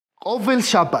ყოველ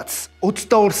შაბათს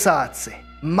 22 საათზე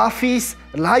მაფიის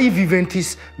ლაივ ივენთის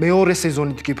მეორე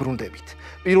სეზონით გიბრუნდებით.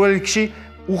 პირველ რიგში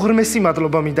უღრმესი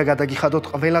მადლობა მინდა გადაგიხადოთ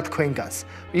ყველა თქვენგანს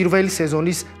პირველი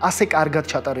სეზონის ასე კარგად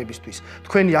ჩატარებისთვის,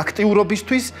 თქვენი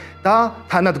აქტიურობისთვის და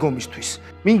თანადგომისთვის.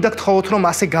 მინდა გთხოვოთ, რომ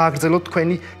ასე გააგრძელოთ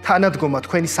თქვენი თანადგომა,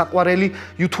 თქვენი საყვარელი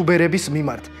იუთუბერების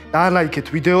მიმართ. დაალაიქეთ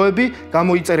ვიდეოები,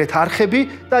 გამოიწერეთ არხები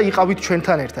და იყავით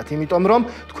ჩვენთან ერთად, იმიტომ რომ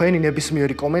თქვენი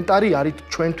ნებისმიერი კომენტარი არის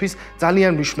ჩვენთვის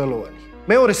ძალიან მნიშვნელოვანი.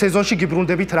 მეორე სეზონში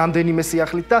გიბრუნდებით რამდენიმე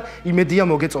სიახლით და იმედია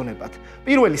მოგეწონებათ.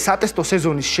 პირველი სატესტო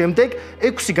სეზონის შემდეგ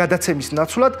 6 გადაცემის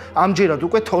ნაცვლად ამჯერად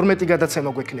უკვე 12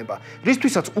 გადაცემა გვექნება.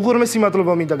 რისთვისაც უღრმესი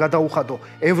მადლობა მინდა გადაუხადო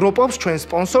ევროპოს, ჩვენ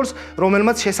სპონსორს,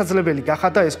 რომელმაც შესაძლებელი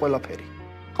გახადა ეს ყველაფერი.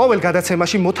 ყოველ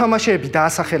გადაცემაში მოთამაშეები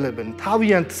დაასახელებენ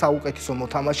თავიანთ საუკეთესო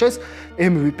მოთამაშეს,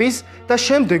 MVP-ს და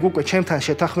შემდეგ უკვე ჩემთან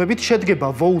შეთანხმებით შედგება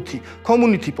ვოუთი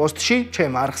community post-ში,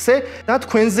 ჩემ არხზე და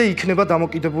თქვენზე იქნება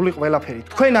დამოკიდებული ყველაფერი.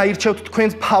 თქვენ აირჩევთ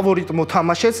თქვენს ფავორიტ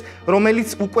მოთამაშეს, რომელიც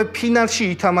უკვე ფინალში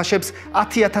ითამაშებს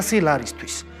 10,000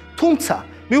 ლარისთვის. თუმცა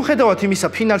მიუხედავად იმისა,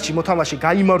 ფინალში მოთამაშე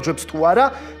გაიმარჯვებს თუ არა,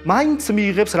 მაინც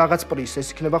მიიღებს რაღაც პრიზს, ეს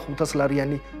იქნება 500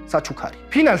 ლარიანი საჩუქარი.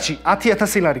 ფინალში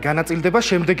 10,000 ლარი განაწილდება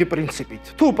შემდეგი პრინციპით.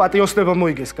 თუ პატიოსნება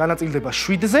მოიგეს, განაწილდება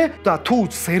 7-ზე და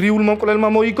თუ სერიულ მომკვლელმა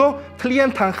მოიგო, მთლიან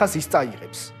თანხას ის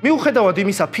წაიღებს. მიუხედავად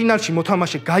იმისა, ფინალში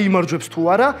მოთამაშე გაიმარჯვებს თუ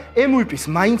არა, MVP-ს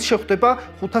მაინც შეხვდება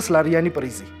 500 ლარიანი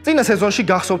პრიზი. წინა სეზონში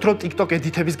გახსოვთ, რომ TikTok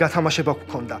ედიტების გათამაშება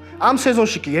გქონდა. ამ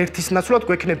სეზონში კი ერთის ნაცვლად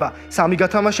გვექნება 3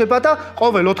 გათამაშება და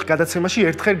ყოველ 4 გადაცემაში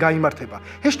ერთხელ გაიმართება.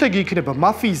 ჰეშტეგი იქნება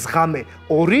მაფიის ღამე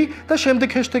 2 და შემდეგ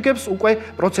ჰეშტეგებს უკვე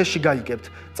პროცესში გაიგებთ.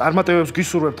 წარმატებებს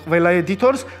გისურვებთ ყველა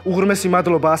ედიტორს, უღრმესი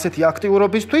მადლობა ასეთი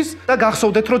აქტიურობისთვის და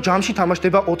გახსოვდეთ, რომ ჯამში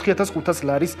თამაშდება 4,500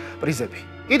 ლარის პრიზები.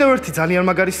 კიდევ ერთი ძალიან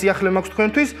მაგარი სიახლე მაქვს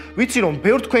თქვენთვის, ვიცი რომ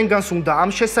ბევრ თქვენგანს უნდა ამ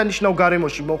შესანიშნავ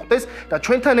გარემოში მოხვდეს და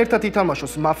ჩვენთან ერთად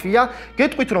ითამაშოს მაფია.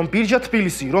 გეტყვით რომ ბირჟა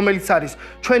თბილისი, რომელიც არის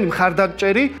ჩვენი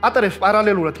მხარდამჭერი, ატარებს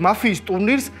პარალელურად მაფიის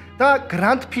ტურნირს და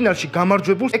გრანდ ფინალში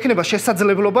გამარჯვებულს ექნება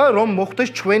შესაძლებლობა რომ მოხვდეს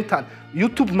ჩვენთან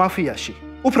YouTube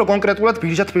მაფიაში. უფრო კონკრეტულად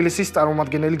ბირჟა თბილისის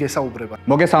წარმომადგენელი გესაუბრება.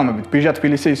 მოგესალმებით, ბირჟა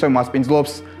თბილისი ისევ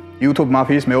მასპინძლობს YouTube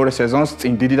მაფიის მეორე სეზონს,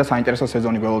 წინ დიდი და საინტერესო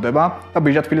სეზონი გველოდება და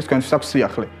ბირჟა თბილისი თქვენთვის აქვს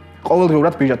სიახლე.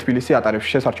 ყოველდღიურად ბირჟა თბილისი ატარებს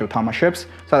შესარჩევ თამაშებს,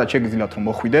 სადაც შეგიძლიათ რომ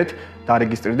მოხვიდეთ,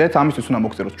 დარეგისტრირდეთ, ამისთვის უნდა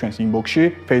მოგწეროთ ჩვენს inbox-ში,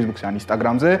 Facebook-ზე ან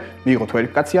Instagram-ზე, მიიღოთ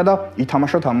ვერიფიკაცია და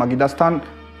ითამაშოთ ამ მაგიდასთან,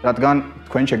 რადგან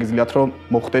თქვენ შეგიძლიათ რომ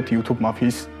მოხვდეთ YouTube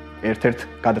მაფიის ერთ-ერთ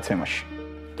გადაცემაში.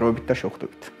 დროებით და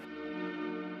შევხვდებით.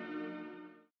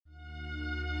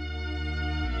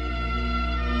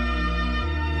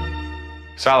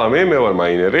 სალამი, მე ვარ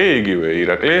მაინერი, იგივე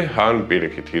ირაკლი, ან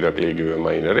პირიქით ირაკლი იგივე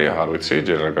მაინერი, არ ვიცი,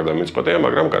 ჯერ არ გადამიწყვეტია,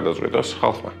 მაგრამ გადაწყვიტოს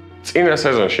ხალხმა. წინა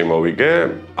სეზონში მოვიგე,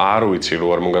 არ ვიცი რო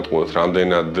არ მოგატყუოთ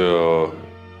რამდენად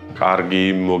კარგი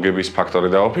მოგების ფაქტორი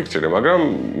დავაფიქსირე, მაგრამ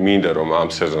მინდა რომ ამ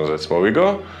სეზონზეც მოვიგო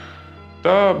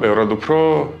და ბევრად უფრო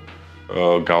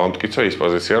გავამტკიცო ის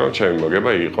პოზიცია, რომ ჩემი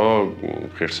მოგება იყო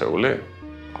ღირსეული.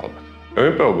 ალბათ.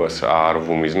 MVP-ობას არ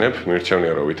ვუმიზნებ,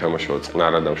 მირჩევნია რომ ვითამაშო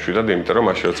წყნარად და მშვიდად, იმიტომ რომ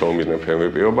მაშინ როცა ვუმიზნებ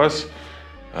MVP-ობას,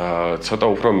 ცოტა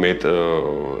უფრო მეტ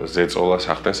ზეწოლას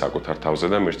ახდენ საკუთარ თავზე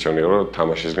და მირჩევნია რომ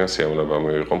თამაშისგან სიამონება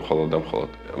მივიღო მხოლოდ და მხოლოდ.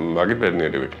 მაგით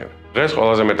ბედნიერი ვიქნები. დღეს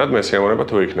ყველაზე მეტად მე სიამონება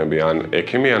თუ ვიქნები ან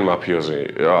ექიმი, ან მაფიოზი,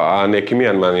 ან ექიმი,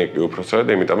 ან მანიაკი უпроцоед,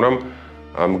 იმიტომ რომ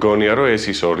მგონია რომ ეს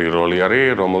ის ორი როლი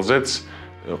არის, რომელზეც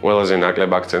ყველაზე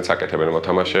ნაკლებ აქცენტს აკეთებენ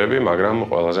მოთამაშეები, მაგრამ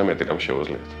ყველაზე მეტი რამ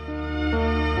შეუძლიათ.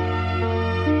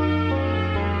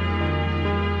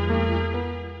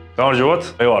 გამარჯობათ,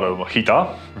 მე ვარ ჰიტა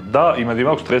და იმედი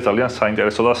მაქვს დღეს ძალიან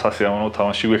საინტერესო და სასიამოვნო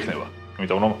თამაში გვექნება,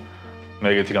 იმიტომ რომ მე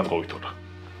ეგეთი განწყობით ვარ.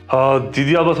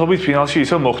 დიდი ალბათობით ფინალში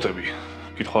ისევ მოხვდები.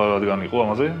 კითხვა რადგან იყო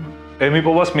ამაზე?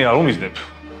 MVP-ობას მე არ უმიზნებ.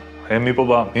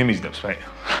 MVP-ობა მიმიზნებს მე.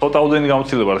 ცოტაოდენი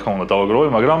გამოცდილება რა თქმა უნდა დავაგროვე,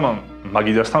 მაგრამ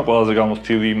მაგიდასთან ყველაზე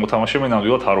გამოცდილი მოთამაშე მე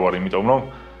ნამდვილად არ ვარ, იმიტომ რომ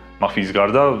მაფიის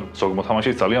გარდა ზოგ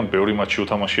მოთამაშეს ძალიან ბევრი მატჩი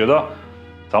უთამაშია და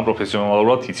ძალიან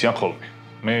პროფესიონალურად იციან ხოლმე.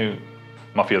 მე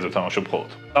მაფიაზე ვთამაშობ მხოლოდ.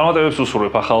 წარმატებებს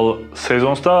უსურვებ ახალ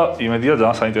სეზონს და იმედია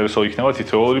ძალიან საინტერესო იქნება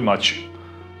თითოეული მატჩი.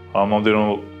 მომდევნო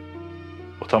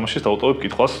მოთამაშეს დავუტოვებ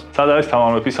კითხვას, სად არის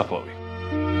თამარ მეფის საფლავი?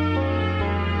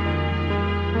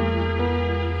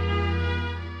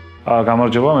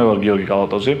 გამარჯობა, მე ვარ გიორგი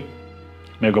კალატოზი,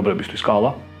 მეგობრებისთვის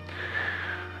კალა.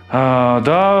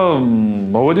 და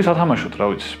მოვედი სათამაშოდ, რა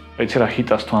ვიცი. ეცი რა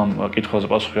ჰიტას თუ ამ კითხვაზე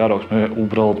პასუხი არ აქვს, მე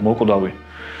უბრალოდ მოკვდავი.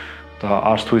 და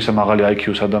არც თუ ისე მაღალი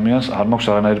IQ-ს ადამიანს არ მაქვს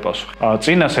არანაირი პასუხი.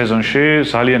 წინა სეზონში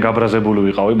ძალიან გაბრაზებული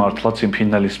ვიყავი მართლაც იმ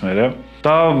ფინალის მერე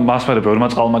და მას მერე ბევრმა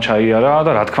წყალმა ჩაიარა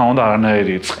და რა თქმა უნდა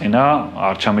არანაირი წყინა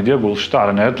არ ჩამედია გულში და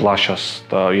არანაირად ლაშას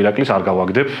და ირაკლის არ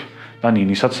გავაგდებ და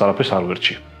ნინისაც არაფერს არ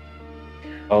ვერჩი.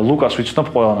 ლუკას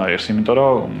ვიცნობ ყველანაირს, იმიტომ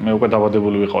რომ მე უკვე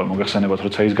დაბადებული ვიყავი მოგეხსენებათ,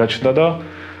 როცა ის გაჩნდა და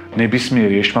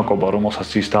ნებისმიერი ეშმაკობა, რომელსაც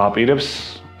ის დააპირებს,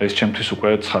 ეს ჩემთვის უკვე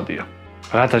ცხადია.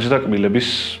 რა დაჭდა კბილების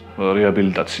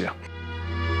რეაბილიტაცია.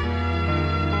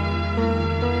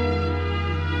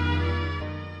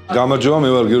 გამარჯობა, მე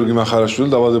ვარ გიორგი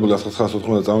მახარაშვილი, დაბადებული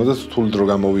 1990 წამამდე თული დრო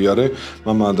გამოვიარე,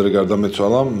 მამა ადრე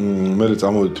გარდამეცვალა, მე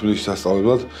წამოვედი თბილისში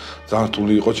სასწავლებლად, ძალიან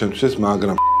რთული იყო ჩემთვის ეს,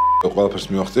 მაგრამ ყველაფერს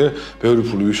მივახციე, ბევრი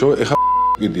ფული ვიშოვე, ეხლა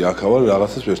კიდე აქავალ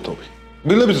რაღაცას ვერ ვთობი.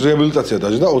 კბილების რეაბილიტაცია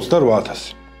დაჭდა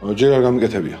 28,000. ჯერ არ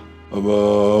გამიკეთებია.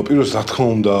 პირველს რა თქმა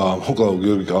უნდა, მოკლავ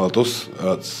გიორგი კალატოზს,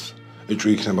 რაც ეჭვი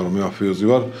იქნება რომ მე მაფიოზი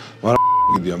ვარ, მაგრამ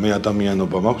კიდეა მე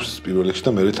ადამიანობა მაქვს პირველ რიგში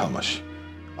და მე თამაში.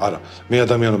 არა, მე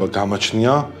ადამიანობა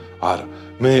გამაჩნია, არა,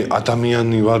 მე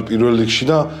ადამიანი ვარ პირველ რიგში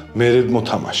და მე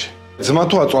მოთამაშე. ძმა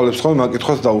თუ აწვალებს ხოლმე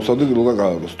მაკითხვას დაუსავდი ლუკა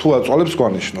კალატოზს. თუ აწვალებს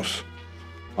გვანიშნოს.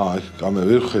 აი, გამე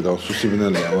ვერ ხედავ,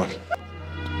 სუსიბნელია ვარ.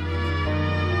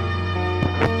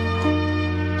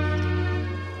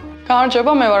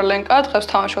 გამარჯობა, მე ვარ ლენკა, დღეს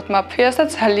ვთამაშობ მაფიას და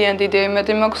ძალიან დიდი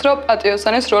იმედი მაქვს, რომ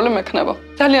პატიოსანის როლი მექნება.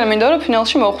 ძალიან მინდა რომ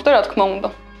ფინალში მოვხვდე, რა თქმა უნდა.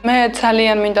 მე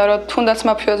ძალიან მინდა რომ თუნდაც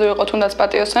მაფიოზი ვიყო, თუნდაც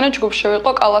პატიოსანი ჯგუფში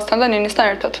ვიყო კალასთან და ნინისთან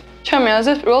ერთად. ჩემი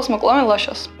აზრით პირველს მოკლავენ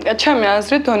ლაშას. ჩემი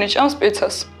აზრით დონი ჭამს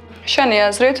პიცას. შენი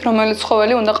აზრით რომელი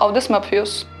ცხოველი უნდა ყავდეს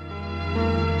მაფიოს?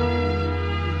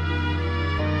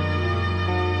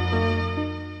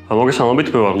 მოგესალმებით,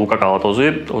 მე ვარ ლუკა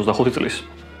კალატოზი, 25 წლის.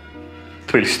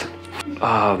 თბილისიდან.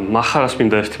 მახარას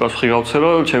მინდა ერთი პასუხი გავცე,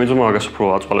 რომ ჩემი ძმა მაგას უფრო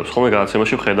აწვალებს ხოლმე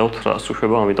გადაცემაში ვხედავთ რას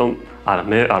უშვება, ამიტომ არა,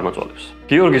 მე არ მაწყვალებს.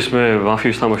 გიორგის მე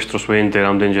მაფიის თამაშის დროს ვენდე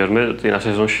რამდენჯერმე წინა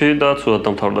სეზონში და ცუდად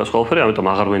დამთავრდა ეს ყველაფერი, ამიტომ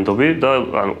აღარ ვენდობი და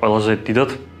ანუ ყველაზე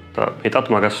დიდად და მეტად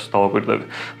მაგას დავაკვირდები.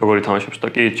 როგორი თამაშობს და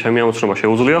კი ჩემი ამოცნობა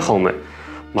შეუძლია ხოლმე,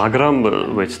 მაგრამ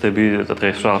ვეცდები და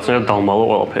დღეს რაღაცნაირად დავმალო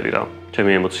ყველაფერი რა,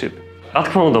 ჩემი ემოციები. რა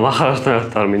თქმა უნდა, მახარასთან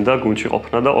ერთად არ მინდა გუნდში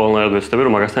ყოფნა და ყველანაირად ვეცდები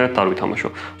რომ მაგასთან ერთად არ ვითამაშო.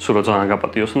 სულ რომ ძალიან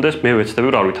გაპატიოსნდეს, მე ვეცდები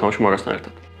რომ არ ვითამაშო მაგასთან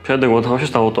ერთად. შემდეგ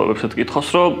მოთამაშეს დავუტოვებ ესეთ კითხვას,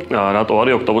 რომ რატო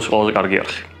არის ოქტოპუსი ყველაზე კარგი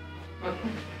არხი.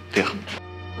 დიახ.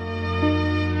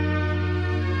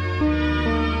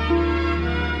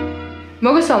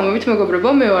 მოგესალმებით მეგობრებო,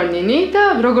 მე ვარ ნინი და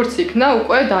როგორც იქნა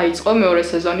უკვე დაიწყო მეორე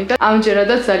სეზონი და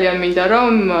ამჯერადაც ძალიან მინდა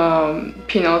რომ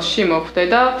ფინალში მოვხვდე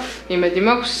და იმედი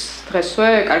მაქვს დღესვე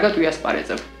კარგად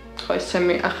ვიასპარეზებ. ხო ეს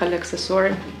ჩემი ახალი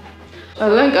აქსესუარი.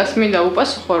 ლენკას მინდა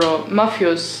უპასუხო რომ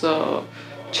მაფიოს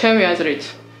ჩემი აზრით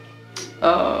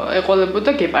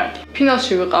ეყოლებოდა გეპარდი.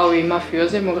 ფინალში ვიყავი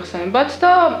მაფიოზი მოგეხსენებათ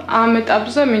და ამ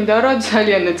ეტაპზე მინდა რომ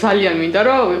ძალიან მინდა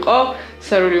რომ ვიყო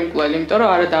სერვერი მკვლელი, იმიტომ რომ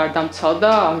არა და არ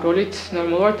დამცალდა ამ როლით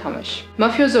ნორმალურად თამაში.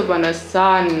 მაფიოზობანას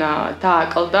ძალიან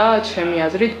დააკლდა ჩემი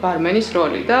აზრით ბარმენის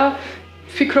როლი და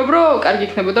ვფიქრობ რომ კარგი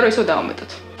იქნებოდა რომ ისევ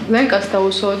დავამეტოთ. ლენკას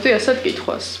დაუსვავდი ასეთ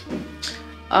კითხვას.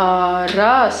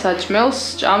 რა საჭმელს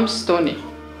ჭამს დონი?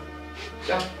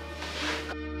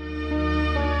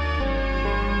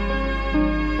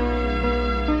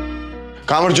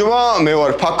 გამარჯობა, მე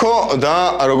ვარ ფაქო და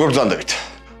როგორ ბრძანდებით?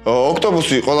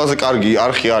 ოქტოპუსი ყველაზე კარგი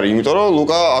არხი არის, იმიტომ რომ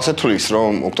ლუკა ასე თვლის,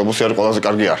 რომ ოქტოპუსი არის ყველაზე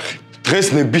კარგი არხი. დღეს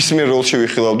ნებისმიერ როლში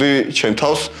ვიხილავდი ჩემ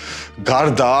თავს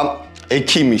გარდა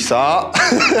ექიმისა,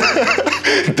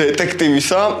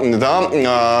 დეტექტივისა და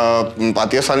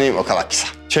პატიოსანი მოქალაქისა.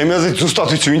 ჩემი აზრით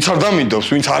ზუსტად ვიცი, ვინც არ დამინდობს,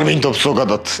 ვინც არ მინდობს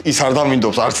ზოგადად, ის არ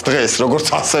დამინდობს არც დღეს, როგორც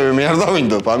ასევე მე არ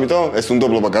დავინდობ, ამიტომ ეს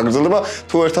უნდობლობა გაგრძელდება,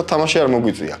 თუ ერთად თამაში არ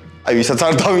მოგვიწვია. აი, ვისაც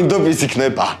არ დავინდობ, ის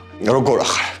იქნება. როგორ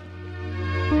ახარ?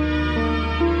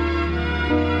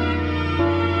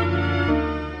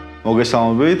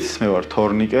 მოგესალმებით, მე ვარ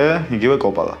თორნიკე, იგივე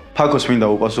კოპალა. ფაქოს მინდა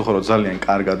უპასუხო, რომ ძალიან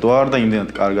კარგად ვარ და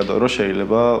იმდენად კარგად ვარ, რომ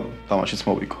შეიძლება თამაშიც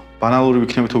მოვიგო. ბანალური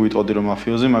ვიქნები თუ ვიტყოდი რომ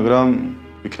მაფიოზი, მაგრამ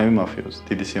ვიქნები მაფიოზი,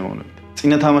 დიდი სიამოვნებით.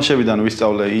 წინა თამაშებიდან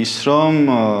ვისწავლე ის, რომ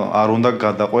არ უნდა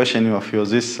გადაყვე შენი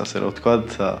მაფიოზის, ასე რომ ვთქვათ,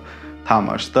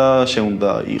 თამაშს და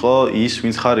შეუნდა იყო ის,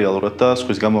 ვინც ხარ რეალურად და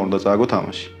სხვის გამო უნდა წააგო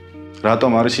თამაში.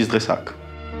 რატომ არის ის დღეს აქ?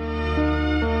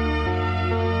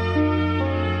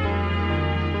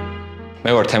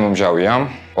 მე ვარ მჟავია,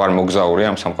 ვარ მოგზაური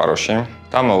ამ სამყაროში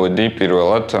და მოვედი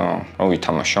პირველად რომ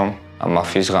ვითამაშო ამ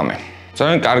მაფიის ღამე.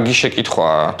 ძალიან კარგი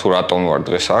შეკითხვაა თუ რატომ ვარ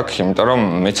დღეს აქ, იმიტომ რომ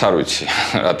მეც არ ვიცი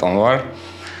რატომ ვარ.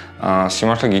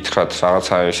 სიმართლე გითხრათ,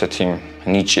 რაღაცა ესეთი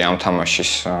ნიჭი ამ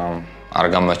თამაშის არ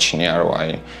გამაჩნია, რომ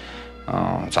აი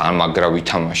ძალიან მაგრა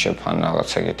ვითამაშებ ან რაღაც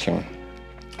ეგეთი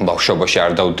ბავშვობაში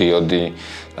არ დავდიოდი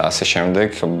და ასე შემდეგ,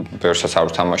 ბევრსაც არ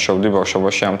ვთამაშობდი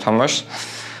ბავშვობაში ამ თამაშს.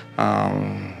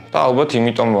 და ალბათ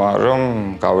იმიტომ ვარ, რომ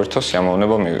გავერთო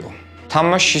სიამოვნება მივიღო.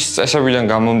 თამაშის წესებიდან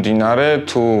გამომდინარე,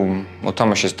 თუ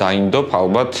მოთამაშეს დაინდობ,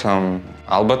 ალბათ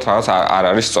ალბათ რაღაც არ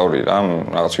არის სწორი რა,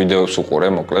 რაღაც ვიდეოებს უყურე,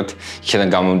 მოკლედ, იქიდან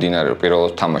გამომდინარე რომ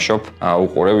პირველად თამაშობ,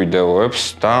 უყურე ვიდეოებს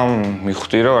და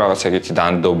მივხვდი რომ რაღაც ეგეთი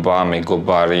დანდობა,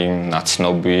 მეგობარი,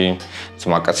 ნაცნობი,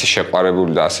 ძმაკაცი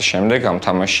შეყვარებული და ასე შემდეგ ამ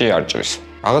თამაში არ ჭრის.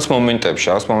 რაღაც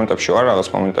მომენტებში ვარ, რაღაც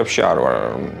მომენტებში არ ვარ.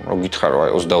 რო გითხარ,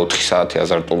 24 საათი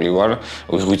აზარტული ვარ,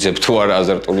 ვიღვიძებ თუ არა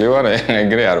აზარტული ვარ,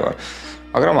 ეგრე არ ვარ.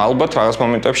 მაგრამ ალბათ რაღაც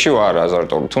მომენტებში ვარ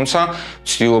აზარტული. თუმცა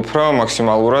ვცდილობ რომ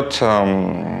მაქსიმალურად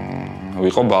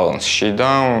ვიყო ბალანსში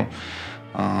და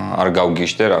არ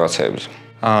გავგიჟდე რაღაცეებზე.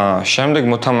 შემდეგ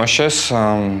მოთამაშეს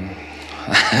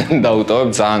დაუტოვებ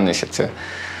ძალიან ისეთ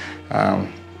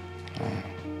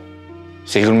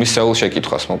სიღრმისეულ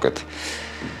შეკითხვას მოკეთ.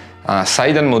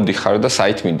 საიდან მოდიხარ და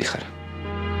საით მიდიხარ?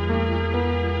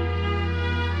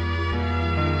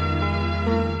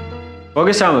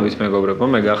 მოგესალმებით მეგობრებო,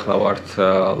 მე გახლავართ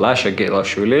ლაშა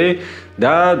გელაშვილი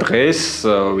და დღეს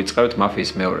ვიწყებთ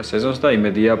მაფიის მეორე სეზონს და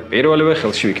იმედია პირველივე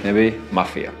ხელში ვიქნები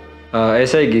მაფია.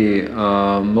 ესე იგი,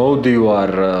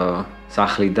 მოვდივარ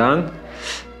სახლიდან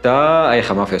და აი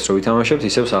ხა მაფიას რო ვითამაშებთ,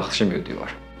 ისევ სახლში მივდივარ.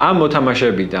 ამ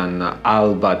მოთამაშეებიდან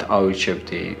ალბათ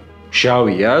ავირჩევდი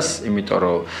მჟავიას, იმიტომ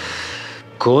რომ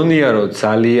გონია რომ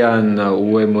ძალიან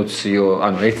უემოციო,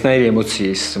 ანუ ერთნაირი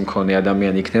ემოციის მქონე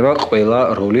ადამიანი იქნება ყველა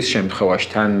როლის შემთხვევაში,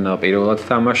 თან პირველად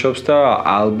თამაშობს და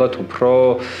ალბათ უფრო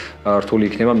რთული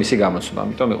იქნება მისი გამოცნობა,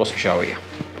 ამიტომ იყოს მჟავია.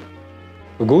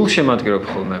 გულ შემატკივრებ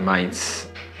ხოლმე მაინც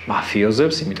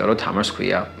მაფიოზებს, იმიტომ რომ თამაშს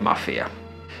ქვია მაფია.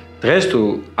 დღეს თუ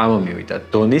ამომივიდა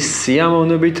დონის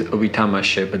სიამოვნებით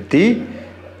ვითამაშებდი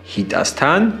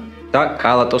ჰიტასთან და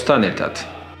კალატოსთან ერთად.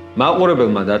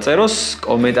 მაყურებელმა დაწეროს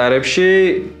კომენტარებში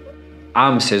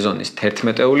ამ სეზონის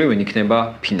 11-ეული ვინ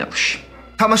იქნება ფინალში.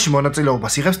 თამაში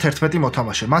მონაწილეობას იღებს 11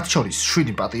 მოთამაშე, მათ შორის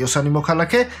 7 პატიოსანი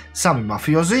მოქალაქე, 3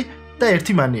 მაფიოზი და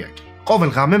 1 მანიაკი.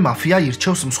 ყოველ ღამე მაფია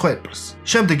ირჩევს მსხვერპლს.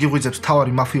 შემდეგ იღვიძებს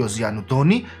მთავარი მაფიოზი ანუ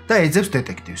დონი და ეძებს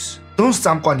დეტექტივს. დონს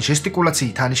წამყვანი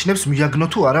ჟესტიკულაციით ანიშნებს მიაგნო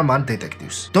თუ არა მან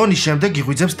დეტექტივს. დონის შემდეგ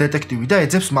იღვიძებს დეტექტივი და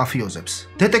ეძებს მაფიოზებს.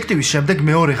 დეტექტივის შემდეგ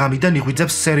მეორე ღამიდან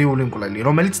იღვიძებს სერიული მკვლელი,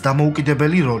 რომელიც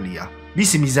დამოუკიდებელი როლია.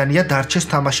 მისი მიზანია დარჩეს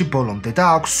თამაში ბოლომდე და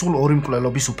აქვს სულ 2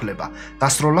 მკვლელობის უფლება.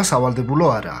 დასროლა სავალდებულო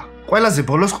არაა. ყველაზე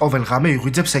ბოლოს ყოველ ღამე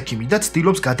იღვიძებს ექიმი და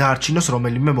ცდილობს გადაარჩინოს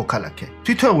რომელიმე მოქალაქე.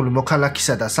 თითოეული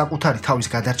მოქალაქისა და საკუთარი თავის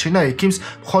გადარჩენა ექიმს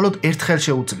მხოლოდ ერთხელ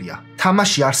შეუძლია.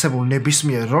 თამაში არსებულ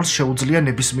ნებისმიერ როლს შეუძლია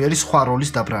ნებისმიერი სხვა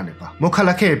როლის დაბრანება.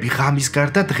 მოქალაქეები ღამის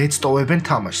გარდა დღეც ტოვებენ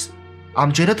თამაშს.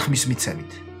 ამჯერად ხმის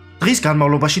მიცემით. დღის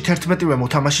განმავლობაში 11-ვე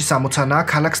მოთამაშის ამოცანაა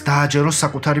ქალაქს დააჯეროს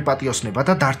საკუთარი პატიოსნება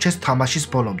და დარჩეს თამაშის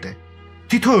ბოლომდე.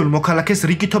 თითოეულ მოქალაქეს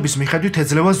რიგითობის მიხედვით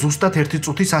ეძლევა ზუსტად 1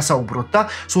 წუთის ასაუბროთ და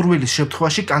სურვილის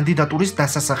შემთხვევაში კანდიდატურის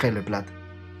დასასახელებლად.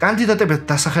 კანდიდატებად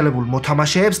დასახელებულ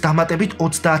მოთამაშეებს დამატებით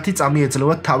 30 წამი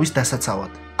ეძლევათ თავის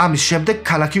დასაცავად. ამის შემდეგ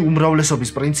ქალაქი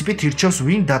უმრავლესობის პრინციპით ირჩევს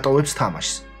ვინ დატოვებს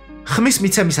თამაშს. ხმის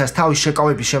მიცემისას თავის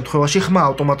შეკავების შემთხვევაში ხმა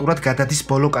ავტომატურად გადადის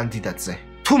ბოლო კანდიდატზე.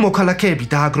 თუ მოქალაქეები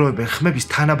დააგროვებენ ხმების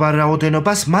თანაბარ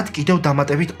რაოდენობას, მათ კიდევ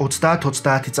დამატებით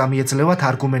 30 წამი ეძლევათ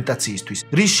არგუმენტაციისთვის,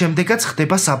 რის შემდეგაც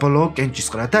ხდება საბოლოო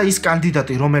კენჭისყრა და ის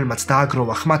კანდიდატი, რომელმაც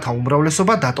დააგროვა ხმათა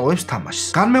უმრავლესობა, დატოვებს თამაშს.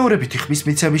 განმეორებითი ხმის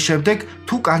მიცემის შემდეგ,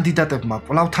 თუ კანდიდატებმა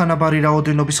კვლავ თანაბარი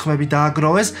რაოდენობის ხმები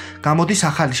დააგროვეს, გამოდის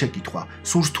ახალი შეკითხვა: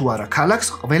 სურს თუ არა ქალაქს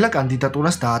ყველა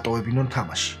კანდიდატურას დაატოვებინონ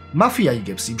თამაში. მაფია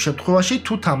იგებს იმ შემთხვევაში,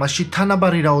 თუ თამაში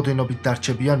თანაბარი რაოდენობით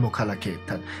დარჩებიან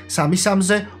მოქალაქეებთან,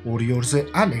 3-3-ზე, 2-2-ზე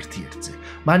ან 1-1-ზე.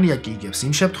 მანიაკი იგებს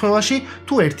იმ შემთხვევაში,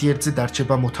 თუ 1-1-ზე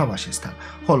დარჩება მოთამაშესთან,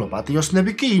 ხოლო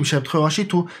პატიოსნები კი იმ შემთხვევაში,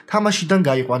 თუ თამაშიდან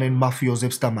გაიყვანენ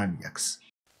მაფიოზებს და მანიაკს.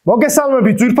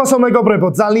 მოგესალმებით, ძვირფასო მეგობრებო,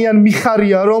 ძალიან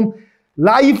მიხარია, რომ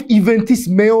live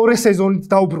event-ის მეორე სეზონით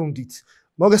დავბრუნდით.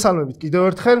 მოგესალმებით კიდევ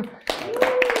ერთხელ.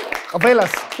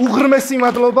 ყველას უღრმესი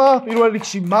მადლობა პირველ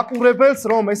რიგში მაყურებელს,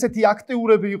 რომ ესეთი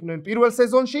აქტიურები იყვნენ პირველ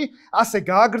სეზონში, ასე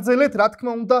გააგრძელეთ, რა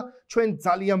თქმა უნდა, ჩვენ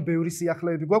ძალიან ბევრი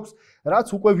სიახლეები გვაქვს, რაც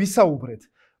უკვე ვისაუბრეთ.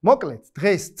 მოკლედ,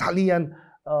 დღეს ძალიან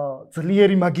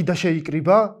ძლიერი მაგიდა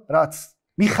შეიკრიბა, რაც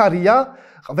მიხარია,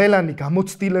 ყველანი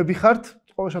გამოცდილები ხართ,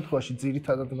 ყოველ შემთხვევაში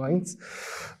ძირითადად მაინც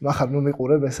ნახარ ნუ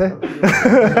მიყურებ ესე.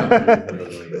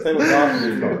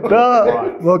 და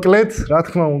მოკლედ, რა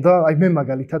თქმა უნდა, აი მე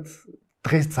მაგალითად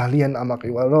დღეს ძალიან ამაყი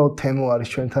ვარ, რომ თემო არის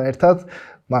ჩვენთან ერთად.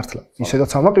 მართლა,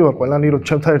 ისედაც ამაყი ვარ, ყველანი რომ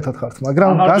ჩემთან ერთად ხართ,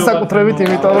 მაგრამ განსაკუთრებით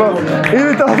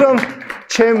იმიტომ რომ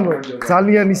ჩემ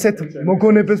ძალიან ისეთ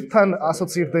მოგონებებთან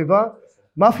ასოცირდება.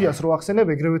 მაფიას რო ახსენებ,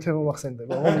 ეგრევე თემო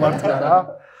ახსენდება, მართლა რა.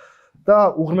 და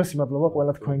უღრმესი მადლობა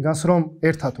ყველა თქვენგანს, რომ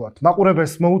ერთად ვართ.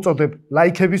 მაყურებელს მოუწოდებ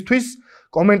ლაიქებისთვის,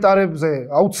 კომენტარებზე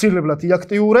აუცილებლად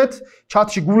იაქტიურეთ,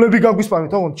 ჩატში გულები გაგვისპამით,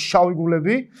 თქო, შავი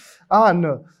გულები,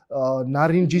 ან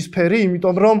ნარინჯისფერი,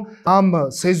 იმიტომ რომ ამ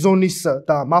სეზონის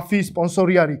და მაფიის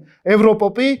სპონსორი არის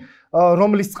ევროპოპი,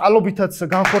 რომლის წყალობითაც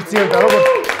განხორციელდა როგორც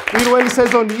პირველი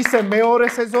სეზონი, ისე მეორე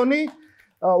სეზონი.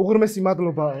 უღრმესი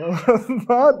მადლობა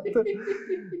მათ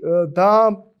და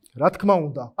რა თქმა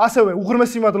უნდა, ასევე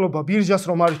უღრმესი მადლობა ბირჟას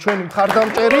რომ არის ჩვენი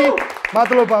მხარდამჭერი.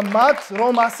 მადლობა მათ,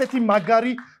 რომ ასეთი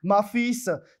მაგარი მაფიის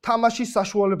თამაშის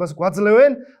საშუალებას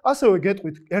გვაძლევენ. ასევე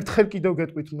გეტყვით, ერთხელ კიდევ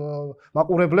გეტყვით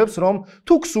მაყურებლებს, რომ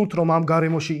თუ გსურთ რომ ამ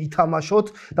გარემოში ითამაშოთ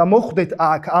და მოხვდეთ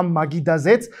აქ ამ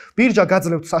მაგიდაზეც, ბირჟა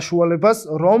გაძლევთ საშუალებას,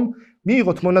 რომ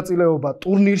მიიღოთ მონაწილეობა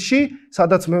ტურნირში,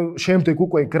 სადაც შემდეგ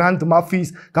უკვე გრანდ მაფიის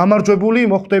გამარჯვებული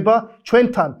მოხვდება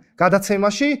ჩვენთან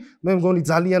გადაცემაში. მე მგონი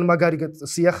ძალიან მაგარი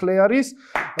სიახლე არის.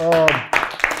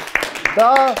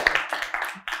 და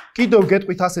კიდევ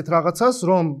გეტყვით ასეთ რაღაცას,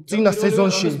 რომ წინა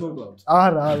სეზონში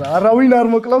არავინ არ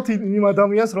მოკლავთ იმ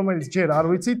ადამიანს, რომელიც ჯერ არ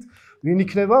ვიცით, ვინ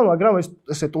იქნება, მაგრამ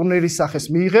ესე ტურნირის სახეს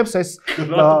მიიღებს ეს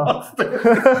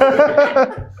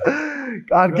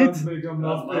კარგით.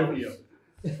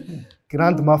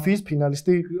 გრანდ მაფიის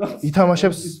ფინალისტი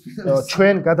ითამაშებს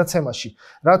ჩვენ გადაცემაში,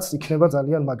 რაც იქნება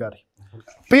ძალიან მაგარი.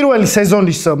 პირველი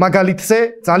სეზონის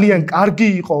მაგალითზე ძალიან კარგი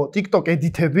იყო TikTok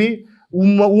ედიტები,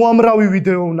 უამრავი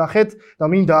ვიდეო ვნახეთ და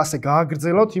მინდა ასე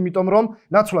გააგრძელოთ, იმიტომ რომ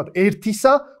ნაცვლად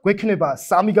ერთისა გვექნება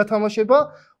 3 გათამაშება,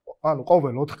 ანუ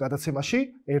ყოველ 4 გადაცემაში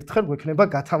ერთხელ გვექნება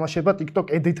გათამაშება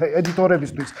TikTok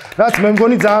ედიტორებისთვის, რაც მე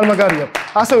მგონი ძალიან მაგარია.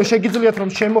 ასევე შეგიძლიათ რომ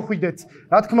შემოხვიდეთ,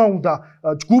 რა თქმა უნდა,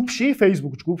 ჯგუფში,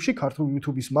 Facebook ჯგუფში, ქართული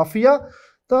იუთუბის მაფია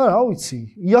და რა ვიცი,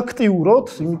 იაქტიუროთ,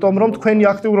 იმიტომ რომ თქვენი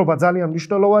აქტიურობა ძალიან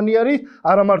მნიშვნელოვანი არის,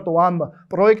 არა მარტო ამ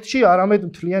პროექტში, არამედ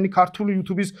მთლიანი ქართული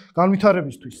იუთუბის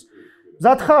განვითარებისთვის.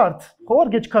 მზად ხართ? ხო არ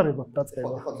გეჩქარებათ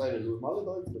დაწყება? ხო, წაიღეთ, მალე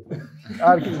დავიწყეთ.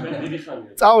 კარგი.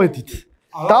 წავედით.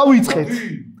 დავიწყეთ.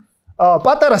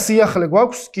 პატარა სიახლე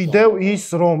გვაქვს კიდევ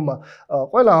ის რომ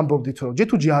ყველა ამბობდით რომ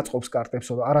ჯეთუჯი აწყობს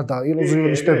კარტებსო და არა და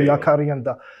ილუზიონისტები აქ არიან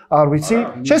და არ ვიცი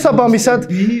შესაბამისად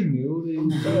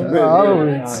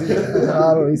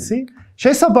არ ვიცი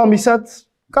შესაბამისად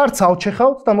კარტს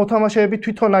ავჩეხავთ და მოთამაშეები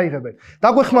თვითონ აიღებენ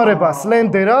დაგვეხმარება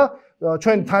სლენდერა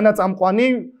ჩვენ თანაწამყვანი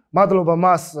მადლობა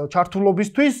მას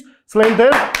ჩართულობისთვის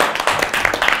სლენდერ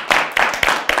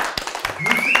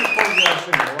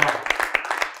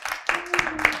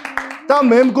და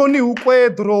მე მგონი უკვე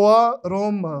დროა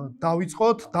რომ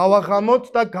დავიწყოთ, დავაღამოთ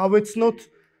და გავეცნოთ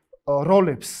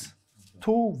როლებს.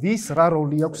 თუ ვის რა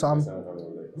როლი აქვს ამ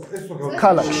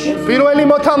ქალაქში. პირველი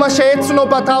მოთამაშე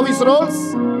ეცნობა თავის როლს.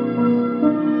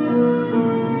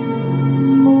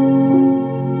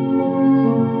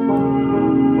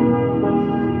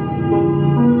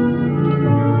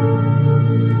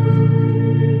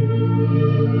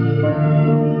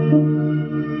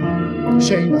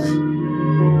 შეინახე.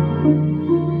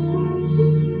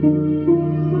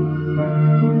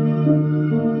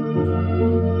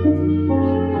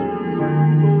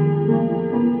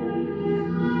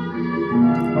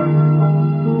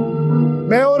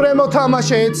 მეორე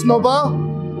მოთამაშე ეცნობა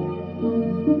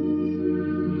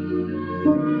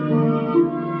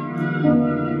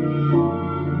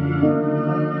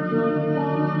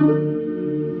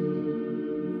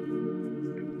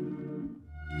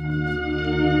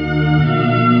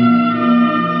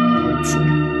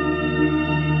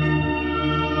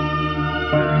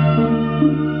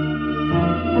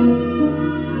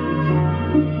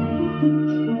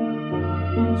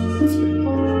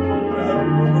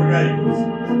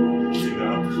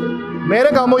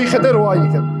მერე გამოიხედე რო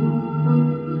აიღებ.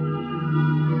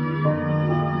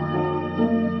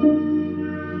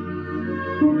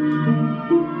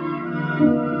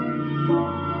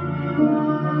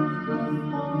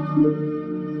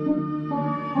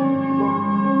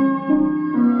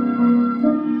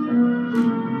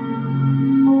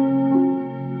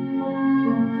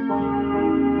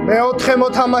 მეოთხე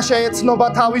მოთამაშე ეცნობა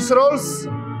თავის როლს.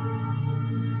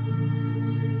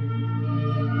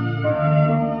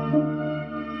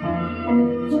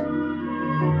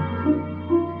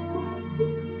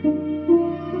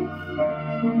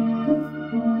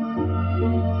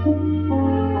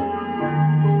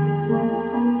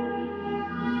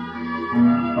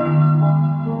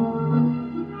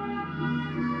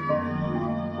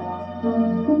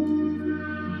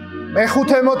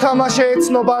 მეხუთე მოთამაშე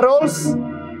ეცნობა როლს.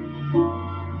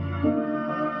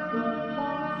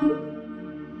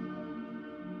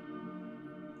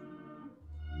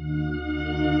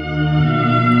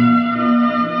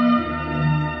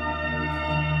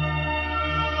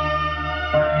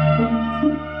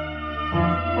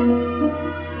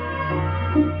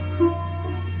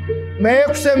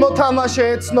 მეექვსე მოთამაშე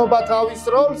ეცნობა თავის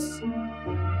როლს.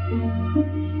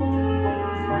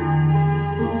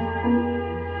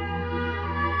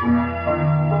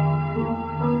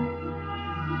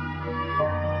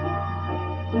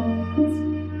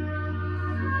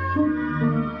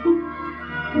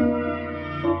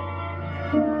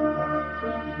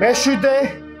 მეშვიდე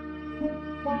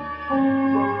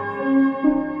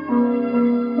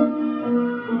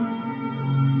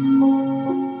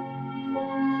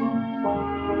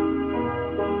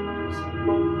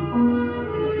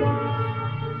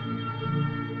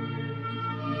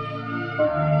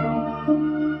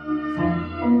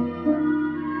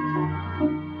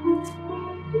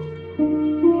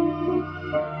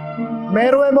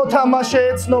მერვე მოთამაშე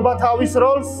ეცნობა თავის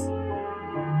როლს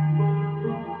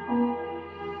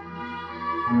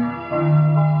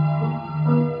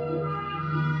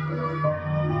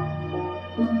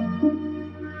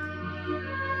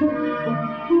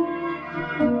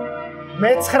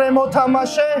მეცხრე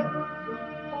მოთამაშე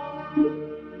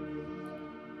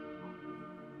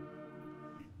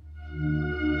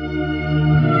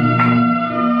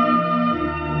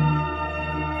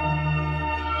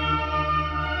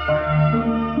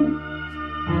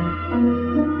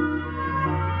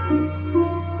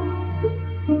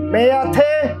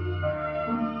მეათე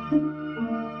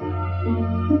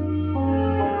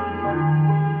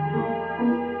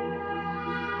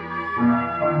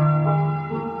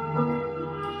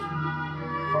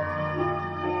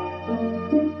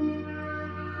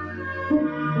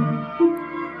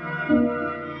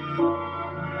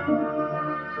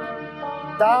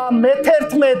და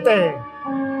მე-11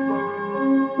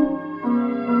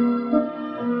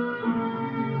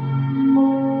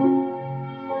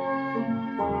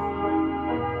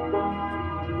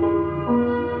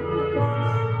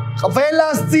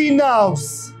 ყველას ძინავს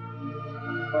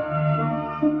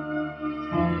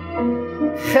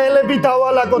ხელები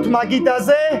დავალაგოთ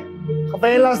მაგიდაზე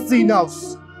ყველას ძინავს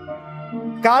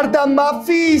გარდა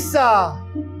მაფიისა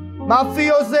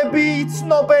მაფიოზები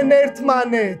იცნობენ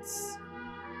ერთმანეთს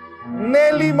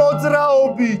ნელი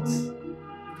მოძრაობით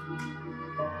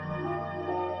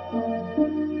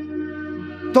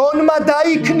დონმა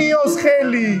დაიქნიოს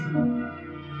ხელი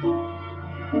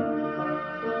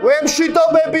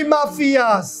ვემშვიდობები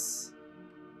მაფიას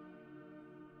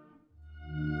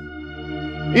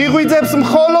იღვიძებს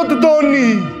მხოლოდ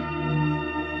დონი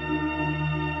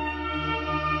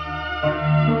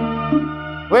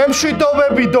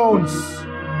ვემშვიდობები დონს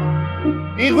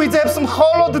იღვიძებს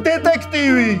მხოლოდ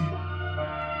დეტექტივი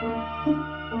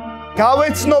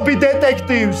გავეცნობი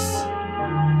დეტექტივს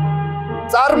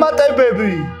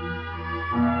წარმატებები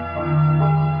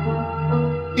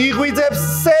იღვიძებს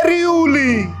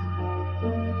სერიული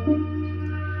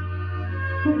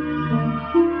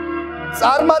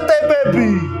წარმატებები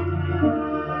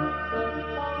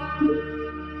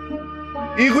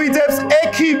იღვიძებს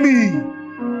ექიმი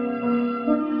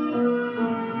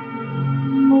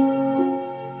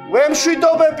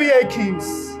ვემშვიდობები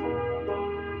ექიმს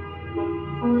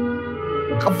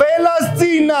ყველას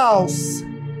ძინავს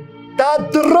და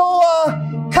დროა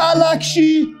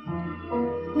ქალაქში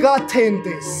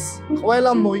გათენდეს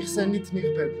ყველა მოიხსენით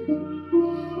ნიღბები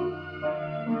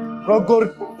როგორ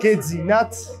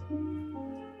გეძინათ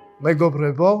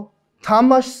მეგობრებო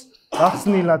თამაშს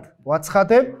გახსნილად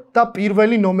ვაცხადებ და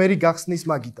პირველი ნომერი გახსნის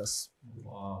მაგიდას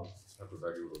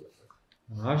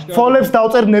ფოლებს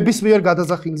დავწერ ნებისმიერ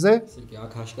გადაზახილზე ისე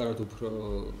აქ აშკარად უფრო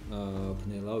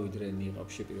ბნელა ვიდრე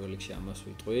ნიღაბში პირველ რიგში ამას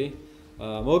ვიტყვი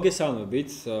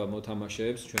მოგესალმებით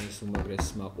მოთამაშეებს ჩვენის უმაგრეს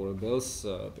მაყურებელს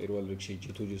პირველ რიგში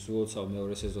ჯითუჯის უოცავ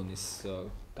მეორე სეზონის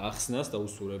გახსნას და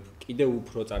უსურებ კიდევ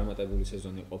უფრო წარმატებული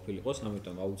სეზონი ყოფილიყოს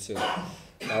ამიტომ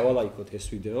აუცილებლად დავალაიქოთ ეს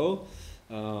ვიდეო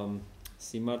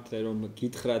სიმართლე რომ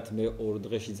გითხრათ მე ორ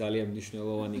დღეში ძალიან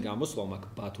მნიშვნელოვანი გამოსვლა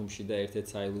მაქვს ბათუმში და ერთ-ერთ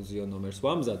საილუზიო ნომერს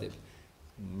ვამზადებ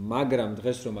მაგრამ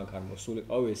დღეს რომ აქ არ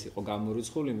მოსულიყავი ეს იყო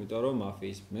გამორიცხული იმიტომ რომ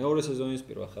მაფიის მეორე სეზონის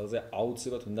პირველ ხელზე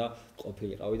აუცილებლად უნდა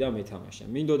ყოფილიყავი და მეთამაშე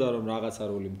მინდოდა რომ რაღაცა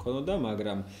როლი მქონოდა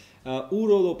მაგრამ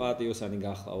უროლო პატიოსანი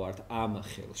გახლავართ ამ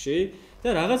ხელში და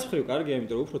რაღაც მხრივ კარგია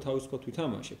იმიტომ რომ უფრო თავისუფლად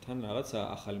ვითამაშებ თან რაღაც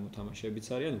ახალი მოთამაშეებიც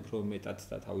არიან უფრო მეტად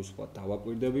და თავისუფლად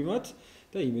დავაკვირდები მათ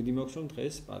და იმედი მაქვს რომ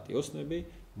დღეს პატიოსნები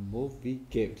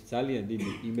მოვიგებთ ძალიან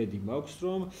დიდი იმედი მაქვს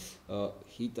რომ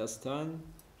ჰიტასთან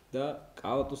და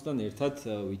კალატოსთან ერთად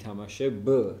ვითამაშებ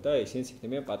და ისინიც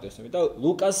იქნებიან პატიოსნები და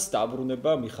ლუკას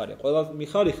დაბრუნება მიხარია. ყველა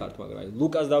მიხარი ხართ, მაგრამ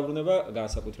ლუკას დაბრუნება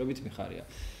განსაკუთრებით მიხარია.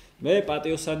 მე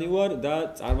პატიოსანი ვარ და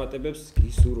წარმატებებს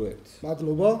გისურვებთ.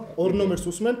 მადლობა. ორ ნომერს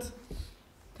უსმენთ.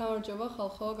 გამარჯობა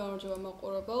ხალხო, გამარჯობა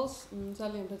მაყურებელს.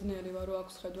 ძალიან ბედნიერი ვარ, რომ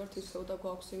აქვს ხედავთ ისევ და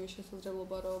გვაქვს იმის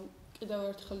შესაძლებლობა, რომ კიდევ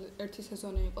ერთი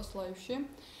სეზონი იყოს ლაივში.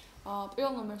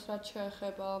 პირველ ნომერს რაც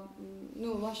შეეხება,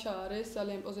 ლაშა არის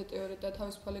ძალიან პოზიტიური და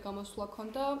თავისუფალი გამოსვლა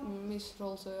ჰქონდა, მის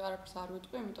როლზე არაფერს არ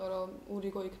ვიტყვი, იმიტომ რომ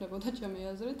ურიგო იქნებოდა ჩემი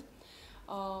აზრით.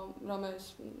 რამეს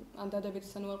ან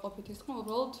დადებითთან უარყოფით ისხმა,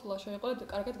 უბრალოდ ლაშა იყო და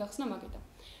კარგად გახსნა მაგიდა.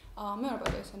 მე ვარ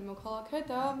პატიოსანი მოქალაქე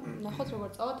და ნახოთ როგორ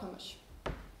წავა თამაში.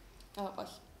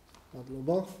 აყავს.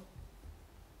 მადლობა.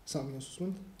 სამიას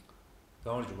უსმენთ.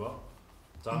 გამარჯობა.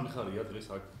 ძალიან მიხარია დღეს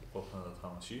აქ ყოფნა და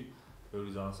თამაში.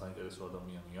 ბევრი ძალიან საინტერესო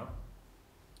ადამიანია.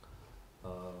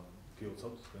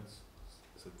 გიოცავთ თქვენს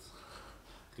ესეთ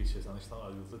ხის შესანიშნავ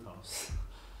ადგილზე თამაშს.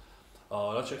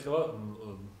 რაც შეეხება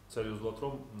სერიოზულად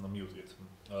რომ მივუძიეთ.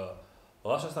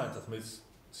 ლაშასთან ერთად მეც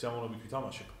სიამოვნებით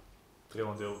ვითამაშებ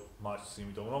დღევანდელ მატჩს,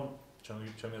 იმიტომ რომ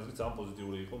ჩემი აზრით ძალიან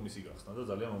პოზიტიური იყო მისი გახსნა და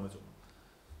ძალიან მომეწონა.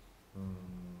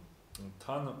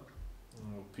 თან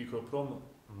ვფიქრობ რომ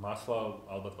მართლა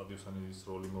ალბათ პატიოსანის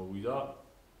როლი მოვიდა,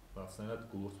 რაღაცნაირად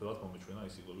გულორთმევად მომეჩვენა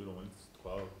ის იგლები, რომელიც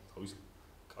თქვა თავის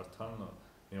კარტთან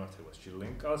მიმართებაში.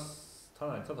 ლენკასთან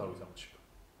ერთად არ ვითამაშებ.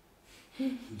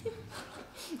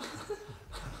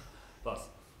 ბას.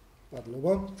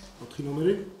 მადლობა. 4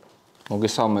 ნომერი.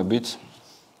 მოგესალმებით.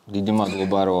 დიდი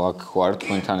მადლობა რომ აქ ვარ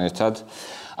თქვენთან ერთად.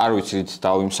 არ ვიცით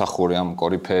დავიმსახურე ამ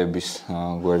კორიფეების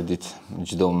გვერდით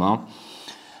ჯდომა.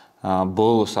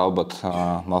 ბოლოს ალბათ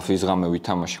მაფიის ღამე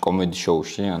ვითამაში კომედი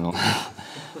შოუში, ანუ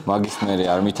მაგის მერე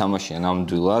არ მითამაშია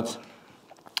ნამდვილად.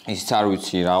 ისიც არ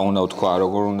ვიცი რა უნდა ვთქვა,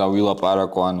 როგორ უნდა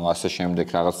ვილაპარაკო, ანუ ასე შემდეგ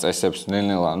რაღაც წესებს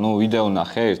ნელ-ნელა. ნუ ვიდეო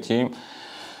ნახე ერთი.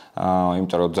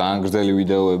 იმიტომ რომ ძალიან გრძელი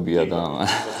ვიდეოებია და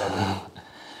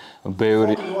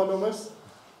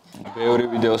ბევრი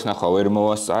ვიდეოს ნახვა ვერ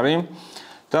მოვასწარი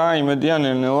და იმედია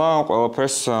ნელ-ნელა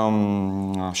ყველაფერს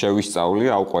შევისწავლი,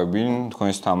 ავყვები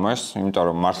თქვენს თამაშს, იმიტომ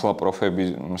რომ მართლა პროფები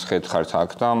მსხეთ ხართ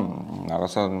აქ და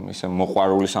რაღაცა ისე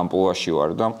მოყვარული სამპულაში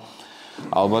ვარ და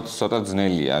ალბათ ცოტა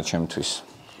ძნელია ჩემთვის.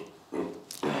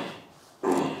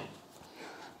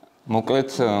 მოკლედ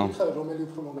რომელი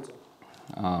უფრო მოგეწონა?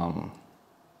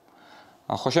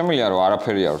 ხო შემიძლია რომ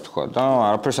არაფერი არ ვთქვა და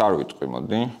არაფერს არ ვიტყვი,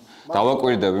 მოდი.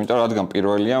 დავაკვირდები, იმიტომ რომ რადგან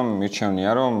პირველია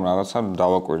მირჩევნია რომ რაღაცა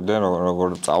დავაკვირდე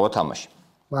როგორ წავა თამაში.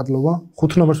 მადლობა.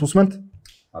 5 ნომერს უსმენთ?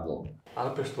 მადლობა.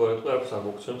 არაფერს თუ არ ეტყვი, არაფერს არ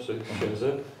მოგცემს შენზე.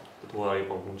 თუ არ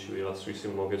იყო გუნდში ვიღაც ვისი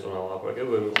მოგეწონა ლაპარაკები,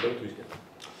 ვერ მივხვდები თვისკენ.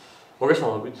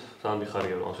 მოგესალმებით, ძალიან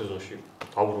მიხარია რომ ამ სეზონში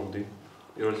დავბრუნდი.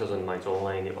 პირველი სეზონი მაინც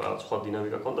ონლაინ იყო, რაღაც სხვა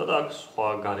დინამიკა ჰქონდა და აქ სხვა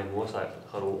გარემოა საერთოდ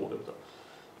ხარ უყურებ და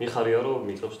მიხარია რომ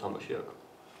მიწევს თამაში აქ.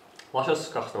 ლაშას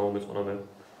გახსნა მომეწონა მე.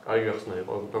 კარგი გახსნა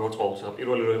იყო, როგორც ყოველთვის,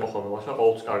 პირველი რო იყო ხოლმე ლაშა,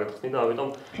 ყოველთვის კარგად ხსნი და ამიტომ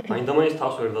მაინდა-მაინც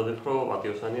თავს ვერ დადებ, რომ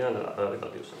პატიოსანი ან არ არის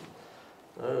პატიოსანი.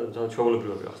 ძალიან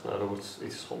ჩვეულებრივად გახსნა, როგორც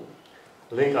იცის ხოლმე.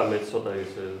 ლენკა მე ცოტა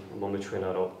ის მომეჩვენა,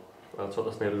 რომ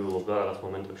ცოტას ნერვიულობდა რაღაც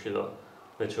მომენტებში და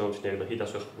მე შემოჩნია და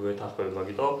ჰიტას ვეთანხმები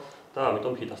მაგიტო და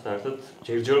ამიტომ ჰიტასთან ერთად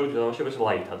ჯერჯერობით ვთამაშებ ეს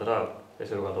ლაითად რა,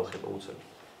 ესე რომ გადავხება უცებ.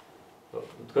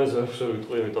 თქვენს ვერ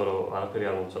შევიტყვი, იმიტომ რომ არაფერი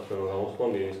არ მომწონს რომ გამოსვლა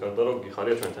მიერის გარდა რომ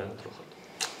გიხარია ჩვენთან ერთად რო ხართ.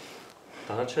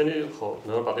 დანარჩენი ხო,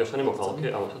 მეორე პატიოსანი მოქალაქე,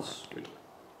 ამასაც ვიტყვი.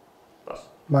 ბას.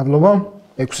 მადლობა.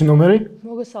 6 ნომერი.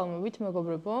 მოგესალმებით,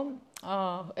 მეგობრებო.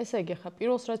 ესე იგი ხა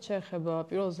პირველს რაც შეეხება,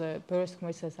 პირველზე ბევრს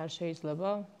თქმის ეს არ შეიძლება,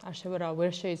 არ შეიძლება,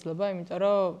 ვერ შეიძლება, იმიტომ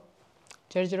რომ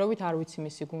ჯერჯერობით არ ვიცი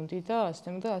მისი გუნდი და ასე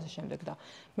და ასე შემდეგ და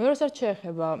მეორეს რაც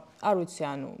შეეხება, არ ვიცი,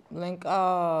 ანუ ლენკა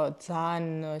ძალიან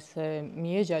ესე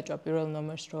მიეჯაჭვა პირველ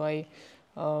ნომერს, რომ აი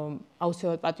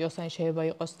აუცილებლად პატიოსანი შეიძლება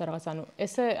იყოს და რაღაც, ანუ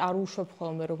ესე არ უშვებ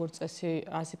ხოლმე როგორც წესი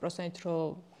 100%,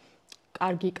 რომ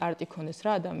კარგი კარტი ქონდეს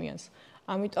რა ადამიანს.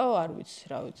 ამიტომ არ ვიცი,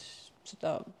 რა ვიცი,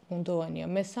 ცოტა გუნდოვანია.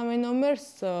 მესამე ნომერს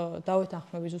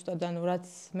დავეთანხმები ზუსტად, ანუ რაც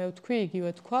მე ვთქვი,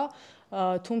 იგივე თქვა.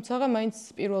 თუმცა მაინც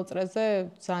პირველ წრეზე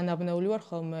ძალიან აბნეული ვარ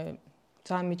ხოლმე,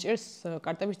 ძალიან მიჭირს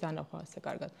კარტების დანახვა ასე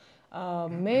კარგად.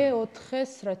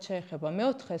 მე-4-ს რაც შეეხება,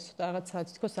 მე-4-ს რაღაცა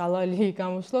თითქოს ალალი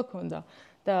გამოსვლა ქონდა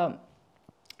და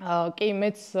კი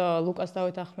მეც ლუკას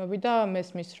დავეთანხმები და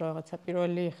მესმის რომ რაღაცა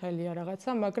პირველი ხელია რაღაცა,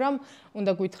 მაგრამ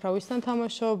უნდა გითხრა ვისთან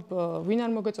თამაშობ, ვინ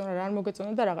არ მოგეწონა, რა არ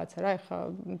მოგეწონა და რაღაცა რა, ეხლა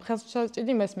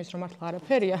ხელშეჭიდი მესმის რომ მართლა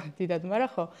არაფერია დიდად, მაგრამ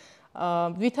ხო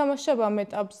ვითამაშებ ამ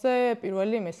ეტაპზე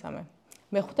პირველი მესამე.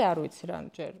 მე-5 არ ვიცი რა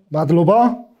ჯერ. მადლობა.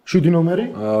 7 ნომერი.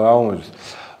 აუმეჯს.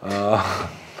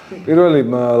 პირველი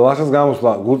ლაშას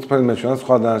გამოსვლა გულწრფელი მეჩვენა,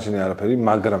 სხვა დანარჩენი არაფერი,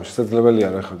 მაგრამ შესაძლებელია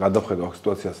რომ ეხლა გადავხედო აქ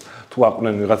სიტუაციას, თუ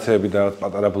აყვნენ ვიღაცეები და რაღაც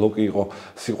პატარა ბლოკი იყო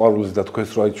სიყვარულის და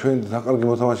თქვენს რომ აი ჩვენ საკარგი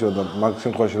მოთამაშეა და მაგ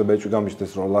შემთხვევაში შეიძლება ეჭვი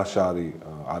გამიჩნდეს რომ ლაშა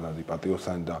არ არის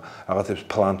პატიოსანი და რაღაცებს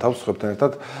ფლანთავს სხვებთან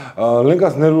ერთად.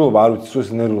 ლენკას ნერვულობა არ ვიცი, სულ ეს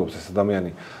ნერვულობს ეს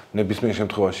ადამიანი ნებისმიერ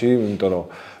შემთხვევაში, იმიტომ რომ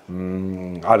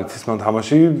არ იცის მან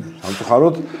თამაში,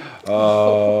 სამწუხაროდ.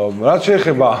 რაც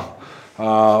შეეხება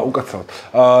უკაცრავად.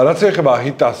 რაც შეეხება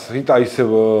ჰიტას,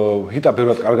 ჰიტა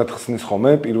ბევრად კარგად ხსნის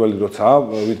ხოლმე, პირველი როცა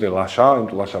ვიდრე ლაშა,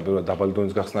 იმიტომ ლაშა ბევრად დაბალი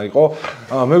დონის გახსნა იყო.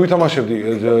 მე ვითამაშებდი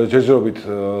ჯერჯერობით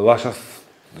ლაშას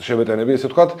შებეტენები, ესე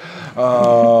ვთქვათ.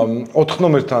 4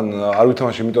 ნომერთან არ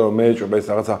ვითამაშე, იმიტომ რომ მე ეჭვება ეს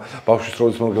რაღაცა ბავშვის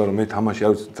როლის მომგება, რომ მე თამაში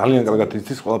არ ვიცი, ძალიან კარგად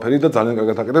იცის ყველაფერი და ძალიან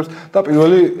კარგად აკეთებს და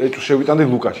პირველი ეჭვს შევიტანდი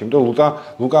ლუკაში, იმიტომ რომ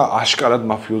ლუკა აშკარად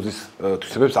მაფიოზის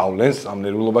თვისებებს ავლენს ამ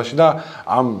ნერვულობაში და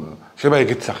ამ შეიძლება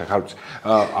ეგეთი სახე ხარ ვიცი.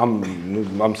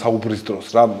 ამ საუბრის დროს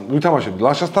რა ვითამაშებდი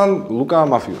ლაშასთან, ლუკა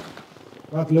მაფიოზით.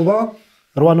 მადლობა.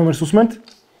 8 ნომერს უსმენთ?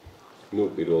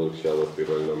 პირველ რიგში ალბათ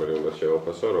პირველი ნომერი უნდა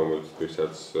შევაფასო,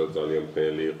 რომელიცაც ძალიან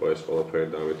ბნელი იყო ეს ყველაფერი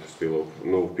და ამით ვცდილობ,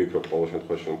 ვფიქრობ ყოველ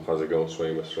შემთხვევაში რომ ხაზე გავსვა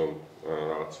იმას, რომ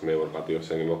რაღაც მე ვარ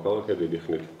პატიოსანი მოქალაქე, დიდი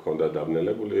ხნით მქონდა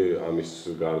დაბნელებული, ამის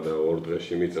გარდა 2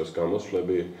 დღეში მიწევს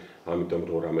გამოსვლები, ამიტომ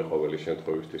რო რამე ყოველი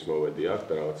შემთხვევისთვის მოვედი აქ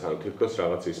და რაღაც ამ თითქოს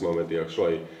რაღაც ის მომენტი აქვს, რომ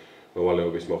აი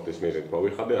მოვალეობის მოხდის მიზნით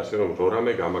მოვიხადე, ასე რომ რო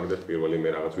რამე გამაგდეთ პირველი მე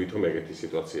რაღაც ვითომ ეგეთი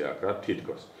სიტუაცია აქვს რა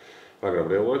თითქოს.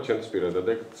 მაგრამ რეალურად ჩემთვის პირადად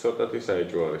ცოტათი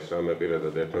საეჭვო არის რა მე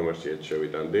პირადად 1 ნომერში ერთ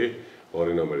შევიტანდი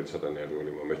 2 ნომერი ცოტა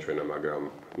ნერვიული მომეჩვენა მაგრამ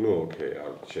ოკეი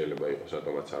არ შეიძლება იყოს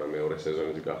ატომაც არა მეორე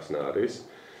სეზონის გახსნა არის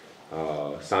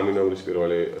 3 ნომრის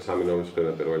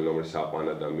პირველი ნომერი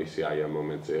საყვანა და მისი აი ამ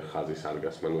მომენტზე ხაზის არ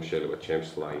გასმა შეიძლება ჩემს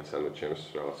ლაინს ანუ ჩემს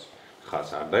რაღაც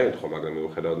ხაზს არ დაემთხო მაგრამ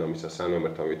მიუხედავად ამისა 3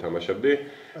 ნომერთან ვითამაშებდი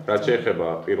რაც შეეხება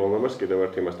პირველ ნომერს კიდევ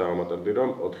ერთ იმას დავამატებდი რომ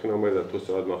 4 ნომერი და თუ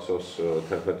სწორად მახსოვს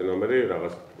 11 ნომერი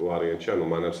რაღაც ვარიანტში ანუ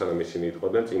მანამ სანამ ისინი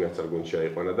იტყოდნენ წინასწარ გუნდში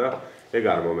აიყვანა და ეგ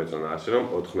არ მომეწონა ასე რომ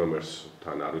 4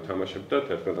 ნომერსთან არ ვითამაშებდი და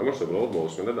 11 ნომერს უბრალოდ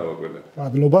მოусმენ და დავაკვირდები.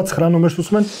 მადლობა. 9 ნომერს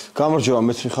უსმენთ? გამარჯობა,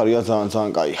 მეც მიხარია ძალიან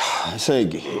კაია. ესე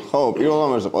იგი, ხო, პირველ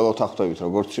ნომერზე ყველა თახვდებით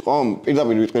როგორც იყო,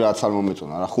 პირდაპირ ვიტყვი რაც არ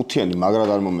მომეწონა რა, ხუთიანი მაგრად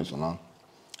არ მომეწონა.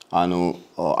 ანუ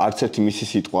არც ერთი მისი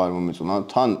სიტყვა არ მომეწონა.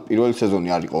 თან პირველი სეზონი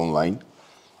არ იყო ონლაინ.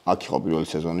 აქ იყო პირველი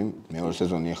სეზონი, მეორე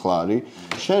სეზონი ახლა არის.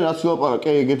 შენ რაც ვილაპარაკე,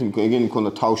 ეგენი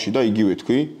მქონდა თავში და იგივე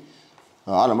თქვი.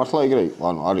 არა, მართლა ეგრე იყო,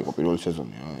 ანუ არ იყო პირველი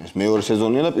სეზონი. ეს მეორე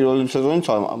სეზონია და პირველი სეზონიც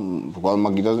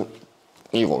გვალმაგიდაზე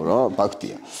იყო რა,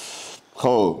 ფაქტია.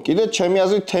 ხო, კიდე ჩემი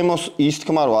აზრით თემოს ის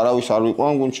თქმა რომ არავის არ ვიყო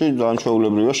ამ გუნდში, ძალიან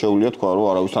ჩვეულებრივია, შეუძლია თქვა რომ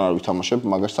არავისთან არ ვითამაშებ,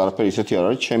 მაგას არაფერი ისეთი არ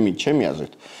არის ჩემი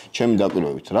აზრით, ჩემი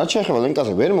დაკვირვებით. რაც შეეხება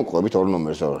ლენკაზე ვერ მოყვებით 2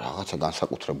 ნომერზე, რაღაცა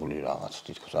განსაკუთრებული რაღაც,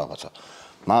 თითქოს რაღაცა.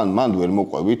 მან ვერ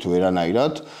მოყვებით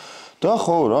ვერანაირად. და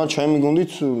ხო რა, ჩემი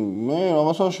გუნდიც მე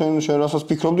რაღაცა შენ რასაც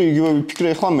ფიქრობდი, იგივე ვიფიქრე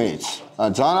ახლა მეც.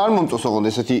 ძალიან არ მომწონს ოღონდ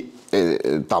ესეთი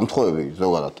დამთხოვები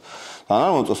ზოგადად. ძალიან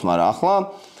არ მომწონს, მაგრამ ახლა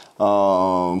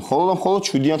მხოლოდ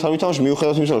 7-იანთან ვითამაშე,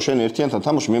 მიუხედავად იმისა, რომ შენ 1-იანთან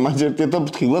თამაში, მე მაინც 1-იან და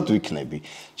ფრთხილად ვიქნები.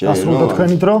 დასრულდა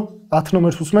თქვენი დრო, 10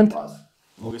 ნომერს უსმენთ?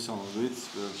 მოგესალმებით,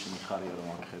 პირველში მიხარია რომ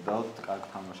აღხედავთ, კარგ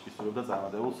თამაშს გისურვებ და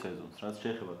წარმატებულ სეზონს. რაც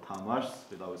შეეხება თამაშს,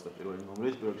 დავიწყებ პირველი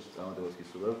ნომრით, პირველში წარმატებას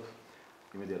გისურვებ.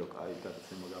 იმედია რომ კაი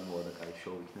გადაცემა გამოვა და კაი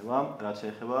შოუ იქნება. რაც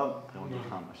შეეხება დღევანდელ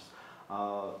თამაშს.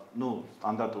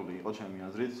 სტანდარტული იყო ჩემი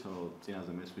აზრით,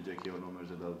 წინაზე მეც ვიჯექი 2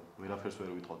 ნომერზე და ვერაფერს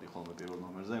ვერ ვიტყოდი ხოლმე პირველ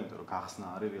ნომერზე, იმიტომ რომ გახსნა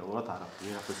არის რეალურად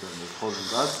ვერაფერს ვერ მეთხოვდი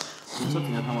მას. თუმცა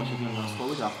წინა თამაშიდან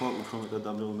განსხვავებით, ახლა უფრო მეტად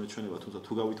დამრეულ მეჩვენება, თუმცა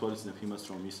თუ გავითვალისწინებ იმას,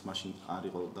 რომ ის მაშინ არ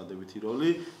იყო დადებითი როლი,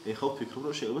 ეხლა ვფიქრობ,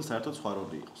 რომ შეიძლება საერთოდ სხვა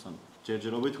როლი იყოს. ანუ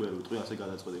ჯერჯერობით ვერ ვიტყვი, ასე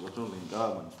გადაწყვეტილად, რომ ლენკა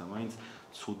მაინც და მაინც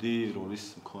ცუდი როლის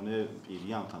მქონე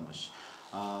პირია ამ თამაშში.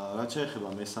 რაც შეეხება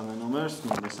მესამე ნომერს,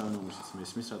 მესამე ნომერსაც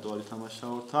მესმის რატო არ ითამაშა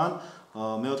ორთან.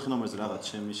 მეოთხე ნომერზე რაღაც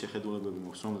ჩემი შეხედულებები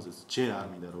მაქვს, რომელზეც ჯერ არ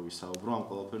მინდა რომ ვისაუბრო ამ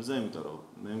ყველაფერზე, იმიტომ რომ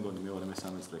მე მგონი მეორე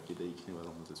მესამე წრე კიდე იქნება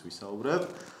რომელზეც ვისაუბრებ.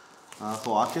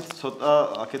 ხო,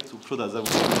 აქეთ უფრო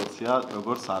დაძაბული სიტუაცია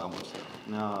როგორც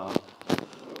აღმოჩნდა.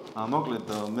 მოკლედ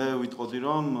მე ვიტყოდი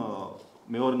რომ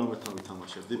მეორე ნომერთან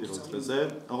ვითამაშებდი პირველ წრეზე,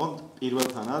 ოღონდ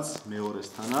პირველთანაც,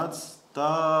 მეორესთანაც და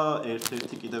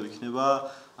ერთ-ერთი კიდევ იქნება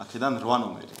აქედან 8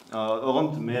 ნომერი.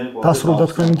 ოღონდ მე დასრულდა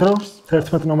თქვენი დრო,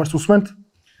 11 ნომერს უსმენთ?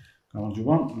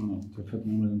 გამარჯობა, 11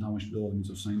 ნომერთან თამაში პირველად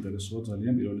მიწევს საინტერესოა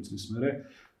ძალიან პირველი წლის მერე.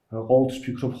 ყოველთვის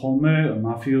ფიქრობ ხოლმე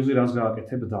მაფიოზი რას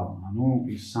გააკეთებ და, ანუ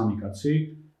ის სამი კაცი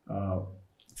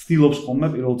ცდილობს ხოლმე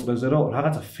პირველ წრეზე რომ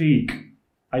რაღაცა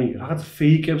რაღაც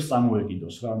ფეიკებს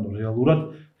წამოეკიდოს რა, ანუ რეალურად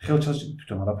ხელჩასი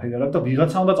თვითონ არაფერი არ აქვს და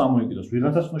ვიღაცა უნდა წამოეკიდოს,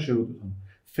 ვიღაცას უნდა შევეკვეთოს.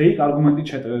 ფეიკ არგუმენტი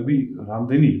ჩეტევები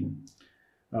რამდენი იყო.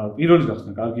 პირველი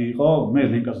გახსნა კარგი იყო, მე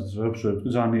ლენკასაც ვერაფერს ვერ ვიტყვი,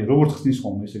 ძალიან როგორც ხსნის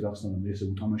ხოლმე ესე გახსნა და ესე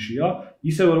უთამაშია,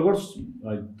 ისევე როგორც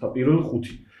აი პირველი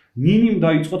 5. ნინიმ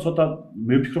დაიწყო ცოტა,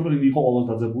 მე ვფიქრობ რომ ნინი იყო ყოველს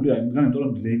დაძაბული, აი იმგან, იმიტომ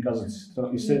რომ ლენკაზეც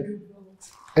ისე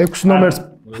 6 ნომერს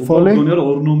ფოლი. მგონია რომ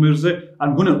 2 ნომერზე, ან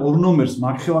მგონია 2 ნომერს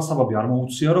მაგხელასაბაბი არ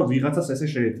მოუწია რომ ვიღაცას ესე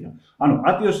შეეტია. ანუ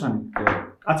პატიოსანი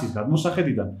კაცის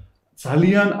გადმოსახედიდან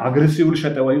ძალიან აგრესიული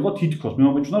შეტევა იყო თითქოს მე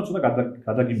მომეჩვენა ცოტა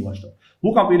გადაგიმლაშდა.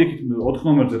 ლუკა პირიქით 4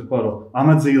 ნომერზე თქვა რომ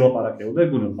ამაზე ილაპარაკეოდა,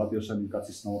 ეგონია პატიოსანი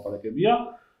კაცის ნამოპარაკებია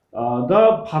და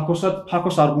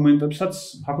ფაქოს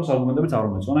არგუმენტებიც არ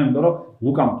მომეწონა, იმიტომ რომ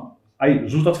ლუკამ აი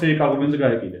ზუსტად ფეიქ არგუმენტზე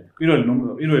გაეკიდა.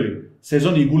 პირველი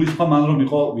სეზონი იგულისხმება მან რომ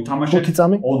იყო ვითამაშეთ 5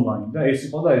 წამი ონლაინ და ეს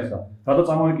იყო და ეს და რატო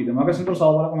წამოვიკიდე მაგას იმიტომ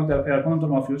საალბარაკომენტი არ ქონდა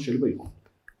რომ მაფიოზი შეიძლება იყო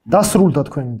დასრულდა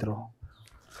თქვენი დრო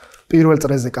პირველ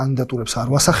წრეზე კანდიდატურებს არ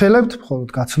ვასახელებთ მხოლოდ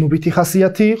გაცნობითი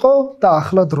ხასიათი იყო და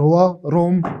ახლა დროა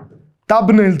რომ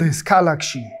დაბნელდეს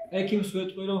ქალაქში ექიმს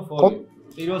ვეტყვი რომ ფორი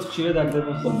პირველს ხშირად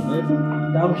აგდებენ ხოლმე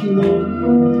დამქინო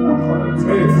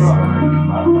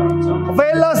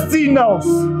ყველას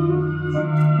წინავს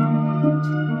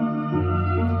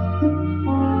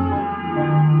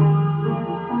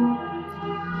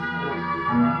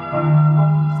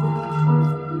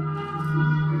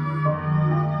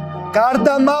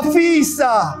გარდა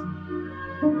მაფიისა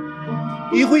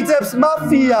იღვიძებს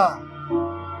მაფია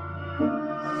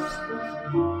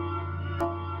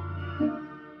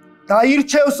და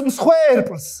ირჩევს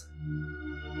მსხვერპლს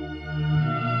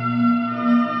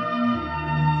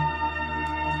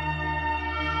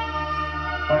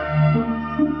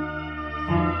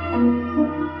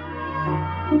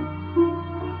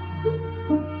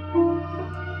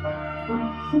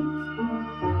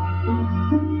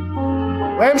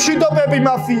ვემშვიდობები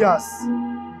მაფიას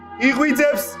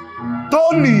იღვიძებს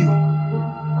დონი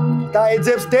და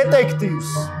ეძებს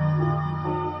დეტექტივს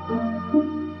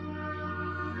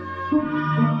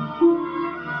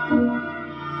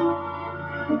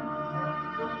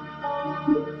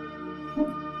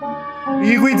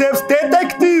იღვიძებს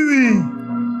დეტექტივი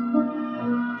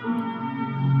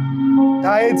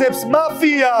და ეძებს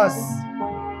მაფიას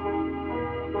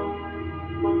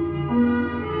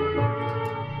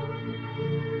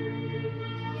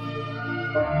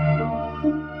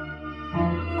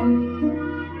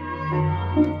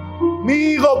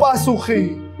მიიღო პასუხი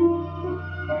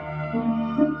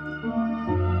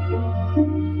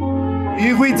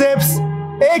იღვიძებს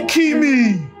ექიმი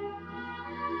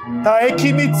და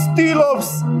ექიმი ცდილობს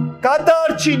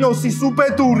გადაარჩინოს ის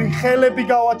უბედური ხელები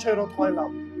გავაჩეროთ ყველა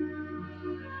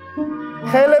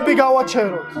ხელები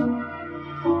გავაჩეროთ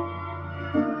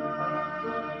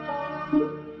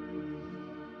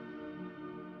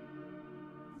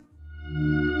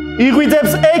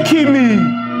იღვიძებს ექიმი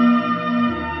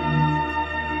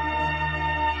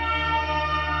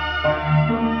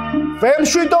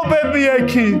ვემშვიდობები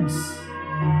ექიმს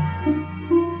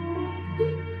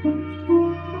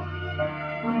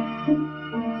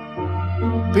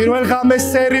პირველ ღამეს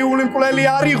სერიული მკვლელი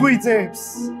არ იღვიძებს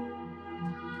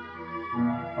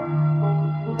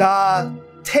და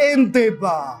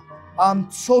თემდება ამ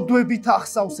ცოდვებით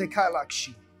ახსავს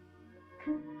ქალაქში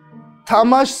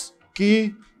თამაშს კი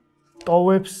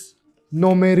ტოვებს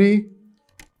ნომერი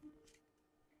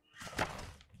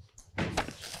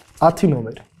 10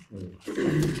 ნომერი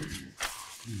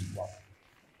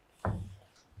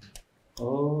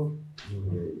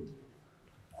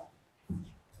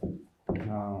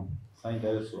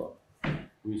საინტერესოა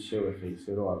ვის შევეხე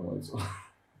ისე რომ არ მოეწო.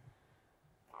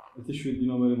 ეს 7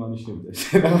 ნომერი მანიშნებდა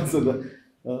რაღაცა და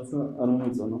რაღაცა არ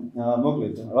მომეწონა.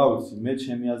 მოკლედ, რა ვიცი, მე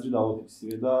ჩემი აზრი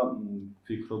დავაფიქსირე და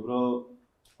ვფიქრობ, რომ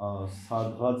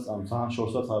სადღაც ამ ძალიან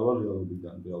შორსაც არ ვარ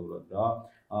რეალურად რა.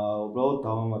 უბრალოდ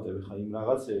დავამატებ ხა იმ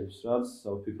რაღაცებს, რაც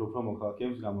ვფიქრობ, რომ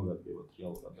მოქალაქეებს გამოგადგებათ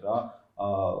რეალურად რა.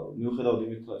 მიუხედავად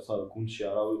იმით, რომ გუნდში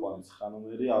არ ავიყვანეთ 9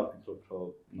 ნომერი, არ ვფიქრობ,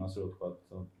 რომ ასე რომ ვთქვათ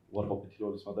უარყოფითი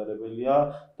როლის მატარებელია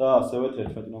და ასევე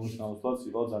 11 ნომრის ნამოსვლაც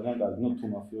იყო ძალიან კარგი. ნუ თუ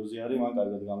მაფიოზი არის, მან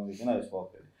კარგად გამოიყენა ეს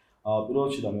ყველაფერი. პირველ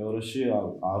რიგში და მეორეში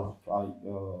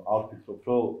არ ვფიქრობ,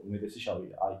 რომ უმეტესი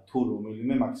შავია. აი თუ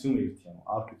რომელიმე მაქსიმუმ ერთი, ანუ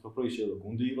არ ვფიქრობ, რომ ის შეიძლება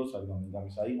გუნდი იყოს, რადგან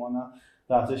მენდამის აიყვანა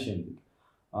და ასე შემდეგ.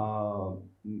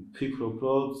 ვფიქრობ,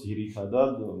 რომ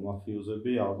ძირითადად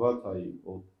მაფიოზები ალბათ აი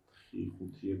 4,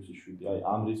 5, 6, 7 აი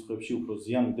ამ რიცხვებში უფრო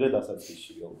ზიან ვიდრე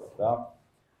დასაწყისში ალბათ რა.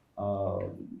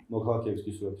 მოქალაქეებს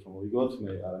გისურვებთ რომ მოვიგოთ,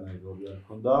 მე არანაირი როლი არ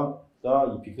მქონდა და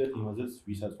იფიქრეთ იმაზეც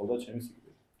ვისაც ყოლდა ჩემი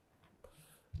სიკვდილი.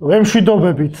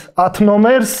 ვემშვიდობებით 10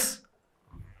 ნომერს.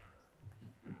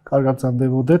 კარგად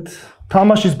ზამდებოდეთ.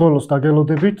 თამაშის ბოლოს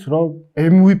დაგელოდებით, რომ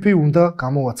MVP უნდა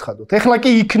გამოვაცხადოთ. ეხლა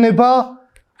კი იქნება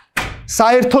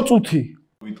საერთო წუთი.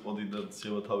 ვიტყოდი და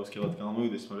შეიძლება თავისკევად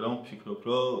გამოვიდეს, მაგრამ ვფიქრობ,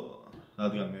 რომ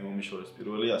რადგან მე მომიშორეს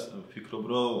პირველი, ვფიქრობ,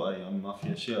 რომ აი ამ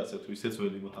მაფიაში ასე თუ ისე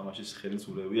ძველი მოთამაშის ხელის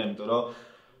ურევია, იმიტომ რომ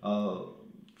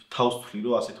თავს ვთვლი,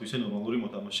 რომ ასე თუ ისე ნორმალური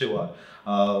მოთამაშე ვარ.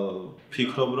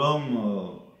 ვფიქრობ, რომ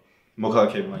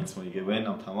მოქალაქეები მაინც მოიგებენ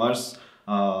ამ თამაშს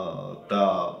და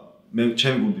მე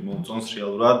ჩემი გუნდი მომწონს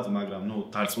რეალურად, მაგრამ ნუ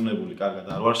დარწმუნებული კარგად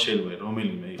არ ვარ, შეიძლება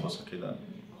რომელიმე იყოს აქედან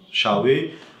შავი,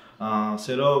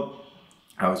 ასე რომ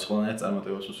რა ვიცი, ყველანაირად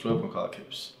წარმატებას ვუსურვებ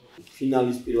მოქალაქეებს.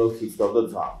 ფინალის პირველ ხიდს დავდა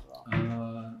ძალიან.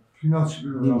 ფინალში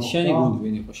პირველ შენი გუნდი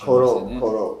ვინ იყო შემოსწენი?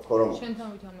 ხორო. შენთან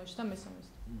ვითამაშდა მესამეს.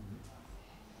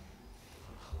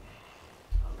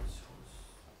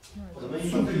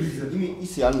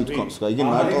 ისი არ მithქვამს, იგი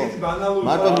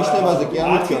მარტო ნიშნებაზე კი არ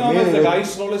მithქვამს. მე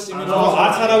გაისროლეს იმიტომ რომ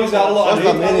არც არავის არ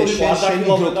მე შენი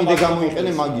დრო კიდე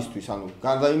გამოიყენე მაგისთვის, ანუ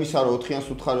გარდა იმისა რომ 4-იან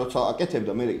სუთხარი როცა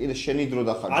აკეთებდა, მე კიდე შენი დრო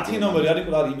დახარჯა. 10 ნომერი არის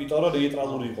იმიტომ რომ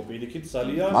ნეიტრალური იყო პირიქით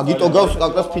ძალიან. მაგიტო გავს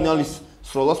კაკრას ფინალის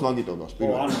სროლას მაგიტო გავს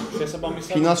პირველ. ანუ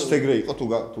შესაბამისად ფინალს ეგრე იყო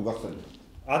თუ გახსენებთ.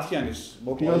 10-იანის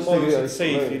მოკლედ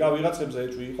სეიფი რა ვიღაცებზე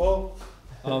ეჭვი იყო.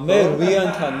 მე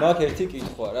რვიანთან მაქვს ერთი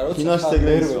კითხვა რა, როცა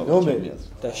ნომერია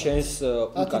და შენს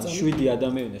უკან 7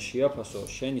 ადამიანი შეაფასო,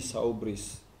 შენი საუბრის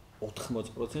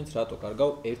 80% რატო კარგავ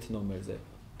ერთ ნომერზე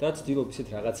და ცდილობ ისეთ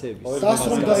რაღაცეების.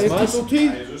 დასრულდა 1 წუთი.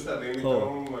 ზუსტად იმიტომ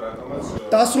რატომაც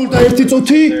დასრულდა 1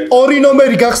 წუთი, 2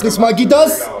 ნომერი გახსნის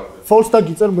მაგიდას, ფოლს და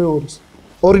გიწერ მეორეს.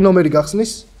 2 ნომერი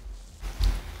გახსნის.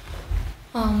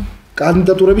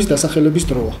 კანდიდატურების დასახელების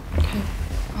დროა.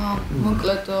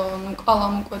 მოკლედ,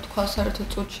 კალამ უკვე თქვა საერთო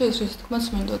წუთში, ეს რის თქმაც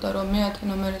მინდოდა რომ მე 10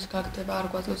 ნომერის გაგდება არ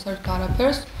გვაძლევს ერთ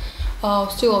არაფერს.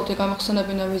 ვცდილობდი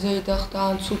გამახსენებინა ვიზეი და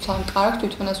ან ცუც ან კარგ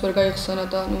თვითონაც ვერ გაიხსენა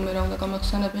და ნუ მე რა უნდა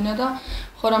გამახსენებინა და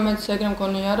ხო რამეც ეგრე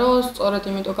მგონია რომ სწორედ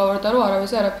იმიტომ გავარდა რომ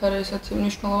არავის არაფერი ისეთი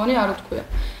მნიშვნელოვანი არ უთქვია.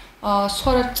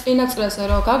 სხვა რა წინა წრეზე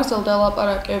რომ გაგზელდა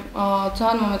ლაპარაკი,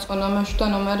 ძალიან მომეწონა მე-7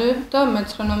 ნომერი და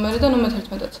მე-9 ნომერი და ნუ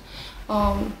მე-11-აც.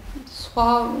 სხვა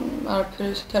არაფერი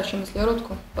ისეთი არ შემიძლია რომ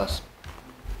თქვა. ბას.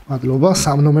 მადლობა,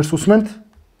 3 ნომერს უსმენთ.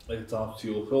 აი ძალიან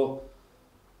ვცდილობ რომ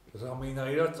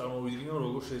რამეინაირად წარმოვიდგინო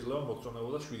როგორ შეიძლება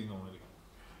მოგწონებოდა 7 ნომერი.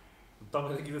 და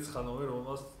მე კიდე 9 ნომერი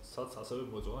რომელსაც ასევე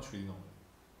მოეწონა 7 ნომერი.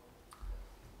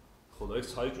 ხო და ეს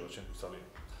საეჭვო ჩემთვის ძალიან.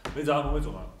 მე ძალიან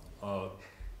მომეწონა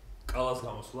კალას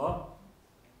გამოსვლა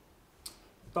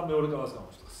და მეორე კალას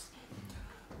გამოსვლას.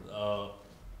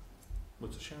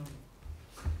 მოიცა შენ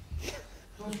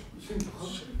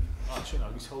შენ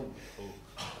არ გისაუბრე ხო?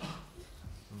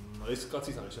 ეს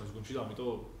კაცი არის ჩემს გუნდში და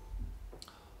ამიტომ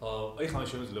აი ხან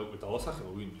შემიძლია უკვე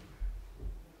დავასახელო ვინმე.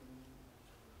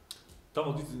 და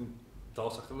მოდით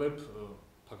დავასახელებ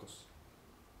ფაქოს.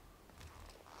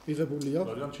 მიღებულია.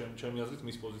 მაგრამ ჩემი აზრით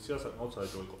მის პოზიცია საკმაოდ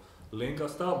საეჭვო იყო.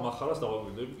 ლენკას და მახარას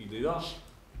დავაკვირდები კიდე და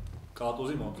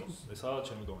კალატოზი მომწონს. ესაა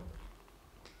ჩემი კომენტარი.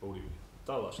 ორივე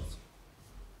და ლაშაც.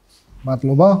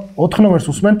 მადლობა. 4 ნომერს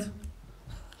უსმენთ.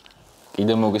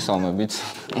 კიდე მოგესალმებით.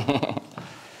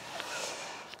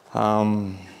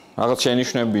 რაღაც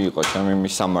შენიშვნები იყო ჩემი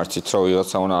მის სამართით, რომ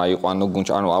ვიღაცა უნდა აიყვანო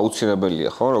გუნდში, ანუ აუცილებელია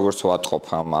ხო, როგორც ვატყობ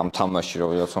ამ თამაში, რომ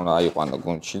ვიღაცა უნდა აიყვანო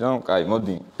გუნდში და კაი,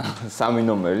 მოდი 3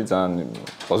 ნომერი ძალიან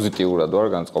პოზიტიურად ვარ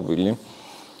განწყობილი.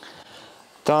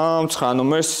 და 9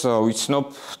 ნომერს ვიცნობ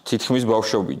თითქმის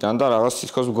ბავშვობიდან და რაღაც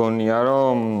თითქოს მგონია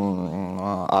რომ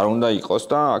არ უნდა იყოს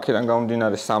და აქედან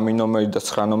გამომდინარე 3 ნომერი და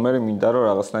 9 ნომერი მინდა რომ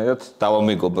რაღაცნაირად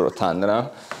დავამეგობრო თან რა.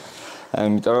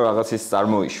 იმიტომ რომ რაღაც ის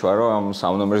წარმოიშვა რომ ამ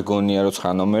 3 ნომერს გონია რომ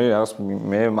 9 ნომერი რაღაც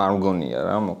მე არ მგონია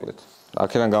რა მოკლედ.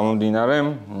 აქედან გამომდინარე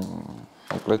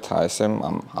მოკლედ აი ესე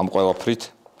ამ ყველაფრით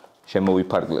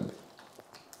შემოვიფარგლები.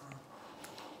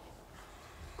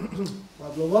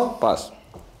 მადლობა. პას.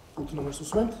 5 ნომერს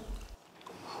უსმენთ.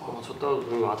 ცოტა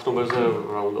 10 ნომერზე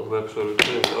რა უნდა ვებს ვერ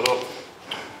ვიყიდე, იმიტომ რომ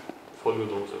ფოლიო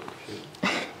დავუწევ.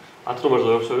 10 ნომერზე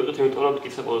ვებს ვერ ვიყიდე, იმიტომ რომ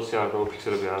კიცე პოზიცია არ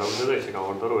დამოფიქსირები არავინ და ისე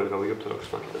გავარდა რომ ვერ გავიგებ თორაქს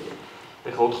მაქედან.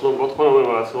 ეხლა 4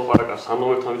 ნომერმა რაც ლაპარაკა 3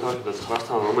 ნომერთან ვითარდება და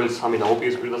 9-თან რომელიც 3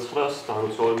 დამოპირისპირდა 9-ს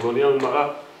დაანოცავენ გონია, მაგრამ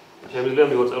შემიძლია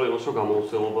მივაწერო იმას რომ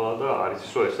გამოუცემობაა და არის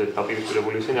ის რომ ესე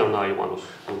დაპირისპირებული ისინი არ უნდა აიყვანოს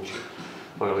გუნდში.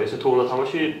 მაგრამ ესე თუ უნდა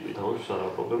თამაში, თამაშის არა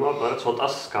პრობლემა, მაგრამ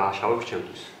ცოტას გააშავებს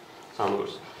ჩემთვის.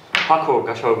 სამგორს. ფაქო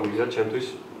გაშავებულია ჩემთვის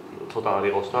ცოტა არ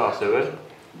იყოს და ასევე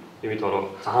იმიტომ რომ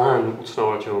ძალიან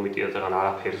უცნაურად შემომიტია ზეგან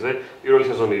არაფერზე. პირველი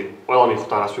სეზონი ყველა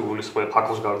მიხვდა რას ვიგულისხმე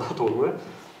ფაქოს გარდა თურმე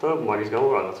და მაგის გამო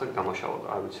რაღაცა გამაშავა და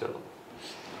არ ვიცი რა.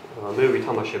 მე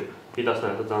ვითამაშებ ჰიტასთან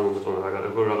ერთად ძალიან მომეწონა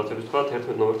რაღაცების თქვა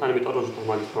 11 ნომერთან, იმიტომ რომ ზუსტად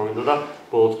მაგის თქმა მინდოდა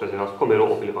ბოლო წრეზე რაც თქვა მე რო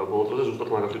ყოფილიყავ ბოლო წრეზე ზუსტად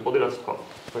მაგას ვიყოდი რაც თქვა.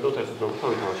 მე და 11 ნომერთან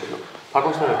ვითამაშებ.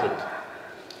 ფაქოსთან ერთად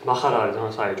მახარა არის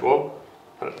ძალიან საეჭვო.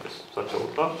 ეს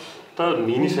საჩაუტა და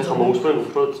ნინის ახლა მოусმენ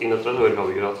უფრო წინა წრეზე ვერ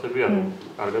გავიგე რაღაცები არ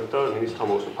კარგად და ნინის ახლა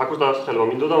მოусმენ. ფაქოს დასახელება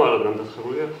მინდოდა, მაგრამ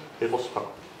დამდასახელია იყოს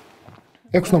ფაქო.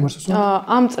 6 ნომერს უსმენთ.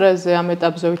 ამ წრეზე ამ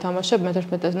ეტაპზე ვითამაშებ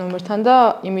მე-11 ნომერთან და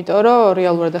იმიტომ რომ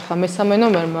რეალურად ახლა მე-3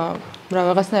 ნომერმა რა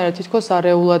რაღაცნაირად თითქოს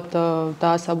არეულად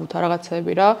დაასაბუთა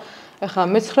რაღაცები რა. ახლა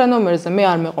მე-9 ნომერზე მე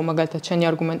არ მეყო მაგალითად შენი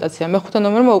არგუმენტაცია. მე-5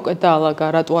 ნომერმა უკვე დაალაგა,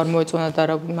 რატო არ მოეწონა და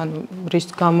ანუ რის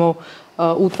გამო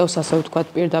უტევს ასე ვთქვათ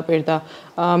პირდაპირ და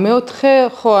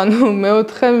მე-4 ხო ანუ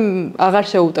მე-4 აღარ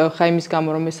შეუტევ ხა იმის გამო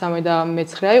რომ მე-3 და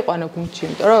მე-9 აიყვანო გუნდში,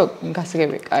 იმიტომ რომ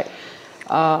გასაგები კაი.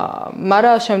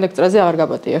 მაგრამ შემდეგ წრეზე აღარ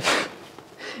გაპატიებ.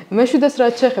 მე-7-ს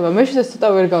რაც შეეხება, მე-7-ს ცოტა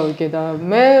ვერ გავიგე და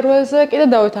მე-8-ზე კიდე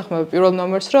დავითანხმები პირველ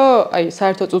ნომერს, რომ აი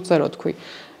საერთო წუთზე რო თქვი.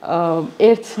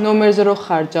 ერთ ნომერზე რო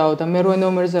ხარ ჯაო და მე-8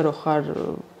 ნომერზე რო ხარ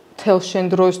თელ შენ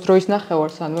დროის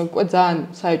ნახევარს, ანუ უკვე ძალიან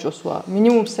საეჭვოს ვარ.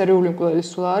 მინიმუმ სერიული მკვლელის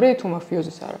სულ არის თუ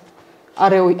მაფიოზის არა.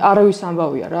 არავის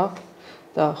ამბავია რა.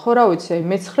 და ხო რა ვიცი,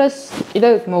 მე-9-ს კიდე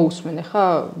მოусმენ, ხა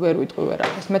ვერ ვიტყვი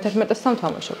ვერაფერს. მე-11-თან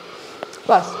თამაშობ.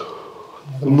 ბას.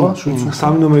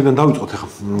 სამი ნომერიდან დავიწყოთ ახლა.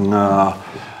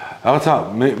 რაღაცა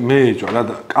მე ეჭვა რა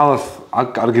კალას აქ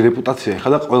კარგი რეპუტაცია ეხა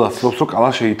და ყველა ცდილობს რომ კალა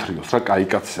შეითრიოს რა კაი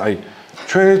კაცი. აი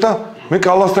ჩვენ და მე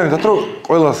კალასთან ერთად რომ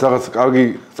ყველას რაღაც კარგი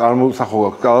წარმოსახვა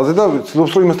აქვს კალაზე და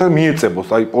ცდილობს რომ იმასთან მიეწებოს.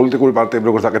 აი პოლიტიკური პარტიები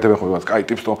როგორც აკეთებენ ხოლმე კაი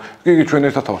ტიპს რომ კი ჩვენ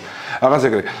ერთად ვარ. რაღაც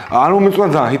ეგრე. არ მომეწონა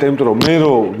ძალიან ჰიტა, იმიტომ რომ მე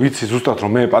რო ვიცი ზუსტად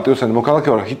რომ მე პატიოსანი მოქალაქე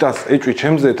ვარ, ჰიტას ეჭვი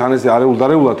ჩემზე თან ესე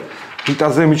არეულ-დარეულად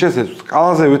ჰიტაზე მიჩესებს,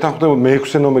 კალაზე ვეთანხმდებოდ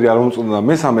მე-6 ნომერი არ მომწონდა და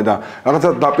მე-3 და რაღაცა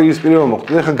დაპირისპირება მოხდა.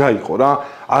 ეხლა გაიყო რა.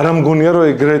 არ ამგონია რომ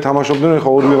ეგრე თამაშობდნენ,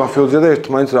 ეხლა ორივე მაფიოზია და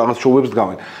ერთმანეთს რაღაც შოუებს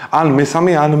დგავენ. ან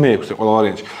მე-3 ან მე-6 ყველა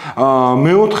ვარიანტში.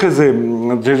 მე-4-ზე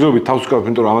ჯერჯერობით თავს ვკავებ,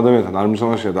 იმიტომ რომ ამ ადამიანთან არ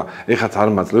მისამაშია და ეხაც არ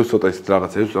მაძლევს ცოტა ისეთ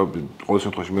რაღაცებს, ყოველ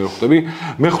შემთხვევაში მე ვხვდები.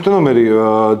 მე-5 ნომერი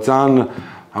ძალიან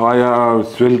აი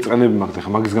ძველი წენები მაქვს,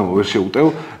 ეხლა მაგის გამო ვერ შევუტევ.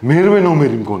 მე-8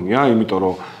 ნომერი მგონია, იმიტომ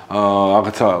რომ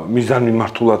რაღაცა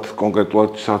მიზანმიმართულად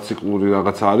კონკრეტულად საციკლური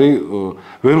რაღაცა არის.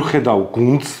 ვერ ვხედავ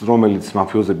გუნდს, რომელიც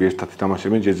მაფიოზები ერთად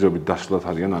ითამაშებენ, ჯერჯერობით დაშლად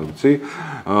არიან, არ ვიცი.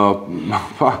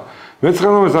 მე-9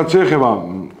 ნომერს რაც შეეხება,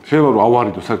 შეიძლება რომ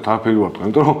ავარიდო საერთოდ არაფერი ვარ თქვენ,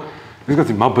 იმიტომ რომ ეს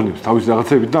კაცი მაბნებს თავის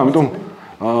რაღაცებით და ამიტომ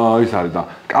ის არის და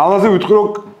კალაზე ვიტყვი რომ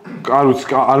არ ვიცი,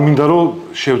 არ მინდა რომ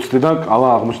შევცდე და კალა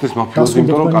აღმოჩნდეს მაფიოზი,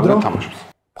 იმიტომ რომ კარგად თამაშობს.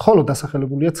 ხოლო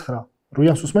დასახელებულია 9.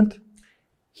 რუიანს უსმენთ?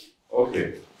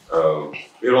 ოკეი.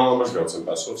 პირველ ნომერს გავცემ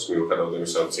პასუხს, მიუხედავად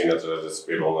იმისა, რომ წინა წელადაც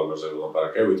პირველ ნომერზე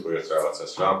ვილაპარაკე, ვიტყვი ერთ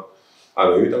რაღაცას რა.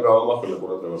 ანუ იმიტომ გავამახვილე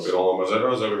ყურადღება პირველ ნომერზე,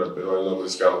 რომ ზოგადად პირველ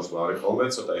ნომერის გამოსვლა არის ხოლმე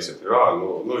ცოტა ისეთი რა,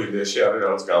 ანუ იდეაში არის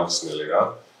რაღაც გამხსნელი რა.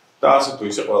 და ასე თუ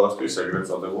ისე ყველასთვის ეგრეთ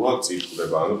წოდებულად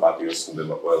წიწდება, ანუ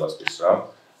პატიოსნდება ყველასთვის რა.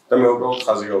 და მე უბრალოდ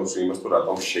ხაზი გავუსვი იმას, თუ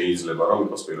რატომ შეიძლება რომ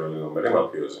იყოს პირველი ნომერი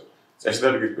მაფიოზი.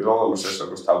 წესდებით პირველ ნომერს ეს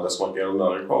როგორც თავდასხმა კი არ უნდა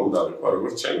აღიქვა, უნდა აღიქვა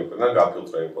როგორც ჩემი მხრიდან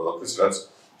გაფილტრები ყველაფრის, რაც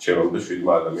ჩემამდე 7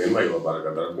 ადამიანმა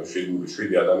ილაპარაკა და რადგან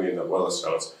 7 ადამიანი და ყველას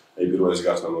რაღაც აი პირველის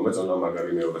გახსნა მომეწონა,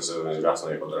 მაგარი მეორე სეზონის გახსნა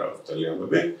იყო და რაღაც მთელი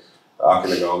ამბები.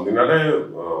 აქედან გამომდინარე,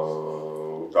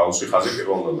 გავუსვი ხაზი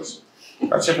პირველ ნომერს.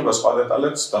 რაც შეეხება სხვა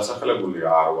დეტალებს, დასახელებული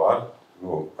არ ვარ.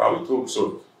 ნუ, გავი თუ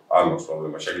ვსურთ, არ მაქვს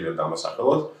პრობლემა, შეგიძლიათ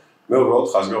დამასახელოთ. მე უბრალოდ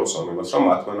ხაზს გავუსვამ იმას, რომ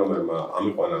 10 ნომერმა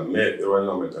ამიყვანა მე პირველი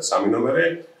ნომერი და 3 ნომერი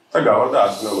და გავარდა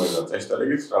 10 ნომერი და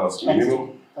წესდარიგით რაღაც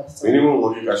მინიმუმ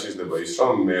ლოგიკაში ისდება ის,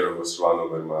 რომ მე როგორც 8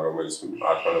 ნომერმა, რომელიც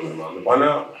 10 ნომერმა ამიყვანა,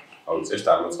 ავი წეს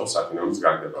წარმოწყობს 10 ნომერის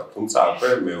გაგდება. თუმცა აქვე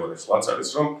მეორე სლაც არის,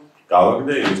 რომ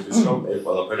გავაგდე იმისთვის, რომ ეს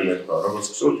ყველაფერი მეთქვა, როგორც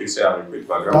ვსურთ, ისე აღიქვით,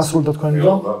 მაგრამ დასრულდა თქვენი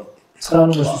დრო? 9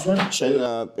 ნომერს უსმენ? შენ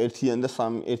 1-იან და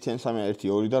 1-იან 3-იან 1,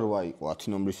 2 და 8 იყო,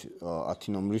 10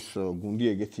 ნომრის გუნდი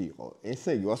ეგეთი იყო. ესე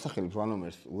იგი, ვასახელებ 8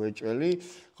 ნომერს უეჭველი.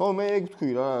 ხო, მე ეგ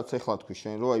ვთქვი რა, რაც ეხლა თქვი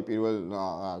შენ, რომ აი პირველ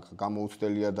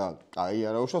გამოუცდელია და კაი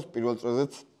არა უშავს, პირველ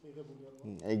წრეზეც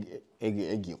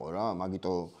ეგ იყო რა,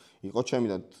 მაგიტო იყო ჩემი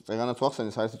და წეგანაც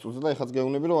ვახსენე საერთო წუთზე და ეხაც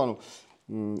გეუბნები რომ ანუ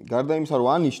გარდა იმისა რომ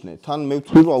ანიშნე, თან მე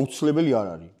ვთქვი რომ აუცილებელი არ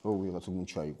არის, რომ ვიღაცა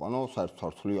გუნდში აიყვანო, საერთოდ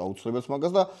არ ვთვლი აუცილებელს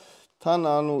მაგას და თან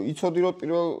ანუ იცოდი რომ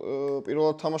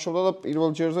პირველად თამაშობდა და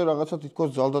პირველ ჯერზე რაღაცა თითქოს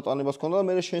ძალდატანებას ჰქონდა და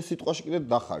მე შენ სიტყვაში კიდე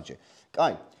დახარჯე.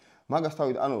 კაი. მაგას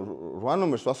თავით ანუ 8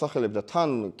 ნომერს ვასახელებ და თან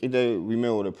კიდე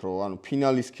ვიმეორებ რომ ანუ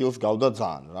ფინალის skills გავდა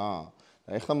ძალიან რა.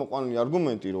 და ეხლა მოყვანილი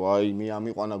არგუმენტი რომ აი მე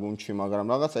ამიყვანა გუნდში, მაგრამ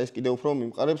რაღაცა ეს კიდე უფრო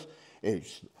მიმყარებს ეს.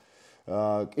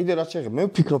 კიდე რაც შეეხება მე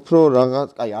ვფიქრობ რომ რაღაც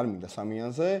კაი არ მინდა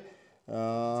 3-იანზე.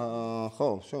 ხო,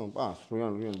 შენ პას,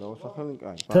 რუიან დავასახელე,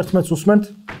 კაი. 11-ს უსმენთ?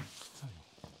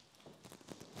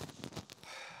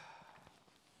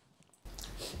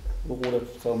 უყურებ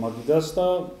თელ მაგიდას და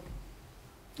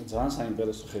ძალიან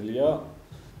საინტერესო ხელია.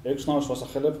 6 ნომერს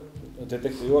ვასახელებ,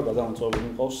 დეტექტივი ვარ,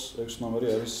 გადამოწვეული მყავს, 6 ნომერი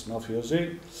არის მაფიოზი.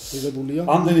 მიღებულია.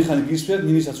 ამდენი ხანი გისმენთ,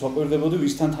 ნინისაც ვაკვირდებოდი,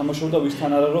 ვისთან თამაშობდა, ვისთან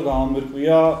არა, რომ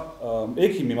გამომერკვია.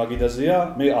 ექიმი მაგიდაზეა,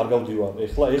 მე არ გავდივარ.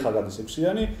 ეხლა გადის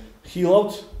 6-იანი,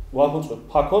 ხილავთ, ვაფუძვებ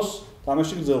ფაქოს,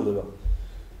 თამაში გრძელდება.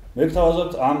 მე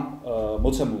გთავაზობთ ამ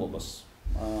მოცემულობას.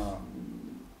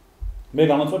 მე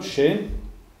გამოწვევ შენ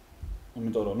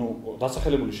იმიტომ რომ ნუ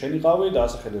დასახელებული შენ იყავი და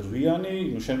ასახელე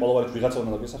 8-იანი, ნუ შენ ყოველგვარი ვიღაცა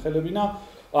უნდა გასახელებინა.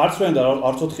 არც ვენ და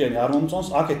არც 4-იანი არ მომწონს.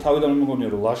 აქეთ თავიდან მეგონია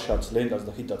რომ ლაშაც, ლენკას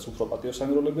და ჰიტაც უფრო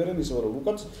პატიოსანი როლები არიან, ისე რომ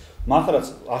ლუკაც მახარაც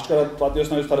აშკარად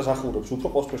პატიოსნების ხარეს ახურებს, უფრო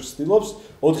ყოველთვის ცდილობს.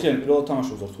 4-იანი პირველად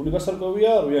თამაშობს, რთული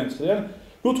გასარკვევია, 8-იანი 9-იანი.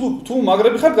 ნუ თუ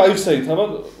მაგრები ხარ, გაიხსენით, აბა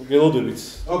გელოდებით.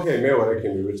 ოკეი, მე ვარ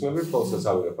ექიმი, ვიცნობი, ფოლსაც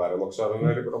ავიღებ, არა მაქვს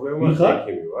არანაირი პრობლემა,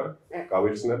 ექიმი ვარ,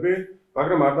 გავიხსნები,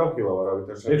 მაგრამ არ დავქილავ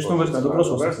არავითარ შემთხვევაში. 6 ნომერს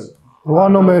გადაпросვას.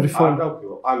 8 ნომერი არ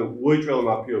დავქილავ. ანუ უეჭველ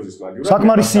მაფიოზის მაგივრად.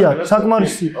 საკმარისია.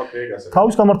 ოკეი, გასაგებია.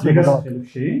 თავის გამართლება.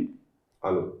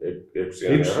 ანუ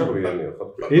 6-იანი არა 8-იანი ხო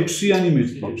თქვი? 6-იანი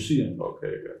მეტი, 6-იანი.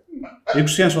 ოკეი.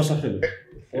 6-იანს ვასახელებ.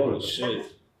 Oh shit.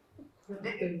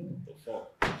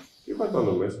 კი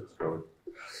ბატონო მესწავლე.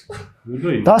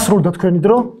 დასრულდა თქვენი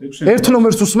დრო? ერთ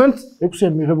ნომერს უსმენთ?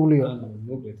 6-იანი მიღებულია.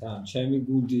 მოკლედ, ჩემი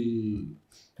გუნდი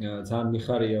ძალიან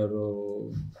მიხარია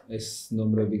რომ ეს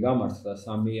ნომრები გამართდა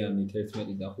 3-იანი,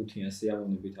 11 და 5-იანი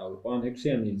სიამოვნებით ავიყვან.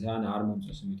 6-იანი ძალიან არ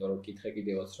მომწონს, იმიტომ რომ კითხე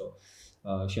კიდევაც რომ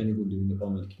შენი გუნდი ვინ იყო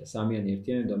მეთქი და 3-იანი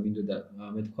 1-იანი და მინდოდა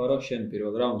მეთქვა რომ შენ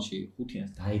პირველ რაუნდში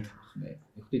 5-იანს დაითმახმე.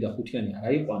 მიხდი და 5-იანი არ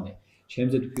აიყვანე.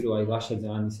 ჩემზე თქვი რომ აი ლაშა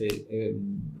ძალიან ისე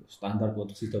სტანდარტულად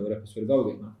ხსის და ვერაფერს ვერ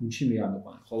გავიგე, მაგრამ გუნდში მე არ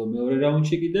მეყვანა. ხოლო მეორე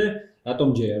რაუნდში კიდე რატომ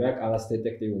ჯერა რა კალას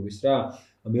დეტექტივობის რა.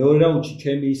 მეორე რაუნდში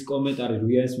ჩემი ის კომენტარი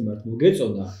რუიანის მიმართ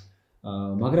მოგეწონა,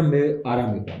 მაგრამ მე არ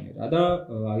ამიყვანე რა და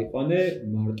აიყვანე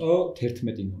მარტო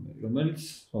 11 ნომერი, რომელიც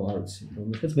ხო არ ვიცი,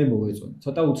 რომელსაც მე მოგეწონა.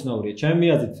 ცოტა უცნაურია. ჩემი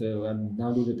აზრით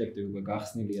ნამდვილ დეტექტივი უკვე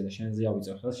გახსნილია და შენზე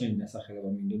ავიწევ ხელს, შენი დასახელება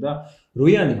მინდოდა.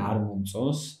 რუიანი არ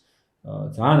მომწონს.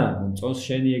 ძალიან არ მომწონს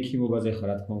შენი ექიმობაზე ხარ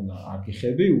რა თქმა უნდა არ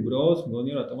გიხები უბრალოდ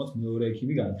მგონია რატომაც მეორე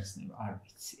ექიმი გაიხსნება არ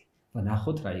ვიცი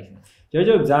ნახოთ რა იქნება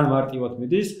ჯერჯერობით ძალიან მარტივად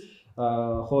მიდის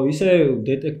ხო ისე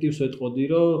დეტექტივს ვეტყოდი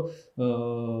რომ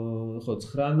ხო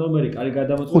 9 ნომერი კარი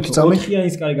გადამოწმება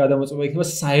 4-იანის კარი გადამოწმება იქნება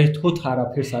საერთოდ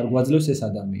არაფერს არ გვაძლევს ეს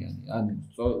ადამიანი ანუ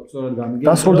სწორად გამიგე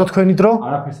დასრულდა თქვენი დრო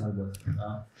არაფერს არ გვაძლევს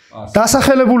რა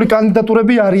დასახელებული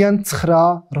კანდიდატურები არიან 9,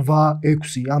 8,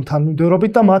 6 ამ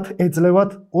თანმიმდევრობით და მათ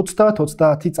ეძლევათ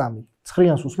 30-30 წამი.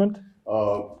 9-იანს უსმენთ?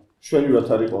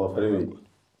 შვენივრად არის ყველაფერი მეგობრებო.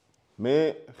 მე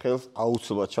ხელს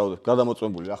აუცილებლად ჩავდებ.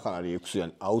 გადამოწმებული რახან არის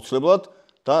 6-იანი აუცილებლად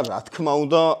და რა თქმა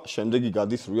უნდა, შემდეგი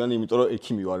გადის 8-იანი, იმიტომ რომ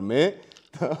ექიმი ვარ მე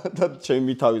და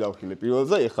ჩემი თავი დავხილე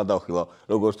პირველზე, ეხლა დავხილავ.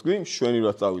 როგორც თქვი,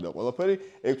 შვენივრად წავიდა ყველაფერი.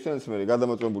 6-იანს მე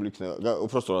გადამოწმებული იქნება,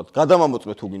 უბრალოდ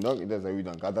გადამამოწმეთ თუ გინდა, კიდე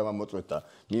ზევიდან გადამამოწმეთ და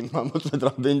მიმამოწმეთ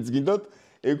რამდენიც გინდათ.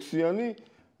 6-იანი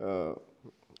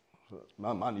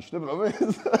მანიშნებ რომ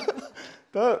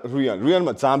და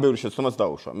 8-იანმა ძალიან ბევრი შეცდომაც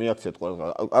დაუშვა. მიაქციეთ ყველგან.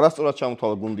 არასწორად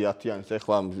ჩამოთვალა გუნდი 10-იანის,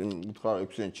 ეხლა უთხრა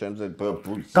 6-იანი ჩემზე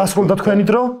დასრულდა თქვენი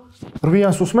დრო?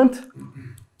 8-იანს უსმენთ?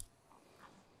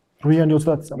 8-იანი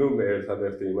 30 წამი. ნუ მე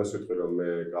ერთადერთი იმას ვიტყვი რომ მე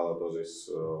კალატოზის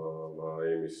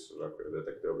იმის რა ქვია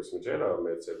დეტექტივობის მიჭერა,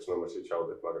 მე 6 ნომერში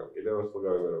ჩავდებ, მაგრამ კიდევ ერთხელ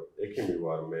გავიმეორე რომ ექიმი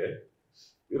ვარ მე.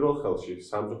 პირველ ხელში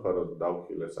სამწუხაროდ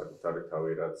დავხილე საკუთარი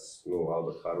თავი, რაც ნუ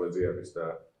ალბათ ხარვეძი არის და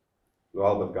ნუ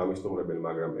ალბათ გამისტუმრებენ,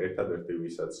 მაგრამ ერთადერთი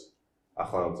ვისაც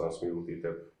ახლა ამ წამს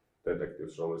მივუტიტებ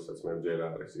დეტექტივს, რომელსაც მე მჯერა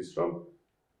არის ის, რომ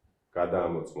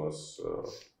გადაამოწმოს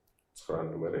 9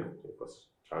 ნომერი, იყოს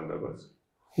ჩანდაბას.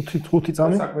 5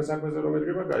 წამი. საქმეზე რომ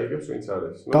ედგება, გაიგებს ვინც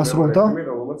არის. დასრულდა. მე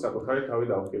რომელმაც საკუთარი თავი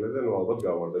დავხილე და ნუ ალბათ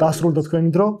გავარდა. დასრულდა თქვენი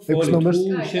დრო? 6 ნომერს.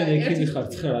 შენ ექიმი ხარ,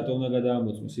 9 რატო უნდა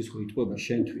გადაამოწმოს ის ხო იტყვება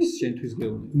შენთვის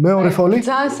გეუბნები. მეორე ფოლი.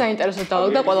 ძალიან საინტერესო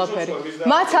დაალოგდა ყველაფერი.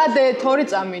 მაცადეთ 2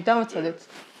 წამი, დამაცადეთ.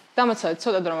 დამაცადეთ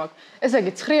ცოტა დრო მაქვს. ესე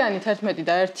იგი 9-იანი 11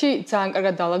 და 1 ძალიან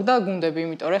კარგად დაალაგდა გუნდები,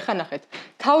 იმიტომ რომ ეხა ნახეთ.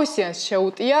 თავისიანს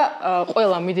შეუტია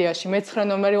ყველა მიდიაში მე 9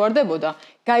 ნომერი ვარდებოდა.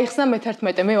 გაიხსნა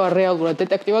მე-11, მე ვარ რეალურად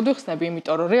დეტექტივად ვიხსნები,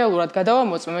 იმიტომ რომ რეალურად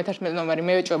გადავამოწმე მე-11 ნომერი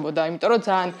მე ვეჭვებოდა, იმიტომ რომ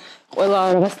ძალიან ყველა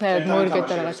რაღაცნაირად მოერგეთ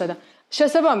და რაღაცა და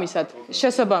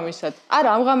შესაბამისად. არა,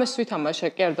 ამ ღამეს ვითამაშე,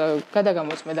 კი არა და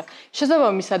გადაგამოწმე და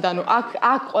შესაბამისად, ანუ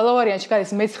აქ ყველა ვარიანტში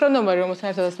გადის მე-9 ნომერი, რომელსაც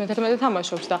ერთადაც მე-11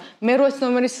 თამაშობს და მე-8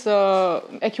 ნომერის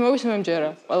ექიმობის მე მჯერა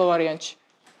ყველა ვარიანტში.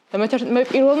 და მე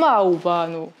პირველმა აუბა,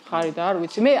 ანუ ხარი და არ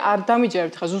ვიცი, მე არ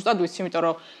დამიჯერებთ ხა ზუსტად ვიცი, იმიტომ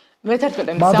რომ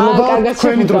მე-11 ძალიან კარგად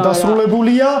თქვენი დრო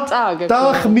დასრულებულია და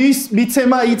ხმის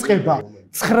მიცემა იწყება.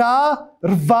 9,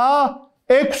 8,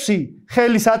 6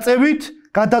 ხელის აწევით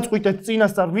გადაწყვიტეთ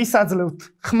წინასწარ ვის აძლევთ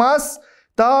ხმას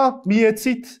და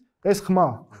მიეცით ეს ხმა.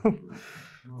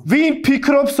 ვინ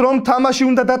ფიქრობს რომ თამაში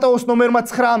უნდა დატოვოს ნომერმა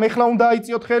 9, ეხლა უნდა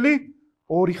აიწიოთ ხელი?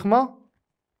 2 ხმა.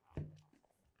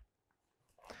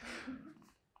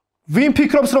 ვინ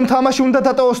ფიქრობს რომ თამაში უნდა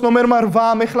დატოვოს ნომერმა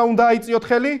 8, ეხლა უნდა აიწიოთ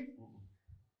ხელი?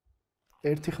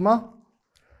 1 ხმა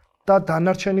და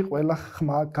დანარჩენი ყველა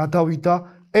ხმა გადავიდა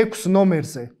 6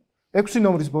 ნომერზე. 6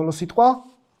 ნომრის ბოლო სიტყვა?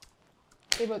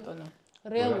 კი ბატონო.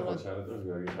 რეალურად.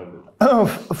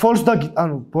 ფოლს და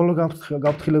ანუ ბოლო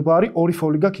გაფრთხილება არის 2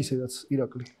 ფოლი გაქვს ისედაც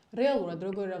ირაკლი. რეალურად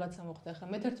როგორი რაღაცა მოხდა ხა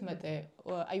მე-11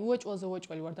 აი უეჭველზე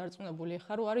უეჭველი ვარ დარწმუნებული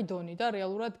ხარ რომ არის დონი და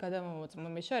რეალურად გადამამოწმე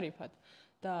მე შარიფად.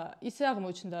 და ისე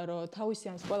აღმოჩნდა რომ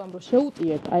თავისიანს ყველამ რო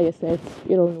შეუტიეთ აი ეს ერთ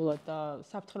პიროვნულად და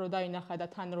საფრთხე დაინახა და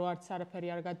თან რო არც არაფერი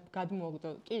არ გადმოაგდო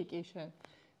კი შენ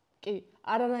კი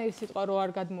არანაირი სიტყვა რო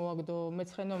არ გადმოაგდო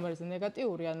მე-9 ნომერზე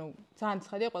ნეგატიური ანუ ძალიან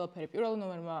ცხადია ყველაფერი პირველ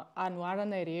ნომერმა ანუ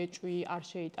არანაირი ეჭვი არ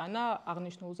შეიტანა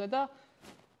აღნიშნულზე და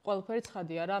ყველაფერი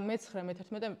ცხადია რა მე-9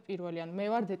 მე-11 პირველი ანუ მე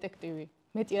ვარ დეტექტივი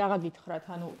მეტი რაღა გითხრათ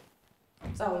ანუ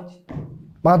წავედი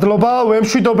მადლობა,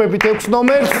 ვემშვიდობებით 6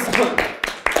 ნომერს.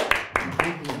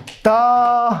 და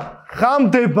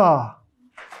ხამდება.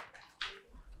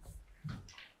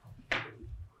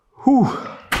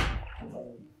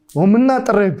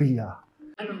 მომნატრებია.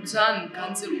 ანუ ძალიან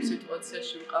განცილულ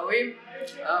სიტუაციაში ვიყავი.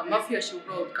 მაფიაში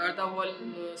უბრალოდ გარდავალ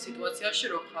სიტუაციაში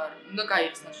რო ხარ, უნდა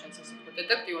გაიხსნა შენს ასე ვთქვათ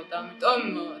დეტექტივად და ამიტომ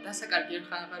დასაკარგი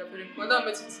ერთხან აღარაფერი მქონდა,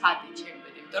 მეც ცადი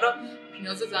ჩემბედი, იმიტომ რომ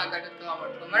ფინალზე ძალიან კარგად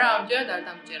გავამართლა, მაგრამ ამჯერად არ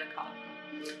დამჭერა ქალმა.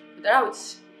 და რა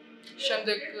ვიცი,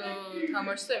 შემდეგ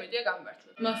თამაშს ემედია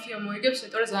გამართლა. მაფია მოიგებს,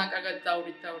 იმიტომ რომ ძალიან კარგად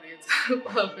დაურიეთ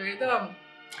ყველაფერი და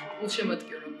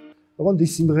ულშემატკივრო. ოღონდ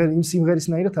იმ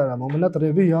სიმღერისნაირად არა,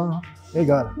 მომნატრებია, ეგ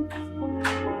არა.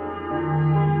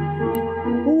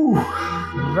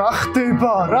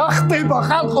 რა ხდება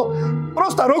ხალხო?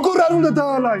 პროსტა როგორ არ უნდა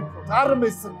დაალაიქოთ? არ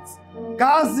მესმის.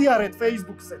 გააზიარეთ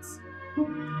Facebook-სეც.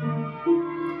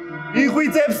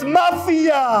 იღვიძებს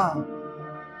მაფია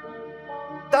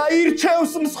და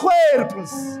ირჩევს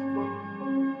მსხვერპლს.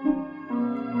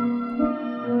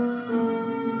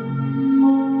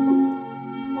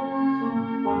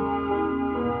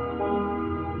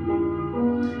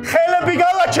 ხელები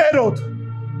გავაჩეროთ.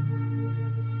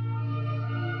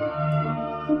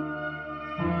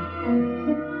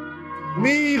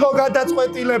 მიიღო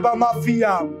გადაწყვეტილება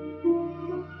მაფიამ.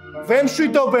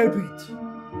 ვემშვიდობებით.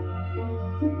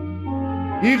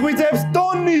 იღვიძებს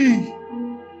ტონი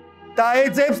და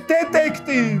ეძებს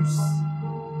დეტექტივს.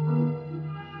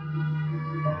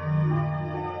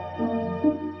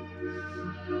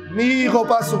 მიიღო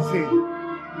პასუხი.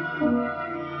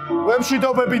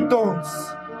 ვემშვიდობებით ტონს.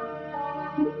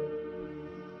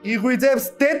 იღვიძებს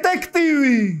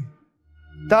დეტექტივი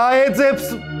და ეძებს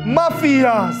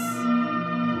მაფიას.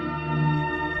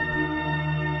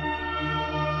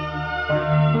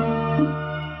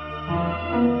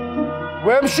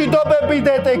 ვემშვიდობები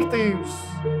დეტექტივს.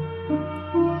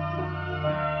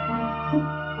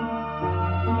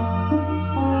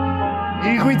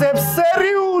 იღვიძებს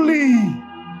სერიული,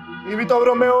 იმიტომ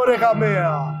რომ მეორე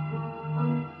ღამეა.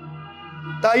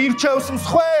 და ირჩევს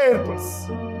მსხვერპლს.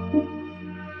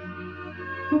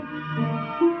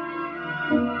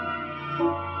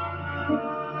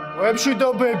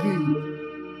 ვემშვიდობები.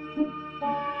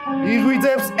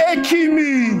 იღვიძებს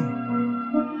ექიმი.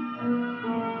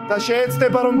 და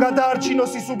შეეცდება რომ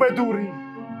გადაარჩინოს ის უბედური.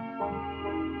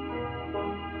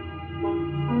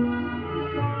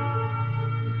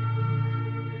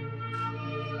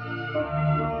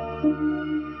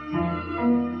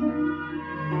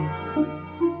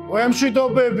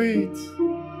 ვემშვიდობებით.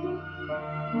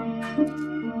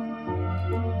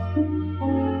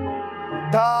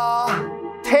 და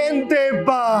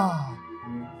თენდება.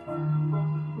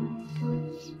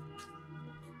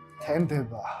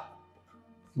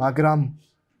 მაგრამ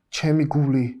ჩემი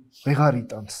გული ვეღარ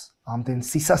იტანს ამდენ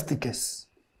სისასტიკეს.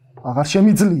 აღარ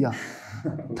შემიძლია.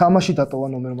 თამაში დატოვა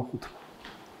ნომერმა 5.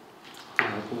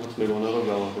 თუმცა მეგონა რომ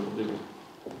გავახერხდი.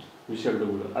 ვისი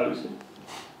აგდებული არ ვიცი.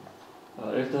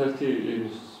 ერთ-ერთი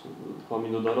ის თქვა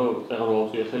მინდოდა რომ წეღარ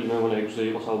ვაუწიე ხელი მე მგონა 6-ზე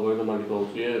იყო საუბარი და მაგით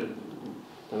ვაუწიე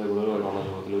და მეგონა რომ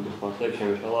გამარჯვებული ხარ და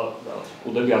შემეშალა და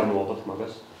უდები არ მოვაყოთ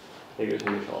მაგას ეგრე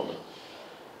შემეშალა და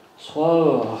სხვა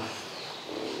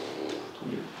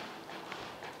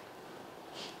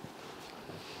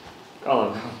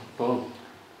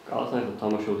კალათაი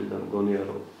თამაშობდი და მგონია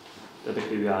რომ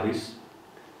დეტექტივი არის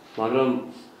მაგრამ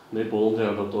მე ბოლომდე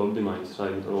არ დავტოვებდი მაინც რა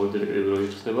იმიტომ რომ დეტექტივი რო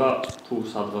იხსნება თუ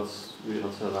სადღაც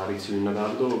ვიღაცა რა არის ვინ უნდა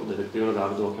გაარდო დეტექტივი უნდა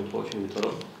გაარდო აქ შემთხვევაში იმიტომ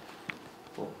რომ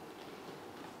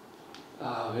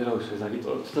ვერავის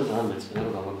ზაგიტოვებთ და ძალიან მეწინა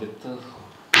რომ გავაგდეთ და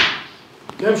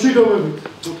გემშვიდობებით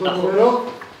თვითონმერო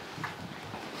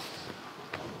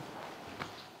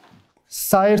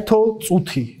საერთო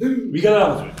წუთი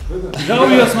ვიგადაამოწმეთ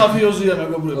მჟავიას მაფიოზია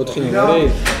მეგობრებო 4 ნომერი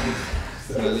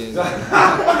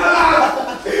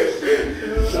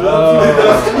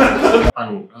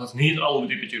ანუ რაღაც ნეიტრალური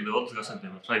ტიპი ჭირდებათ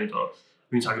გასაგებად რა იმიტომ რომ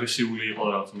ვინც აგრესიული იყო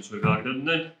რაღაც მის ვერ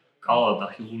გააგდებდნენ კალა და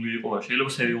ხილული იყო მაგრამ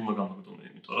შეიძლება სერიულმა გამაგდოდნენ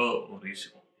იმიტომ რომ ორი ის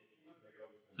იყო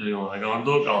სერიულმა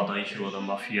გამაგდო კალა და იხილვა და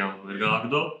მაფიამ ვერ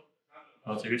გააგდო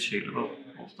რაღაც ეგეთ შეიძლება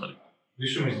მოხდარი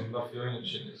ვიშუმის მაფია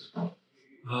შენის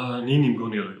ნინი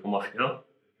მგონია რომ იყო მაფია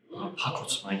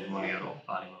ფაქოც მაინერი მგონია რომ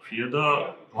არის მაფია და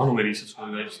რანომერი ისეც ვერ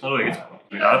გაიხსნა რომ ეგეთ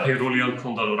არაფერი როლი არ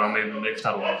მქონდა რომ რამე მექნა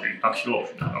რომ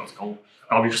აქილოვში და რაღაც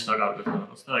გავიხსნა კარგად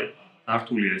რაღაც და აი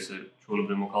ქართული ესე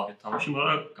ჩვეულებრივ მოქალაქეთ თამაში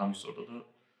მაგრამ გამისწორდა და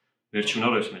ვერჩივნა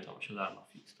რომ ეს მეთამაშა და არ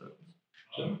მაფიით და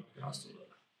გასწორდა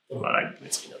მაგრამ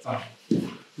მეწინა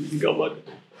გამაგ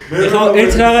ეხლა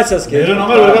ერთ რაღაცას კი მე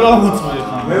ნომერი ვერ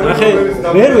გადავამოწმე ახე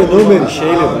მერვე ნომერი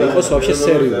შეიძლება იყოს ვაფშე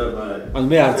სერიული ანუ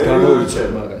მე არც გამოვიცე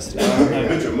მაგას რა.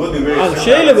 ანუ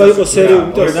შეიძლება იყოს სერიული,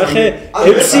 იმიტომ რომ ნახე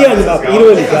 6-იანმა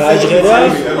პირველი გააჟღერა,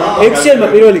 6-იანმა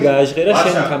პირველი გააჟღერა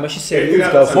შენ თამაში სერიულს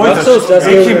გავხსნა. მახსოვს რა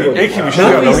ზეულებო. ექიმი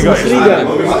შეიძლება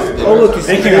ყოველთვის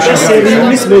ექიმი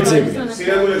სერიულის მეძებნა.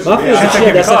 მაფიოზი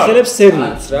შეიძლება დასახელებს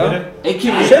სერიულს რა.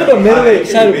 ექიმი შეიძლება მერვე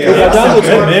საერთოდ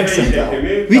გადამოწე მექსი.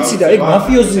 ვიცი და ეგ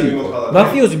მაფიოზი იყო.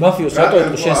 მაფიოზი რატო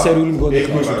იყო შენ სერიული მგონი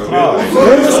ხმარა?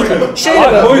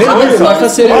 შეიძლება მე მართლა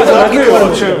სერიული არ გიყვარო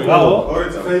ჩემი.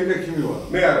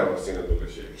 მე არა ვარ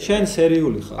სინამდვილეში. შენ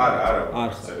სერიული ხარ? არა.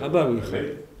 არ ხარ. აბა ვიხარ.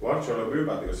 ვარ ჩვეულებრივი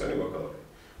პატიოსანი მოქალაქე.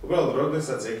 უბრალოდ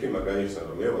როდესაც ექიმა გაიხსნა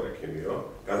რომ მე ვარ ექიმიო,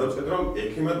 გადავწყვეტ რომ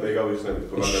ექიმად მე გავიხსნებით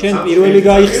თუ არა. შენ პირველი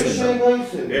გაიხსნა.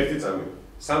 ერთი წამი.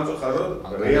 სამწუხაროდ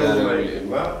რეალურმა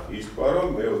ექიმმა ისყვა რომ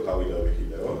მე თავი დავიქიდეო.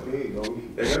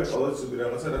 ეგ არის ყოველ ცუდი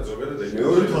რაღაცა რაც ზოგადად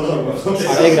მეორე თავი.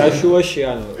 ეგ რაშუაში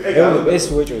ანუ ეს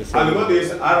უეჭვეს. ანუ მოდი ეს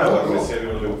არა ვარ მე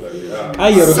სერიოზული უკარი რა.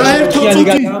 აი რო საერთოდ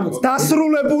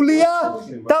დასრულებულია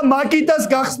და მაგიდას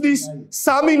გახსნის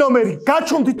 3 ნომერი.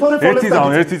 გაჩვენთ თორეფოლებს.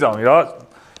 ერთი წამი რა.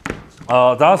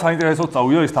 ძალიან საინტერესოდ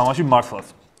წავიდა ეს თამაში მართლაც.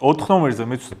 4 ნომერზე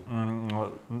მეც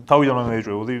თავიდან მე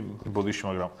მეეჭვებოდი ბოდიში,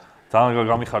 მაგრამ ძალიან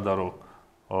გამიხარდა რომ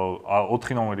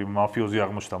 4 ნომერი მაფიოზი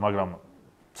აღმოჩნდა, მაგრამ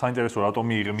საინტერესო რატომ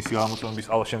მიიღე მისი გამოწვევების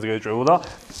ალა შენს გაეჭვებოდა.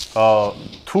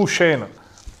 თუ შენ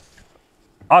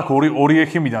აქ ორი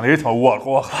ექიმიდან ერთმა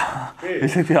უარყო ახლა.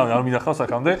 ესეთი არ მინახავს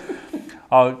აქამდე.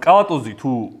 კალატოზი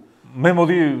თუ მე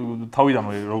მოდი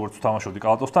თავიდანვე როგორც ვთამაშობდი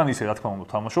კალატოსთან, ისე რა თქმა უნდა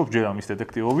ვთამაშობ ჯერ ამის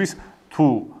დეტექტივობის. თუ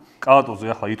კალატოზი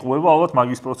ახლა იტყუება, ალბათ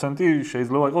მაგის პროცენტი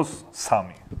შეიძლება იყოს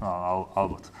 3.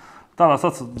 ალბათ. და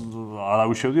რასაც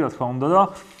არავის შევდი, რა თქმა უნდა და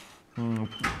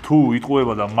თუ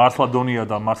იტყუება და მართლა დონია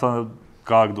და მართლა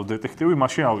გააგდო დეტექტივი,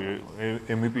 მაშინ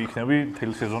MVP იქნები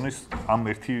მთელი სეზონის ამ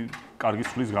ერთი კარგი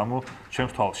ცვლის გამო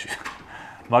ჩემს თვალში.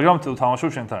 მაგრამ თამაშობ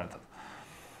შენთან ერთად.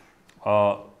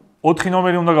 4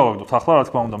 ნომერი უნდა გავაგდოთ ახლა, რა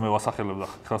თქმა უნდა მე ვასახელებ და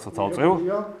ხალხსაც ავწევ.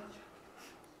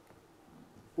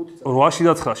 8-ში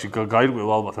და 9-ში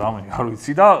გაირკვევა ალბათ რამე, არ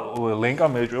ვიცი და ლენკა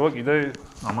მეეჭვება კიდე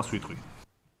ამას ვიტყვი.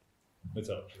 მეც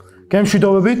არა.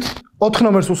 გემშვიდობებით 4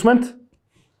 ნომერს უსმენთ?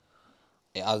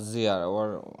 აზი არა ვარ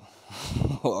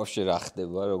ვაფშე რა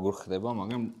ხდება, როგორ ხდება,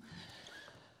 მაგრამ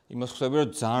იმას ხვდები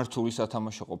რომ ძალიან რთული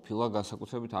სათამაშო ყოფილა,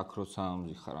 განსაკუთრებით აქ როცა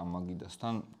ამზიხარ ამ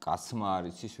მაგიდასთან, კაცმა არ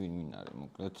იცის ვინ არის,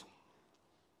 მოკლედ.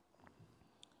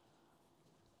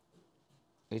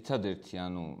 ერთადერთი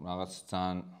ანუ რაღაც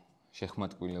ძალიან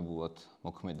შეხმატკილებულად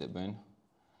მოქმედებენ.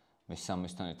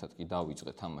 მესამესთან ერთად კი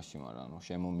დავიწყე თამაში, მაგრამ ანუ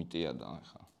შემომიტია და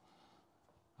ეხა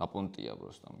აპონტია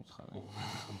просто მითხარი.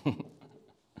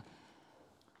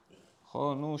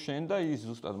 ხო, ნუ შენ და ის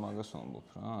ზუსტად მაგას ვამბობ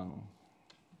რა, ანუ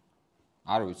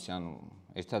არ ვიცი, ანუ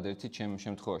ერთადერთი ჩემ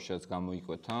შემთხვევაში რაც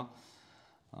გამოიკვეთა,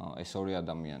 ეს ორი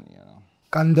ადამიანია რა.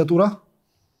 კანდიდატურა?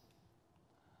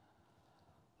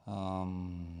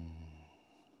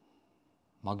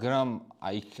 მაგრამ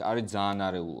აი არის ძალიან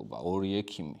არეულობა, ორი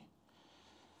ექიმი.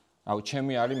 რავი,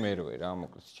 ჩემი არის მერვე რა,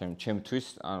 მოკლედ ჩემთვის,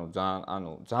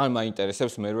 ძალიან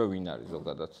მაინტერესებს მერვე ვინ არის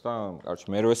ზოგადად და კაროჩ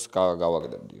მერვეს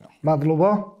გავაგდებდი რა. მადლობა,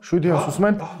 7-იანს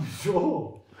უსმენთ?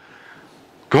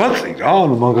 გაწი რა,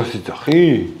 ანუ მაგას იძახი?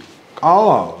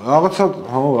 კალა, რაღაცა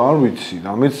არ ვიცი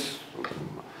და მეც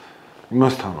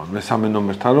იმასთან ვარ, მესამე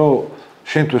ნომერთან რომ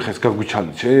შენ თუ ეხეს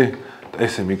გაგვიჩალიჩე და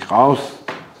ესე მიყავს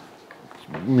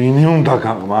მინიმუმ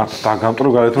დაგამტრო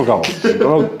გარეთ რომ გავაქვს, იმიტომ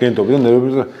რომ გენდობი და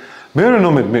ნერვები მეორე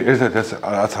ნომერი მე ერთად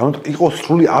რაც არ უნდა იყოს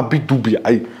სრული აბიდუბი,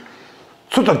 აი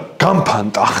ცოტა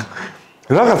გამფანტა.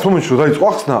 რაღაც მომენტში დაიწყო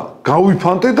ახსნა,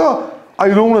 გავიფანტე და აი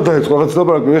რომ უნდა დაიწყო რაღაც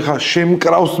ლაპარაკი, ეხა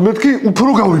შემკრავს მეთქი, უფრო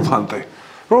გავიფანტე.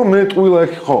 რომ მე ტყუილა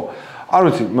ეხი ხო, არ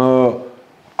ვიცი,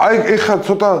 აი ეხა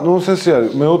ცოტა ნონსენსი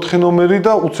არის, მე 4 ნომერი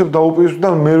და უცებ დაუპირისპირდა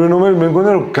მეორე ნომერი, მე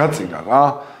მგონია რომ გაწირა რა.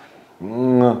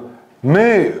 მე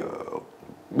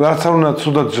რაც არ უნდა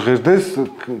ცუდად ჟღერდეს,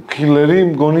 კილერი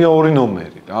მგონია 2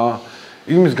 ნომერი რა.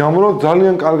 იმის გამო რომ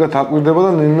ძალიან კარგად აკვირდება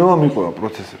და ნინოა მიყვება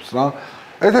პროცესებს რა.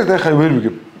 ერთ-ერთი ახლა ვერ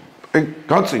ვიგებ. ეგ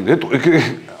გაწირე,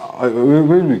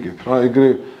 ვერ ვიგებ რა, ეგრე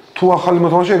თუ ახალი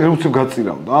მოთამაშე ეგრე უცებ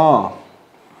გაწირავდა.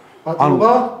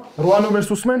 მადლობა, 8 ნომერს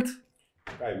უსმენთ?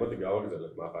 აი, მოდი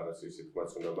გავაგრძელებ მახარას ისიც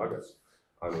მაცუნა მაგას.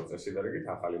 ანუ წესიდარიგით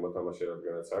ახალი მოთამაშე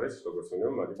რადგანაც არის, როგორც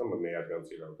მინიმუმ, მაგიტომ მე არ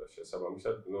გამწირავდა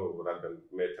შესაბამისად, რადგან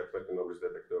მე 11 ნომრის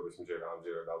დეტექტივების მჯერა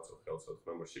ამჯერად დავწევ ხელს 4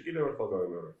 ნომერში. კიდევ ერთხელ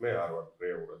გავიმეორებ, მე არ ვარ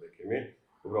რეალურად ექიმი.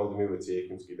 უბრალოდ მივეცი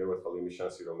ექიმს კიდევ ერთხელ იმის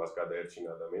შანსი, რომ მას გადაერჩინა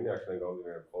ადამიანი, აქედან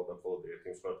გამომდინარე მხოლოდ ერთი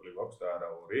მსხვერპლი გვაქვს და არა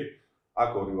 2. აქ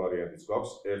 2 ვარიანტიც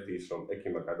გვაქვს. ერთი ის, რომ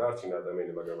ექიმა გადაარჩინა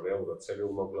ადამიანი, მაგრამ რეალურად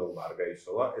ცელიულმა მკვლელმა არ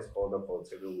გაისოლა, ეს მხოლოდ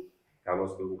ცელიულ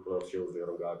გამოსდულ მკვლელს შეუძლია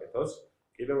რომ გააკეთოს.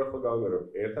 კიდევ ერთხელ გავიმეორებ,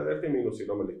 ერთადერთი მინუსი,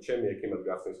 რომელიც ჩემი ექიმად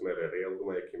გახსნის მერე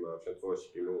რეალურმა ექიმმა ამ შემთხვევაში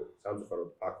კი სამწუხაროდ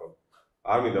ფაქო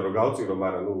არ მინდა რომ გავწირო,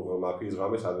 მაგრამ ნუ მაფიის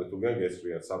ღამეს ადრე თუ გიან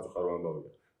გესწრიან სამწუხარო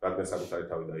ამბავია. რადგან საკუთარი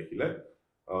თავი დაიხილე.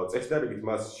 წესდარიგით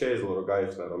მას შეეძლო რომ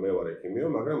გაიხსნა რომ მე ვარ ექიმიო,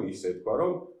 მაგრამ ისე თქვა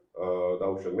რომ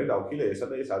დაუშვათ მე დავხილე ესა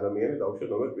და ეს ადამიანი დაუშვათ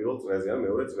ნომერ პირველ წრეზე ან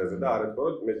მეორე წრეზე და არ ეთქვა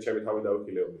რომ მე ჩემი თავი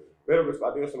დავიხილეო. მე როგორც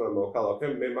პატიოსანი მოქალაქე,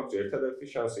 მე მაქვს ერთადერთი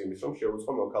შანსი იმის რომ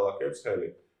შევუწყო მოქალაქეებს ხელი.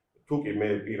 თუ კი მე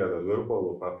პირადად ვერ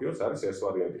ვყოლობ მაფიოს, არის ეს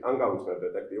ვარიანტი. ან გავუწყებ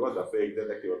დეტექტივად და ფეიქ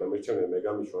დეტექტივად და მერჩემია მე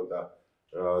გამიშვან და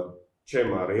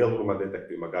ჩემმა რეალურმა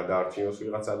დეტექტივმა გადაარჩინოს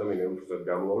ვიღაც ადამიანი უშუალოდ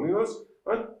გამოვლინოს,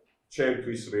 ან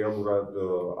ჩემთვის რეალურად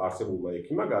არსებულმა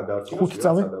ექიმმა გადაარჩინოს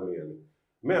ვიღაც ადამიანი.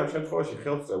 მე ამ შემთხვევაში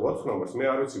ხელს წევ 4 ნომერს, მე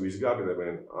არ ვიცი ვის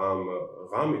გაგდებენ ამ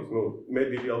ღამით, ნუ მე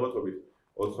დიდი ალბათობით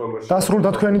 4 ნომერში. დასრულდა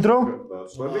თქვენი დრო?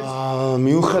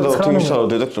 მიუხედავად იმისა, რომ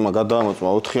დეტექტივმა გადაამოწმა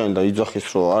 4-იანი და იძახის,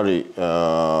 რომ არის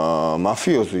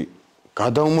მაფიოზი,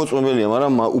 გადაუმოწმებელია,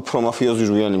 მაგრამ უფრო მაფიოზი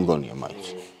რუიანი მგონია მაინც.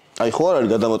 აი ხო არ არის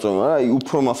გადამოწმებული, მაგრამ აი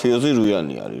უფრო მაფიოზი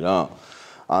რუიანი არის რა.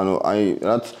 ანუ აი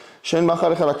რაც შენ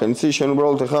מחარ ხარ აქ, იცი, შენ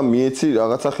უბრალოდ ახლა მიეცი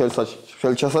რაღაცა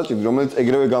ხელჩასაჭირი, რომელიც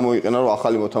ეგრევე გამოიყენა, რომ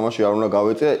ახალი მოთამაშე არ უნდა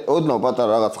გავეწია, ოდნავ პატარა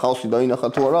რაღაც ხავსი დაინახა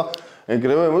თუ არა,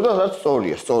 ეგრევე მოდი რაც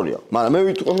სწორია. მაგრამ მე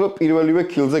ვიტყვი რომ პირველივე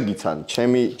კილზე გიცანი.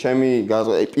 ჩემი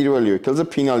პირველივე კილზე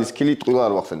ფინალის კილი ტყუილა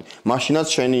არ ვახსენე. მაშინაც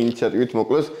შენი ინიციატივით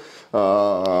მოკლეს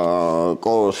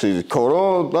კორო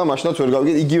და მაშინაც ვერ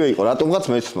გავიგე, იგივე იყო, რატომღაც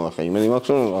მეცნო ახლა იმედი მაქვს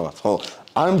რომ რაღაც, ხო?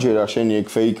 ამჯერა შენი ეგ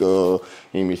ფეიქ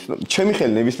იმის ჩემი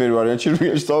ხელი ნებისმიერ ვარიანტში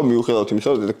რუიანში წავა მიუხედავად იმისა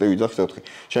რომ დეტექტივი ძახს 4.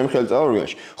 ჩემი ხელი წავა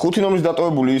რუიანში. 5 ნომრის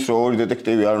დატოვებული ის რომ ორი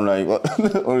დეტექტივი არ უნდა იყო.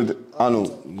 ანუ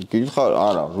გითხარ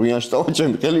არა რუიანში წავა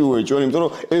ჩემი ხელი უეჭვენ იმიტომ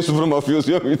რომ ეს უფრო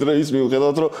მაფიოზია ვიდრე ის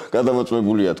მიუხედავად რომ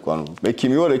გადამოწმებულია თქვა. ანუ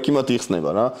ექიმი ვარ, ექიმად იხსნება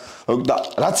რა. და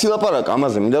რაც ილაპარაკ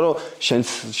ამაზე მინდა რომ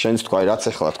შენს თქვა რაც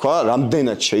ახლა თქვა,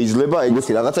 რამდენად შეიძლება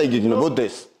ეგეთი რაღაცა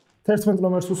იგეგმებოდეს. 11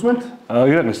 ნომერს უსმენთ?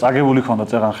 ირაკლის წაგებული ქონდა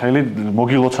წერან ხელი,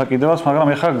 მოგილოცა კიდევაც, მაგრამ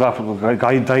ეხლა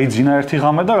დაიძინა ერთი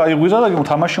ღამე და გაიღვიძა და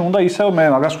თამაში უნდა ისევ მე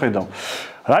მაგას ხედავ.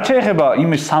 რაც შეეხება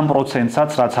იმის 3%-საც,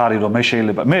 რაც არის რომ მე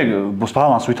შეიძლება მე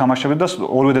ბალანს ვითამაშებდი და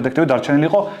ორივე დეტექტივი დარჩენილი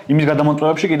იყო იმის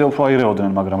გადამოწმებებში კიდევ უფრო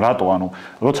აირეოდნენ, მაგრამ რატო? ანუ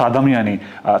როცა ადამიანი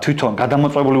თვითონ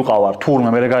გადამოწმებული ვიყავარ, თურმე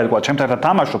მე გაირკვა, ჩემთან ერთად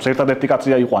თამაშობს, ერთადერთი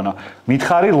კაცია იყვანა.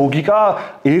 მითხარი ლოგიკა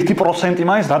 1%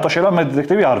 მაინც რატო შეიძლება მე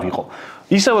დეტექტივი არ ვიყო.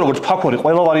 ისევ როგორც ფაქორი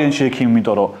ყველა ვარიანტში ექიმი,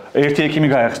 იმიტომ რომ ერთი ექიმი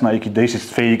გაიხსნა იქ და ის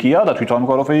ფეიკია და თვითონ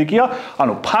მქარო ფეიკია.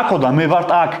 ანუ ფაქო და მე ვარ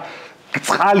აქ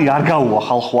წყალი არ გაუვა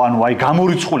ხალხო, ანუ აი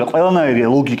გამორიცხული ყველანაირი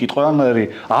ლოგიკით, ყველანაირი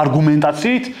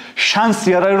არგუმენტაციით, შანსი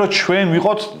არ არის რომ ჩვენ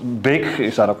ვიყოთ ბექ,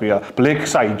 ის არა ქვია, ბლეკ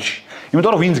საიდში.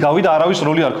 იმიტომ რომ ვინც გავიდა, არავის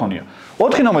როლი არ ქონია.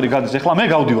 4 ნომერი გადის, ეხლა მე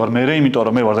გავდივარ მე, იმიტომ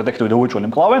რომ მე ვარ დეტექტივი და უეჭველი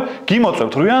მკლავენ,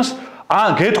 გიმოწევთ რუიანს, ან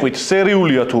გეტყვით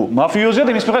სერიულია თუ მაფიოზია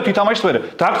და იმის მიხედვით ვითამაშოთ ვერე.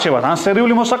 დაგრჩევათ ან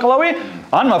სერიული მოსაკლავი,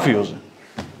 ან მაფიოზი.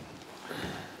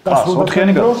 დასრულდა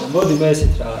დრო. მოდი მე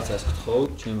ესეთ რაღაცას გთხოვ,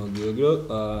 ჩემო გიორგი,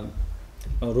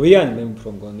 რუიანი მე უფრო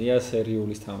მგონია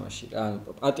სერიულის თამაში. ანუ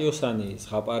პატიოსანი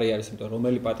ზღაპარი არის, იმიტომ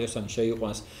რომელი პატიოსანი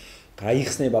შეიყვანს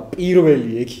გაიხსნება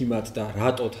პირველი ექიმად და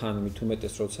რატო თან მით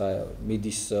უმეტეს როცა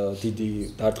მიდის დიდი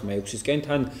დარტყმა 6-ისკენ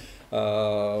თან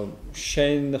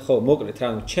შენ ხო მოკლედ რა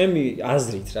ჩემი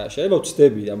აზრით რა შეიძლება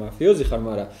ვწდები და მაფიოზი ხარ,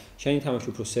 მაგრამ შენი თამაში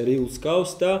უფრო სერიულს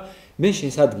გავს და მე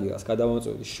შენს ადგილას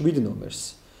გადავამოწევდი 7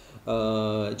 ნომერს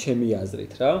ჩემი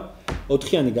აზრით რა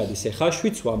 4-იანი გადის ეხა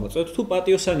 7-ს ვამოწევთ თუ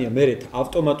პატიოსანია მერეთ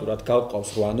ავტომატურად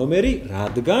გავყავს 8 ნომერი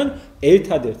რადგან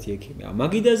ერთადერთი ექიმი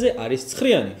ამაგიდაზე არის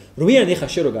 9-იანი 8-იანი ეხა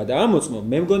შე რო გადაამოწმო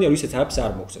მე მგონია რომ ისეც არაფერს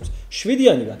არ მოგწევს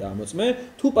 7-იანი გადაამოწმე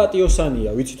თუ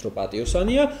პატიოსანია ვიცით რომ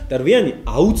პატიოსანია და 8-იანი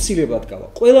აუცილებლად გავა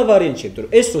ყველა ვარიანტში იმიტომ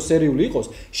რომ ეს რო სერიული იყოს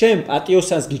შენ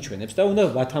პატიოსანს გიჩვენებს და უნდა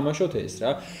ვათამაშოთ ეს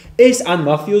რა ეს ან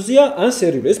მაფიოზია ან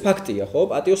სერიული ეს ფაქტია ხო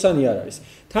პატიოსანი არ არის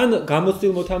თან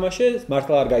გამოცდილ მოთამაშე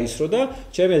მართლა არ გაისრო და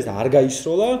ჩემს და არ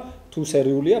გაისროლა თუ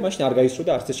სერიულია მაშინ არ გაისრო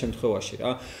და არც ეს შემთხვევაში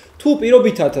რა თუ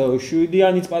პირობითად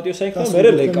 7-იანიც პატიოსანი ხარ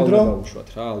მე ლენკა უნდა გავუშვათ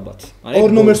რა ალბათ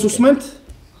 2 ნომერს უსმენთ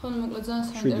ხო მოკლედ ძალიან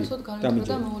საინტერესოდ განვითარდა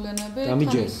და მოვლენები თან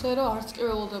ისე რომ არც კი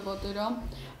ველოდებოდი რა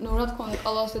ну რა თქმა უნდა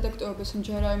ყალას დეტექტივების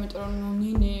მჯერა იმიტომ რომ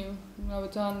ნინი რავი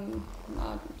ძალიან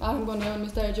არ მგონია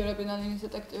იმის დაეჯერებინა ნინის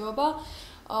დეტექტივობა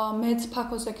მეც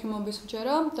ფაქოს ექიმობის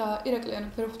მჯერა და ირაკლიანი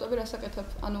ვერ ხვდები რასაკეთებ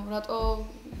ანუ რატო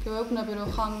გეუბნები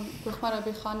რომ ხან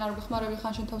გეხმარები ხან არ გეხმარები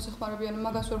ხან შენ თავს ეხმარები ანუ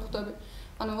მაგას ვერ ხვდები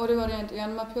ანუ ორი ვარიანტი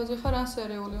ან მაფიოზი ხარ ან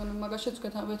სერიული ანუ მაგაშიც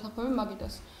ვეთანხმები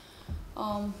მაგიდას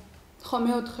ხო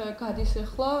მეოთხე გადის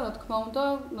ახლა რა თქმა უნდა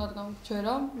რადგან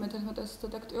მჯერა მე-11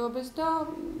 დეტექტივობის და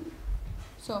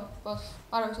всё ბას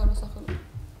არავის არ მოსახელია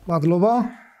მადლობა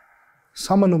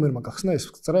 3 ნომერმა გახსნა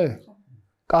ეს წრე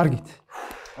კარგით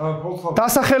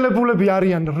დასახელებულები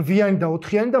არიან 8-იანი და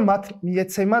 4-იანი და მათ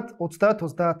მიეცემათ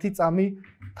 30-30 წამი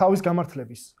თავის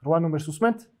გამართლების. 8 ნომერს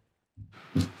უსმენთ?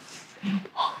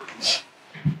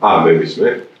 მე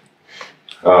ვისმენ.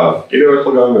 კიდევ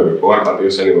ერთხელ გამიმეორებ, ვარ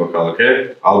პატიოსანი მოქალაქე,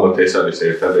 ალბათ ეს არის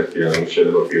ერთადერთი ანუ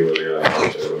შეიძლება პირველი ან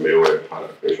შეიძლება მეორე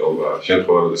ფაქტია,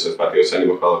 შემთხვევა როდესაც პატიოსანი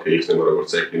მოქალაქე იქნება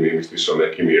როგორც ექიმი იმისთვის რომ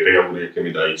ექიმი რეალური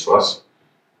ექიმი დაიცვას.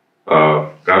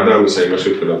 გარდა ამისა იმას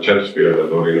ვიტყვი რომ ჩემთვის პირადად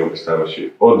ორი ნომერის თამაში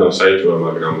ოდნავ საეჭვოა,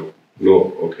 მაგრამ ნუ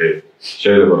ოკეი,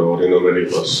 შეიძლება რომ ორი ნომერი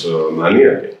იყოს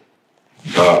მანიაკი.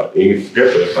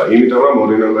 იმიტომ რომ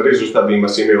ორი ნომერი ზუსტად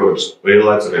იმას იმეორებს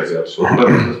ყველა წრეზე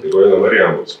აბსოლუტურად პირველი ნომერი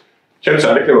ამბობს. ჩემს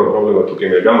არ იქნება პრობლემა თუ კი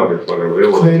მე გამაგებ, მაგრამ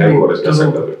რეალურად თემურეს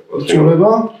გასაგდები.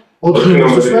 უწურება 4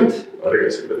 ნომერს არის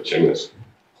გასაგდები ჩემს.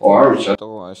 ხო, არ ვიცი, რატო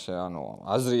ესე ანუ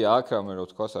აზრია აქვს რამე რო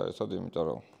თქვა საერთოდ, იმიტომ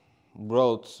რომ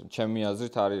უბრალოდ ჩემი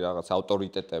აზრით არის რაღაც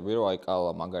ავტორიტეტები, რომ აი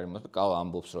კალა მაგარი კალა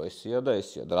ამბობს რომ ესია და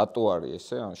ესია და რატო არის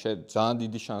ესე? ანუ ძალიან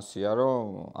დიდი შანსია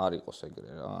რომ არ იყოს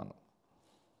ეგრე რა, ანუ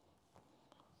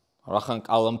რახან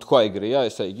კალამ თქვა ეგრეა,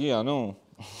 ესე იგი, ანუ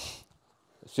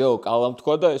всё, კალამ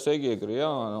თქვა და ესე იგი ეგრეა,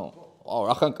 ანუ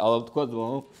რახან კალამ თქვა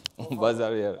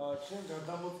ბაზარი არა.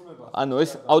 ანუ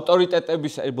ეს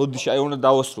ავტორიტეტების ბოდიში აი უნდა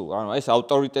დავასრულო, ანუ ეს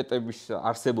ავტორიტეტების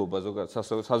არსებობა ზოგადად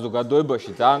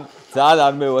საზოგადოებაში ძალიან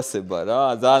არ მევასება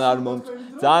რა,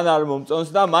 ძალიან არ მომწონს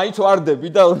და მაინც ვარდები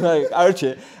და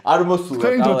კარჩე არ მოსულა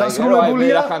კალა. მე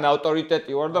რახან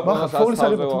ავტორიტეტი ვარ და ყველას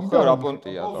ასწავლე ხო რა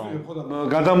პონტია რა.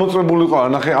 გადამოწმებული ყო,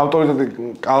 ნახე ავტორიტეტი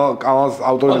კალას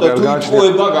ავტორიტეტი არ გააჩნია.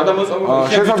 ყובה გადამოწმებული.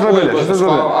 შესაძლებელია.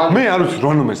 მე არ ვიცი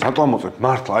რა ნომერს რატო ამოწმებ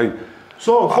მართლა აი.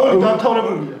 ხორი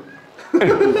დამთავრებულია.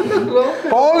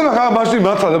 ფოლი მაგა მაშინ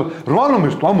მართლა 8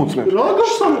 ნომერს თუ ამოწმებ. რა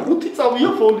გასამ 5 წამია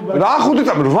ფოლი მაგ. რა 5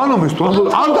 წამი 8 ნომერს თუ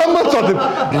ამოწმებ. არ დამოწმებ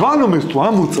 8 ნომერს თუ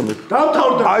ამოწმებ.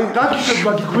 დამთავრდა. აი დაგიშებ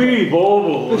მაგი ხვი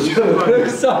ბობო.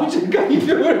 სამჭი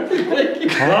გაიდევარ.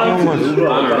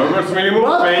 როგორც მინიმუმ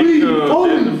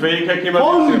ფეიქ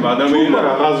ეკიმატიცება ადამიანი და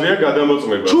რაღაცია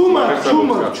გადამოწმება.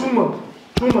 ჩუმა.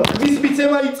 ვის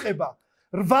მიცემა იწყება.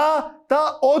 8 და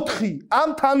 4 ამ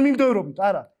თანმიმდევრობით,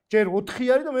 არა. ჯერ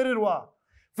 4 არის და მე 8.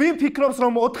 ვინ ფიქრობს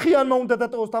რომ 4-ანმა უნდა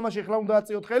დატოვოს თამაში, ახლა უნდა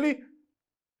აწიოთ ხელი?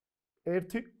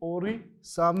 1 2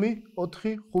 3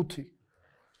 4 5.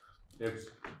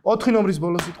 4 ნომრის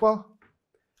ბოლო სიტყვა?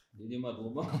 დიდი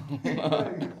მადლობა.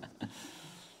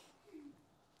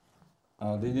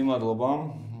 დიდი მადლობა.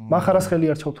 მახარას ხელი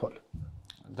არ ჩავთვალე.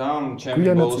 და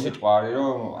ჩემი ბოლო სიტყვა არის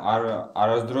რომ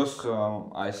არასდროს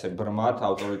აი ესე ბრმად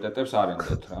ავტორიტეტებს არ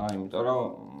ენდოთ რა, იმიტომ რომ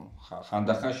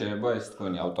ხანდახან შეიძლება ეს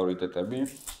თქვენი ავტორიტეტები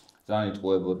ძალიან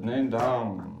იტყუებოდნენ და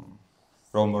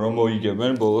რომ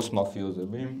მოიგებენ ბოლოს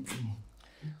მაფიოზები.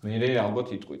 მე ალბათ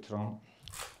იტყვით რომ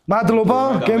მადლობა,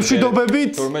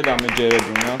 გემშვიდობებით. თურმე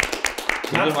დამეჯერებინა.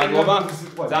 დიდი მადლობა.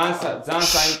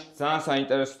 ძალიან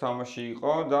საინტერესო თამაში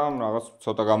იყო და რაღაც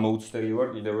ცოტა გამოუცდელი ვარ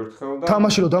კიდევ ერთხელ და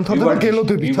თამაში რო დამთავრდა და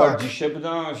გელოდებით. ვარჯიშებ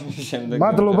და შემდეგ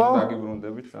მადლობა.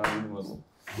 დაგიბრუნდებით. მადლობა.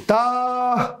 და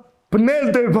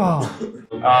ბნელდება.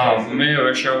 მე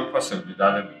ვერ შევფასებდი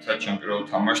დადებით ჩემ პირველ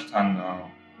თამაშთან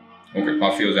მოკეთ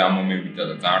მაფიოზე ამომივიდა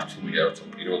და ძალიან რთულია როცა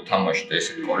პირველ თამაში და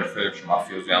ესე კორეფერებში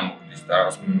მაფიოზე ამოვიდეს და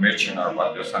რაღაც მერჩენა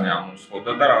პატიოსანი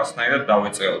ამოსვლოდა და რაღაცნაირად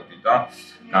დავეწეოდი და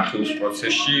ნახევრის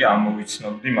პროცესში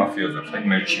ამოვიცნობდი მაფიოზებს, აი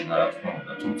მერჩენა რა თქმა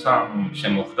უნდა, თუმცა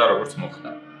შემოხდა როგორც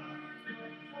მოხდა.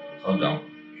 ხო და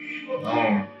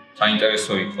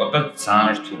საინტერესო იყო და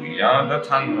ძალიან რთულია და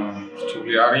თან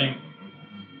რთული არის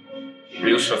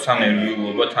პლუს როცა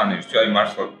ნერვიულობა თან ერთი, აი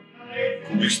მართლა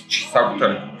გულის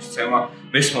საკუთარი გულის ცემა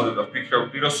მესმოდა და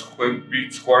ვფიქრობდი რომ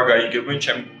სხვა არ გაიგებენ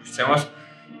ჩემ გულის ცემას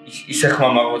ისე ხმა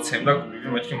მაღლაცემ და გული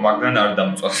მეთქი მაგან არ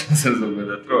დამწვას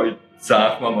ზოგადად რომ აი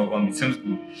ძალიან ხმა მაღლამიცემს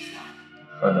გული.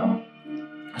 ხო და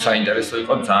საინტერესო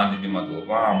იყო, ძალიან დიდი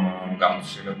მადლობა ამ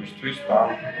გამოცდილებისთვის და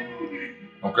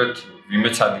მოკლედ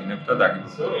ვიმეცადინებ და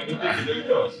დაგიბრუნდებით.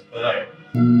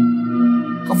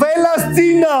 ყველას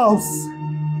ძინავს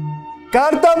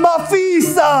გარდა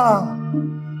მაფიისა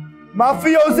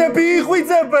მაფიოზები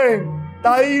იღვიძებენ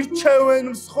და ირჩევენ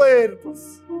მსხვერპლს.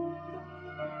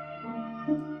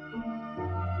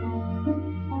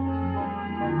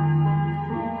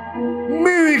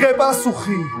 მივიღე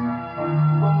პასუხი.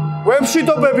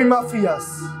 ვემშვიდობები მაფიას.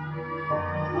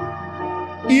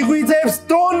 იღვიძებს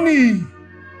დონი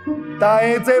და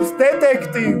ეძებს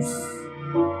დეტექტივს.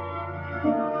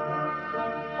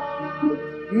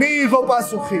 მიიღო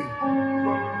პასუხი.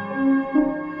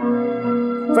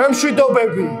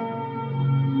 ვემშვიდობები.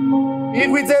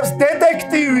 იღვიძებს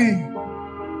დეტექტივი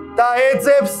და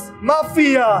ეძებს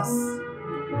მაფიას.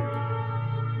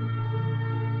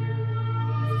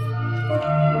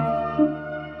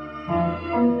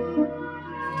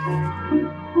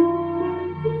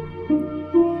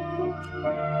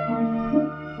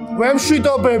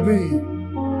 ვემშვიდობები.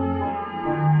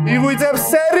 იღვიძებს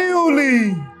სერიული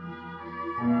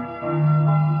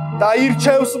და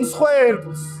ირჩევს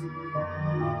მსხვერპლს.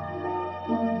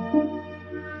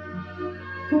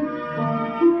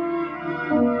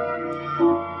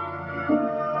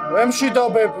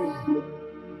 ვემშვიდობები.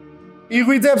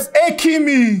 იღვიძებს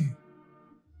ექიმი.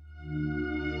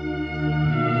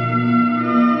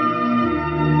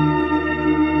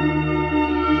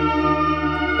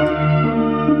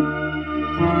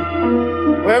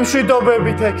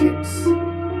 ვემშვიდობებით ექიმს.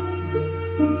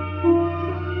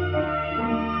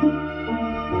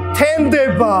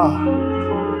 თემდება.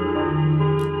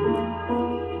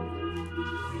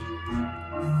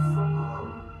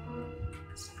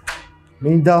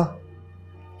 მინდა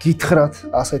გითხრათ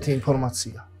ასეთი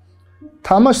ინფორმაცია.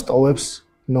 თამაშს ტოვებს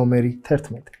ნომერი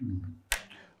 11.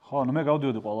 ხო, მე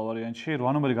გავდივოდი ყველა ვარიანტში,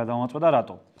 8 ნომერი გადავამოწმე და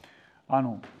რატო?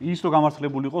 ანუ ის რო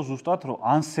გამართლებული იყო ზუსტად, რომ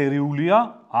ან სერიულია,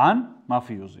 ან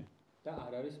მაფიოზი. და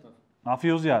არ არის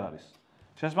მაფიოზი არ არის.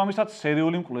 შესაბამისად,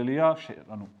 სერიული მკვლელია,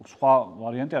 ანუ სხვა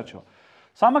ვარიანტი არჩევა.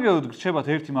 სამაგეროდ გრჩებათ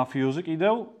ერთი მაფიოზი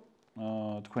კიდევ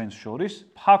თქვენს შორის.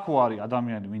 ფაქო არის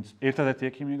ადამიანი, ვინც ერთადერთი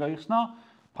ექიმი გაიხსნა.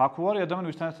 ფაქო არის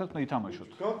ადამიანი, ვისთანაც მე ითამაშოთ.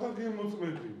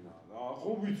 გადაგემოწმებინა.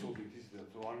 ხო ვიცოდით ის და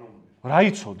ანუ რა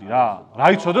იცოდი რა? რა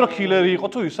იცოდი რომ კილერი იყო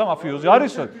თუ ისა მაფიოზი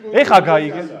არის? ეხა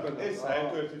გაიგე. ეს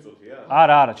საერთო ერთი წუთია?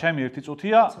 არა, ჩემი ერთი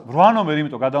წუთია. 8 ნომერი,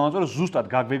 იმიტომ გადავამოწმე რომ ზუსტად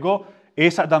გაგვეგო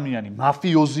ეს ადამიანი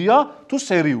მაფიოზია თუ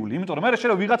სერიული, იმიტომ რომ მე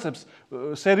შეიძლება ვიღაცებს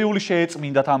სერიული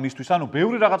შეეწმინდათ ამისთვის, ანუ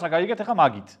ბევრი რაღაცა გაიგეთ ეხა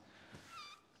მაგით.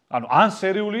 ანუ ან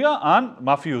სერიულია, ან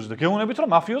მაფიოზი და გეუბნებით რომ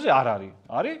მაფიოზი არ არის.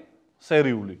 არის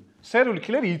სერიული. სერიული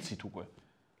კილერი იცით უკვე.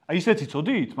 აი ისეთ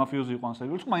იცოდით, მაფიოზი იყო ან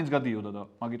სერიული, თუ მაინც გადიოდა და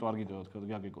მაგით არ გიდევათ,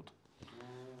 გაგეგოთ.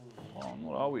 ანუ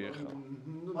რავი ეხლა.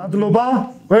 მადლობა.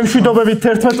 ვემშვიდობებით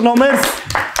 11 ნომერს.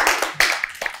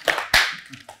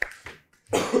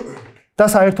 და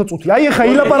საერთო წუთი. აი ეხა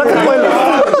ილაპარაკეთ ყველა.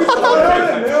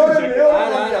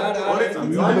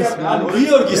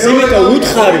 გიორგი სიმიტა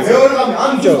უთხარი.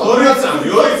 ამჯო. 2 წამი.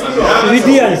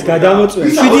 ვიდიანის გადამოწმე.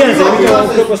 ვიდიანის ამიტომ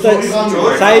ოქტოპუსს და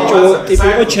საეჭვო ტიპი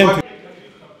იყო ჩემპიონი.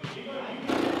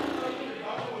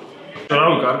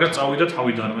 რავი, კარგად წავიდა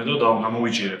თავიდანვე და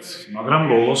გამოვიჭირეთ. მაგრამ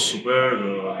ბოლოს უკვე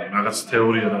რაღაც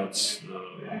თეორია რაც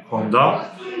მქონდა.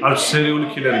 არ სერიული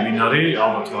კილერი ვინ არის?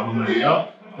 ალბათ რა ნომერია.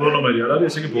 ნომერი არ არის,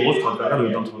 ესე იგი ბოლოს თვალყარად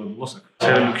ვერ დამთავრებულა საქმე.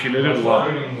 სერიული კილერი რვა.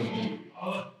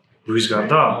 ვის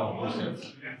გარდა?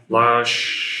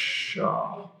 ლაშა.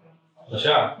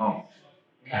 ლაშა? ხო.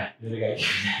 მე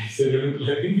გაიქცე სერიული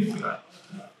კილერი.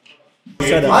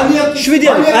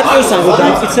 შვიდიანი პატრიოსან რო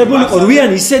დაიწიცებული იყო,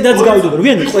 რვიანი ისედაც გავდოდა,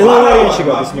 რვიანი ყველა ვარიანტში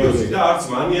გადის მეორე. და არც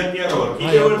მანიაკი არა ვარ.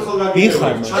 კიდევ ერთხელ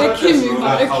ვიხარ? ექიმი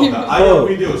ვარ, ექიმი. აი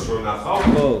ვიდეოს რო ნახავ,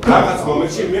 რაღაც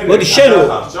მომენტში მე მოდი შენ რო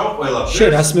შენ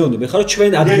რას მეუბნები ხარ,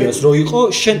 ჩვენ ადგილას რო იყო,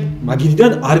 შენ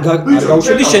მაგიდიდან არ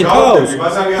გავუშვიდი შენ თავს.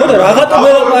 ხო და რაღაცა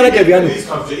ველაპარაკები, ანუ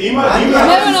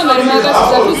მე რომ მაგას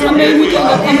ზაფის რომ მე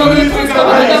იმიტებდა თამბაგეთს და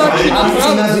დავარჩინოთ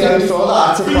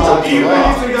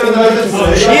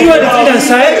რა. და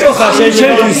საეჭვო ხარ შენ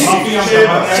ჩემთვის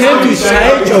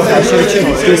საეჭვო ხარ შენ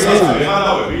ჩემთვის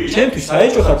ჩემთვის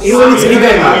საეჭვო ხარ პირველი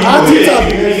წლიდან 10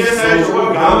 წამი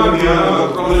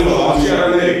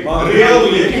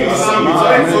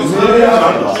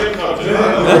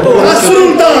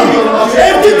ასრულდა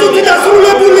ერთი წუთი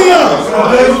დასრულებულია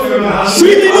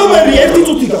 7 ნომერი ერთი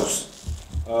წუთი გაქვს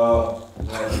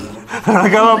რა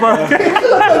გალაპარაკე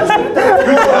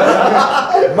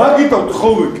მაგითო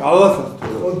თხოვე კალასას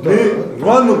მე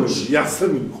 8 ნომერში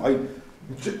ახსენე აი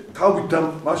თავი და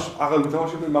მას აღარ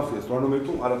ვიტავშები მაფიას 8 ნომერი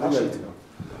თუ არაფერი აიწია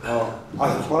აა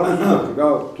სხვა რამე რა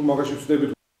თუ მაგაში ვწდები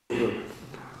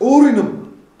 2 ნომერი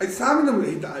აი 3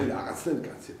 ნომერი აი რაღაცნაირ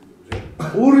კაცი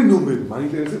 2 ნომერი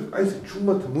მაინტერესებს აი ეს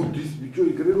ჩუმად მოდის ბიჭო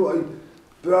იგრე რომ აი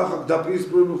ბრახა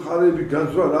დაპირისპირებული ხარები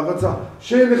განძვრა რაღაცა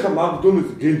შენ ახლა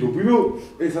მაგდონეზე გენდობი რომ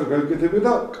ეს არ გაიგეთებია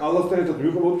და კალასთან ერთად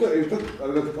ვიყობ და ერთად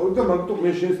კარგად ვიყავით და მაგდო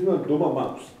მე შენს დომა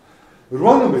მაქვს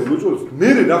 8 ნომერი მოწოდოს მე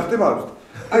რა ხდება არის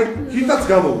აი ჰიტაც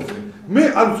გამოვწე მე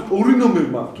არის 2 ნომერი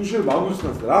მაქვს თუ შეიძლება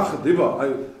ამოსნას რა ხდება აი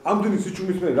ამდენი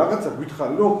სიჩუმის მე რაღაცა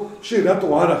გითხარი რომ შენ რატო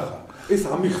არ ახარ ეს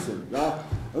ამიხსენი რა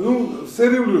ну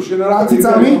სერიული რომ შენ არ ახარ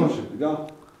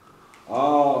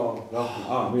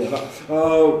რა მე რა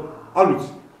არის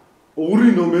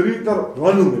 2 ნომერი და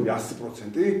 8 ნომერი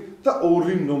 100% და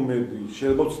 2 ნომერი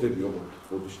შეიძლება ვწდები როგორც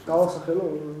ხოდში დავასახელო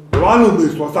 8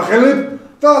 ნომერს ვასახელებ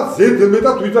და ზედ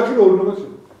მეტად ვიძახი 2 ნომერს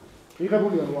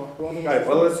იღებულია რა აი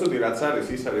ყველაზე ცუდი რაც არის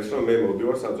ის არის რომ მე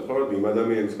მოვდივარ სამწუხაროდ იმ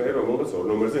ადამიანის მე რომელსაც 2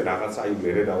 ნომერზე რაღაცა აი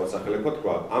მე დავასახელებ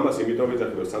თქვა ამას იმიტომ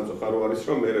ვიძახი რომ სამწუხარო არის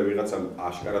რომ მე ვიღაცამ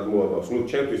აშკარად მოაბავს ნუ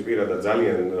ჩემთვის პირადად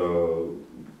ძალიან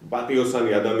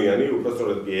პატიოსანი ადამიანი,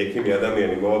 უпростоრად კი ექიმი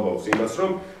ადამიანი მოაბავს იმას,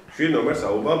 რომ 7 ნომერს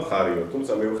აუბა მხარიო.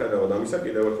 თუმცა მიუხედავად ამისა,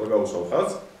 კიდევ ერთხელ გავუსვამ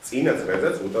ხაზს, წინა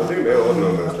წრეზეც უტოვდი მე 2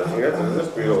 ნომერს და წინა წრეზეც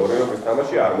პირველ 2 ნომერის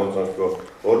თამაში არ მომწონს, რომ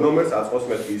 2 ნომერს აწყოს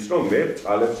მე ის, რომ მე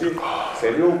ჭალებში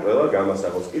სერიულ ყველა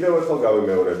გამასახოს. კიდევ ერთხელ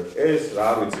გავიმეორებ, ეს რა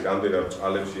ვიცი, რამდენად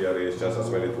ჭალებში არის ეს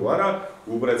ჩასასმელი თუ არა,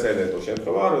 უპრეცედენტო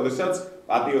შემთხვევაა, როდესაც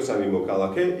პატიოსანი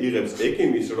მოქალაქე იღებს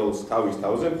ექიმის როლს თავის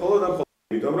თავზე, მხოლოდ და მხოლოდ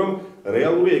იმიტომ, რომ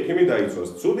რეალური ექიმი დაიცვას.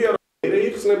 ცუდია რომ მე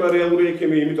იხსნება რეალური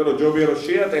ექიმი, იმიტომ რომ ჯობია რომ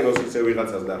შეატენოს ისე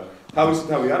ვიღაცას და თავისი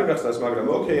თავი არ გახსნას, მაგრამ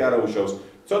ოკეი, არა უშავს.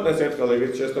 ცოტას ერთხელ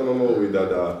ეგრეთ შეცდომა მოუვიდა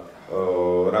და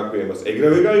რა ქვია იმას,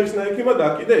 ეგრევე გაიხსნა ექიმა და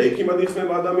კიდე ექიმად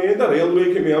იხსნება ადამიანი და რეალური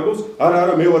ექიმი ამბობს,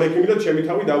 არა, მე ვარ ექიმი და ჩემი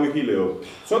თავი დავიხილეო.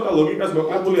 ცოტა ლოგიკას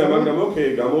მოკლებულია, მაგრამ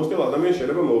ოკეი, გამოვხდელ ადამიანს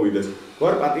შეიძლება მოვიდეს.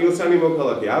 ვარ პატიოსანი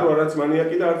მოქალაქე, არ ვარ არც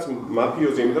მანიაკი და არც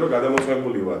მაფიოზი, იმიტომ რომ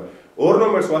გადამოწმებული ვარ. 2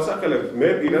 ნომერს ვასახელებ, მე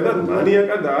პირადად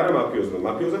მანიაკად და არა მაფიოზად.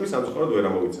 მაფიოზები სამწუხაროდ ვერ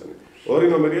ამოვიცანი. 2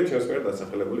 ნომერია ჩემს მიერ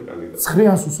დასახელებული კანდიდატი.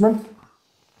 9-ს უსმენთ?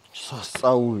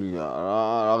 სასწაულია რა,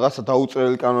 რაღაცა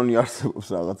დაუწერელი კანონი არსებობს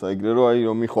რაღაცა ეგრე რომ აი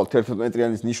რომ მიხვალ 11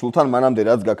 მეტრიანის ნიშულთან მანამდე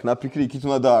რაც გაქვს ნაფიქრი იქით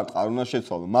უნდა დაარტყა, არ უნდა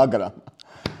შეცვალო, მაგრამ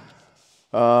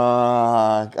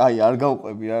აი არ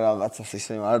გავყვები რა რაღაცას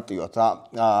ისე მარტივად.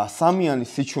 სამიანის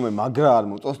სიჩუმე მაგრა არ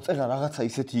მომწონს, წეღა რაღაცა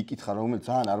ისეთი იკითხა, რომელიც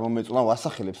ძალიან არ მომეწონა,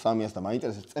 ვასახელებ სამიანს და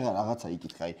მაინტერესებს წეღა რაღაცა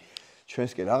იკითხა, აი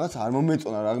ჩვენს კი რაღაცა არ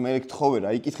მომეწონა რა, მე გთხოვე რა,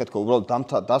 იკითხე თქო, უბრალოდ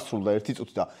დასრულდა 1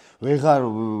 წუთი და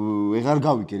ვეღარ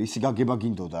გავიგე, რისი გაგება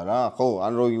გინდოდა რა, ხო,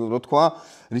 ან რო თქვა,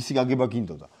 რისი გაგება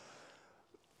გინდოდა.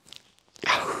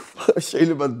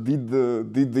 შეიძლება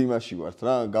დიდ იმაში ვართ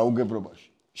რა, გაუგებრობაში.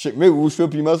 მე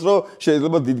ვუშვებ იმას, რომ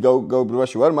შეიძლება დიდ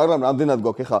გაუგებრობაში ვარ, მაგრამ რამდენად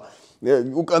გვაქვს ხა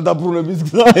უკან დაბრუნების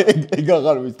გზა ეგ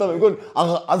აღარ ვიცი და მე მგონი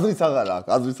აზრიც აღარ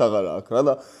აქვს რა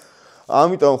და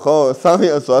ამიტომ ხო,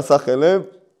 სამიანს ვასახელებ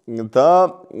და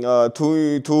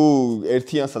თუ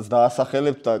ერთიანსაც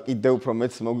დაასახელებთ და კიდევ უფრო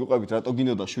მეც მოგვიყვებით, რატო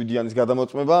გინდოდა 7-იანის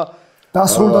გადამოწმება?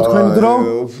 დასრულდა თქვენი დრო?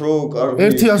 უფრო კარგი.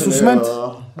 ერთიანს უსმენთ?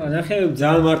 ნახე,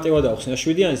 ძალიან მარტივად ახსნა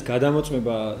 7-იანის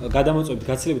გადამოწმებით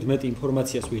გაცილებით მეტი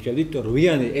ინფორმაციას ვიღებდით, თორე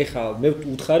 8-იანი ეხა მე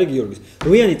უთხარი გიორგის.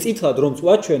 8-იანი წითლად რომ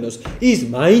წვაჩვენოს, ის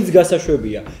მაინც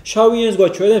გასაშვებია. შავიანს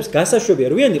გვაჩვენებს გასაშვებია,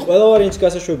 8-იანი ყველა ვარიანტში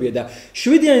გასაშვებია და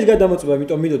 7-იანის გადამოწმება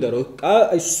იმიტომ მინდოდა რომ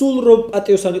აი სულ რომ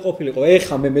პატიოსანი ყოფილიყო,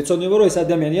 ეხა მე მეცოდნებო რომ ეს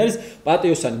ადამიანი არის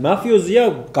პატიოსანი, მაფიოზია,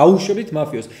 გაუშვებით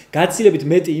მაფიოზს. გაცილებით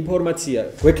მეტი ინფორმაცია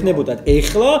გვექნებოდათ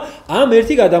ეხლა ამ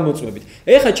ერთი გადამოწმებით.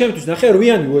 ეხა ჩემთვის ნახე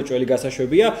 8-იანი უეჭველი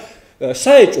გასაშვებია.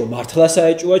 საეჭვო მართლა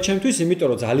საეჭვოა ჩემთვის, იმიტომ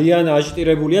რომ ძალიან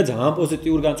აჟიტირებულია, ძალიან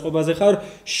პოზიტიურ განწყობაზე ხარ.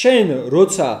 შენ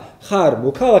როცა ხარ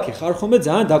მოქალაქე ხარ ხოლმე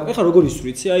ძალიან ეხა როგორ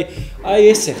ისვრიცი, აი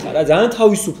ესე ხარ რა, ძალიან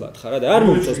თავისუფლად ხარ და არ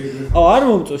მომწონს. არ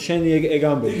მომწონს შენი ეგ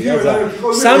ამბები რა.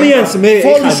 სამიანს მე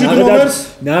ეხა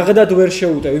ნაღდად ვერ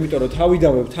შევუტევ, იმიტომ რომ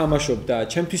თავიდანვე ვთამაშობ და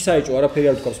ჩემთვის საეჭვო არაფერი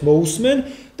არ თქვავს, მოусმენ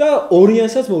და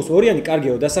 2-იანსაც მოусმენ. 2-იანი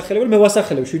კარგია დასახელებელი, მე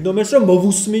ვასახელებ 7 ნომერს, რომ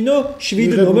მოვусმინო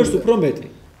 7 ნომერს უფრო მეტი.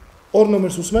 2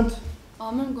 ნომერს უსმენთ?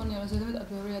 მე მგონია რომ ზედმეტად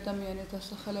ბევრი ადამიანი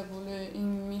დასახელებული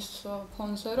იმის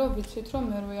ფონზე, რომ ვიცით რომ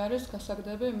მერვე არის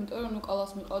გასაგდები, იმიტომ რომ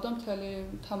კალას მიყავდა მთელი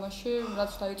თამაში,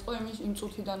 რაც დაიწყო იმ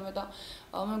წუთიდანვე და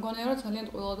მე მგონია რომ ძალიან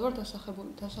ტყუილად ვარ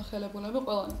დასახელებულები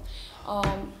ყველანი.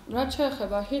 რაც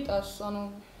შეეხება ჰიტას, ანუ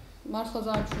მართლა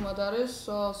ძალიან ჩუმად არის,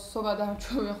 ზოგადად არ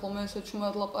ჩვევია ხოლმე ესე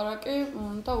ჩუმად ლაპარაკი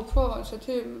და უფრო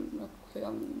ესეთი, რა ქვია,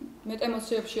 მეტ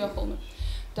ემოციებშია ხოლმე.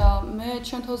 და მე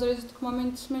ჩემ თავზე ის თქმა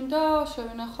მინდა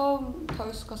შევინახავ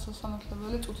თავის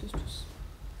გასასამართლებელი წუთისთვის.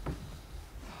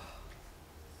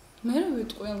 მე რა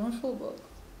ვიტყვი ამ მშობლად?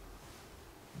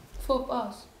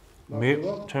 ფოპას. მე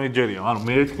ჩემი ჯერია, ანუ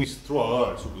მე თქმის რომ აღარ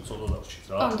არის უკვე ცოტა დავშით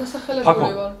რა.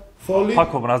 დასახელებული ვარ.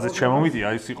 ფაქო ბრაზე ჩემომიტია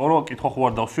ის იყო რომ კითხვა ხო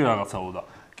არ დავსვი რაღაცაო და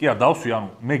კი არ დავსვი, ანუ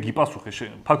მე გიპასუხე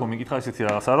ფაქო მიკითხა ესეთი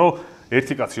რაღაცა რომ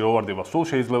ერთი კაცი რო ვარდება სულ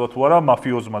შეიძლება თუ არა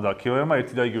მაფიოზმა და ქიოერმა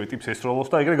ერთი და იგივე ტიპს ესროლოს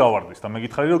და ეგრე გავარდეს და მე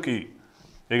გითხარი რომ კი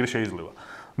ეგრე შეიძლება.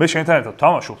 მე შენთან ერთად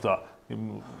ვთამაშობ და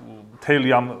მთელი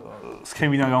ამ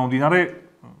სქემიდან გამომდინარე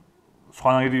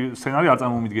სხვანაირი სცენარი არ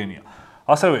წარმომიდგენია.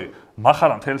 ასევე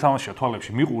მახარა მთელი თამაშია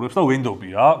თვალებში მიყურებს და ვენდობი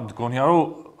რა, მგონია რომ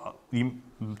იმ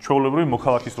ჩვეულებრივი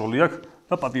მოქალაქის როლი აქვს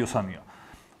და პატიოსანია.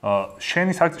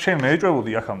 შენ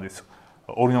მეეჭვებოდი აქამდეც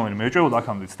 2 ნომერი მეეჭვებოდა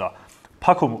აქამდეც და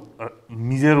ფაქო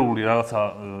მიზერული რაღაცა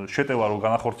შეტევა რო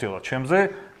განახორციელა ჩემზე,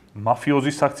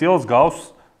 მაფიოზის საქციელს გავს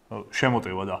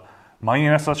შემოტევა და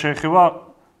მაინერსაც შეეხება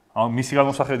მისი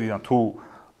გამოსახედიდან თუ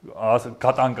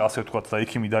გატანკა ასე ვთქვათ და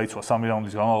ექიმი დაიცვა 3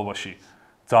 რაუნდის განმავლობაში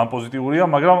ძალიან პოზიტიურია,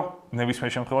 მაგრამ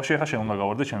ნებისმიერ შემთხვევაში ახლა შენ უნდა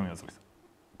გავარდე ჩემი აზრით.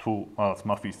 თუ რაღაც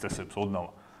მაფიის წესებს ოდნავ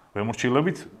ვერ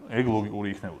მორჩილებით, ეგ ლოგიკური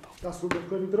იქნებოდა. დასრულდა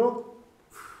თქვენი დრო.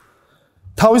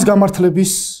 თავის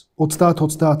გამართლების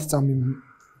 30-30 წამი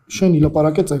შენ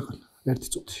ილაპარაკე წეღან 1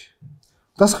 წუთი.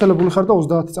 დასახელებული ხარ და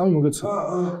 30 წამი მოგეცო.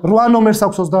 8 ნომერს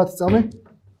აქვს 30 წამი.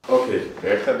 ოკეი,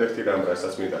 ერთადერთი რამ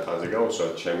რასაც მინდა ხაზი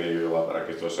გავუსვათ, ჩემი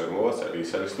ლაპარაკის დროს არ მოვაწერ,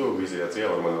 ის არის თუ ვიზიაცია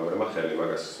ორმა ნომერმა ხელი,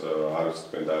 მაგას არ ვიცი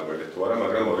თქვენ დააგვერდით თუ არა,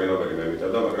 მაგრამ ორი ნომერი მე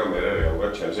მიტევდა, მაგრამ მე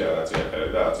რეალურად ჩემზე არ აწია ხელი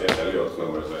და აწია ხელი 4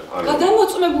 ნომერზე.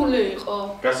 გადამოწმებული იყო.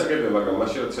 გასაგებია, მაგრამ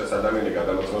მაშინ როდესაც ადამიანი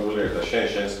გადამოწმებული იყო და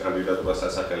შენს კანდიდატურას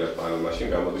ასახელებ, ანუ მაშინ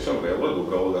გამოდის რომ რეალურად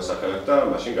უბრალოდ ასახელებ და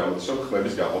მაშინ გამოდის რომ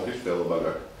ხმების გაყოფის მცდელობა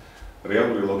გაქვს.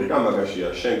 რეალური ლოგიკა მაგაშია,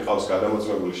 შენ ყავს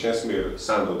გადამოწმებული შენს მიერ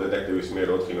სანდო დეტექტივის მიერ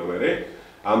 4 ნომერი.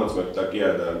 ამოწმებ და კი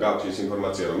არა გაქვს ის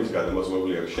ინფორმაცია რომ ის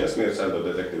გადამოწმებული არის შენს მიერ სანდო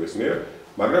დეტექტივის მიერ,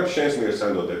 მაგრამ შენს მიერ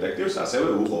სანდო დეტექტივს ასევე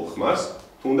უყობ ხმას,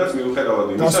 თუნდაც მიუხედავად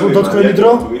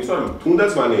იმისა, რომ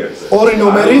თუნდაც მანიერზე. ორი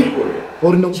ნომერი?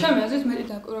 ჩემი აზრით მე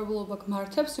დაკვირვებულობა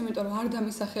გმართებს, იმიტომ რომ არ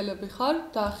დამისახელები ხარ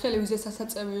და ხელი ვიზეს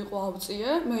ასაწევი იყო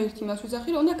ავწიე, მე ერთი მას ვიზახი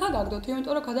რომ უნდა გაგაგდოთ,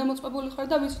 იმიტომ რომ გადამოწმებული ხარ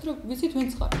და ვიცით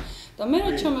ვინც ხარ. და მე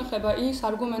რაც შემეხება ის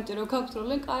არგუმენტი რომ გაქვთ რომ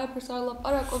ლენკა არაფერს არ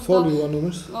ლაპარაკობს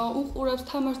და უყურებს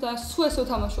თამაშს და სულ ესე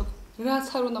თამაშობ. რაც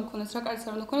არ უნდა მქონდეს, რა კარიც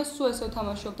არ უნდა მქონდეს, სულ ესე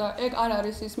თამაშობ და ეგ არ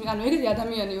არის ის, ანუ ეგეთი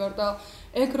ადამიანი ვარ და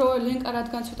ეგ რო ლენკა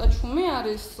რადგან ცოტა ჩუმი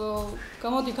არის,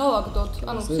 გამოდი გავაგდოთ,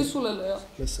 ანუ სისულელეა.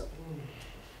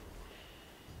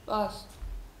 ას.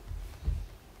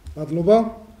 მადლობა.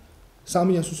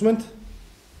 სამიას უსმენთ?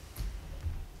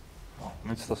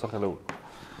 მეც დასახელებული.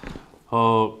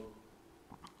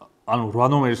 ანუ 8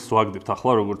 ნომერს ვაგდებთ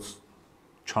ახლა როგორც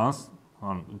ჩანს,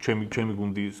 ანუ ჩემი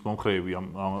გუნდის მომხრეები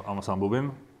ამას ამბობენ.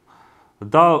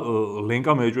 და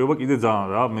ლენკა მეეჭვება კიდე ძალიან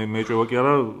რა, მეეჭვება კი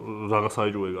არა რაღაც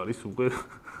საეჭვო ეგ არის უკვე.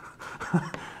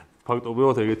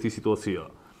 ფაქტობრივად ეგეთი სიტუაციაა.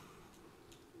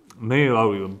 მე არ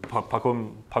ვიცი,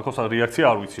 ფაქოს რეაქცია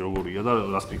არ ვიცი როგორია და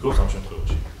რას ფიქრობს ამ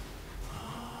შემთხვევაში.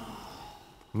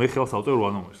 მე ხელს ავწევ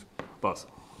 8 ნომერს. პას.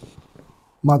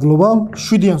 მადლობა.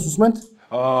 7-იანს უსმენთ?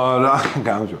 რა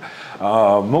გამარჯობა.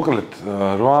 მოკლედ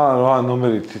 8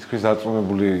 ნომერი თითქმის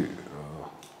დაწუნებული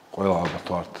ყველა ალბათ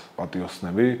ვართ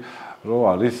პატიოსნები, რომ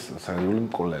არის სერიოზული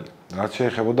მკვლელი. რაც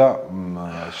შეეხებოდა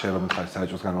შენ რომ ხარ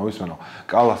საეჭვოს განმოვისმენო,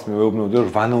 კალას მე ვეუბნებოდი რომ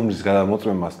 8 ნომრის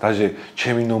გადამოწმებას, დაჟე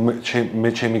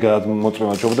ჩემი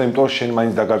გადამოწმება ჯობდა, იმიტომ რომ შენ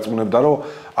მაინც დაგარწმუნებდა რომ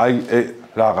აი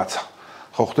რაღაცა.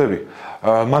 ხო ხვდები?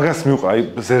 მაგას მივყვე, აი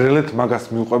ზერელეთ მაგას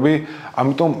მივყვები,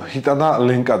 ამიტომ ჰიტა და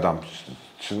ლენკა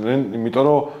იმიტომ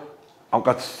რომ ამ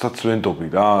კაცსაც ვენდობი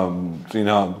რა,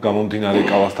 წინა გამომდინარე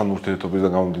კალასთან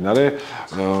ურთიერთობისგან გამომდინარე,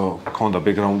 ქონდა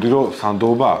ბექგრაუნდი რომ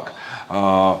სანდოობა აქვს.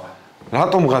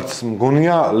 რატომღაც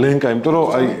მგონია ლენკა, იმიტომ რომ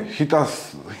აი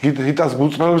ჰიტას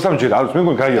გულწრფელობის ამჯერ არ ვიცი, მე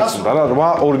მგონი გაიაცნდა რა,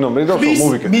 8 ნომერი და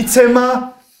მოვიკე. მიცემა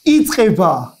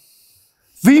იწყება.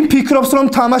 ვინ ფიქრობს რომ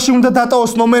თამაში უნდა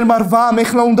დატოვოს ნომერმა 8,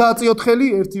 ეხლა უნდა აწიოთ ხელი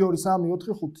 1 2 3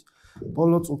 4 5.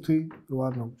 ბოლო წუთი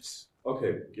 8 ნომრის.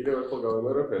 ოკეი, კიდევ ერთხელ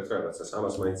გავემეორებ ერთ რაღაცას,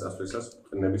 ამას მაინც წასვლისას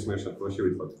ნებისმიერ შემთხვევაში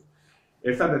ვიტყოდი.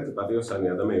 ერთადერთი პატიოსანი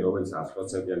ადამიანი, რომელიც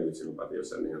 100%-იანი ვიცი რომ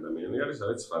პატიოსანი ადამიანი არის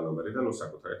 9 ნომერი და ნუ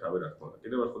საკუთარი თავი რა თქმა უნდა.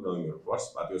 კიდევ ერთხელ გავემეორებ, ვარს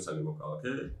პატიოსანი მოქალაქე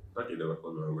და კიდევ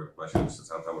ერთხელ გავემეორებ, მაშინ როდესაც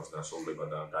ამ თამაშს დასრულდება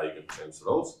და გაიგებ ჩემს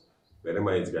როლს, მე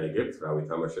მაინც გაიგებთ რა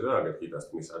ვითამაშე და აგერ ჰიტას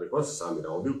თმის არ იყოს 3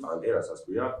 რაუნდი ტანკი, რასაც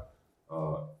ქვია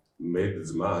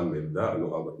მეძმა ან მედა, ანუ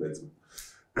ალბათ მეძმა.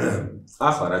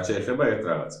 ახლა რაც შეეხება ერთ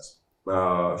რაღაცას.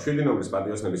 7 ნომრის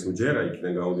პატიოსნების მჯერა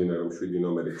იქიდან გამომდინარე რომ 7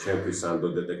 ნომერი ჩემთვის სანდო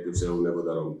დეტექტივს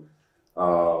ეუბნებოდა რომ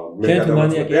მე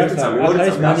მანიაკი არ ხარ, ახლა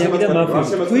ეს მანიაკი და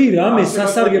მაფია. თქვი რამე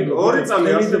სასარგებლო. 2 წამი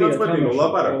არ შემოწმებინო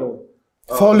ლაპარაკო.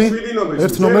 ფოლი 1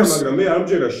 ნომერს, მაგრამ მე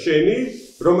ამჯერა შენი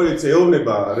რომელიც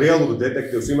ეუბნება რეალურ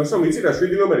დეტექტივს იმას რომ იცი რა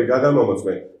 7 ნომერი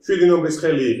გადამომოწმე. 7 ნომრის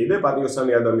ხელი იყიდე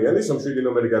პატიოსანი ადამიანის რომ 7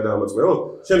 ნომერი გადამომოწმეო.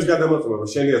 შენს გადამოწმება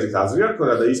შენი აზრით აზრი არ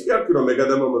ქონა და ის კი არ თქვი რომ მე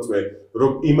გადამომოწმე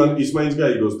რომ ის მაინც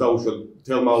გაიგოს დაუშვოთ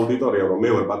თელმა აუდიტორიამ რომ მე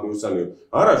ვარ პატიოსანი.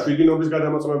 არა 7 ნომრის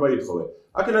გადამოწმება ითხოვე.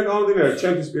 აქედან გამომდინარე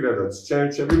ჩემთვის პირადად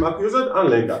ჩემი მაფიოზად ან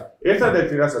ლენკა.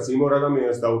 ერთადერთი რასაც იმ ორ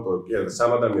ადამიანს დავუტოვებ კი არა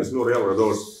 3 ადამიანს ნუ რეალურად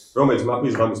ორს რომელიც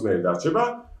მაფიის ღამის მერე დარჩება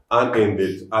ან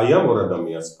ენდეთ აი ამ ორ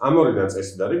ადამიანს ამ ორიდან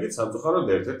წესი და რიგით სამწუხაროდ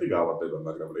ერთ-ერთი გავარდება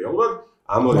მაგრამ რეალურად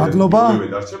ამ ორივე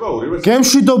დარჩება ორივე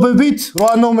გემშვიდობებით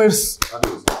 8 ნომერს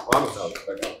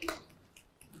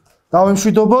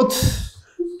დავემშვიდობოთ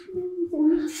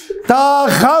და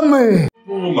ღამე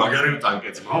მაგარი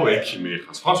ტანკეც მაო ექიმი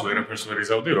ხა სხვას ვერაფერს ვერ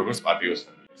იზავდი როგორც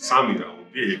პატიოსანი 3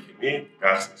 რაუნდი ექიმი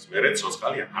გახსნის მერე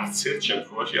ცოცხალი არც ერთ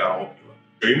შემთხვევაში არ აღვივა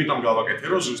იმიტომ გავაკეთე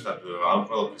რომ ზუსტად ამ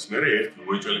ყველაფრის მერე ერთი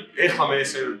მოიჭველი ეხლა მე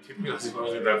ესე თითქმის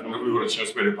ასიმაზე დაბრუნებული ვარ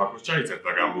ჩემს მერე ფაქოს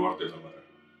ჩაიწერდა გამოვარდება მაგრამ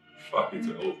ფაქტიც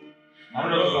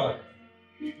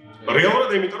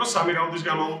რეალურად იმიტომ რომ 3 რაუნდის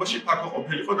განმავლობაში ფაქო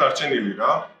ყოფილიყო დარჩენილი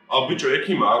რა ა ბიჭო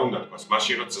ექიმა არ უნდა თქვას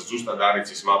მაშინ როცა ზუსტად არის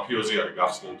ის მაფიოზი არის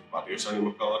გახსნილი თუ პატიოსანი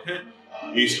მოქალაქე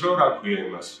ის რო რა ქვია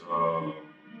იმას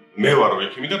მე ვარო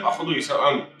ექიმი და პახოდო ის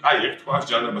ან აი ეგ თქვას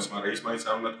ჯანებას მაგრამ ის მაინც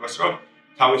არ უნდა თქვას რომ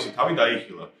თავისი თავი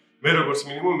დაიხილა. მე როგორც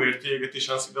მინიმუმ ერთი ეგეთი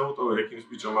შანსი დავუტოვე ექიმის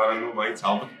ბიჭომ, მაგრამ ნუ მაინც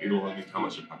ალბათ პირველად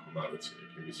ვითამაშე ფაქო არ ვიცი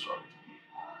ექიმის როლი.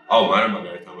 აუ, მაგრამ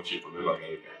მაგარი თამაში იყო, მე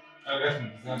მაგარი კაი.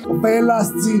 ყველას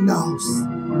ძინავს.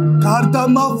 გარდა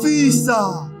მაფიისა,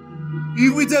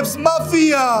 იღვიძებს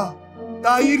მაფია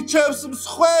და ირჩევს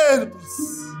მსხვერპლს.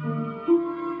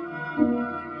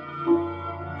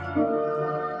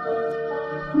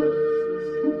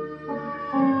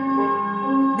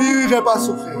 მივიღე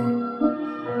პასუხი.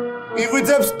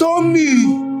 იღვიძებს დონი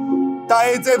და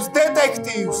ეძებს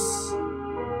დეტექტივს.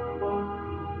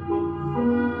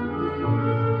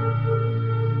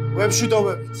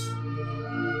 ვებშიდობებით.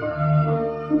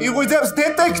 იღვიძებს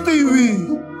დეტექტივი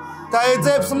და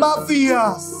ეძებს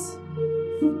მაფიას.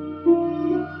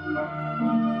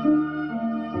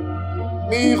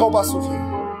 მიიღო პასუხი.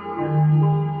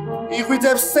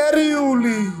 იღვიძებს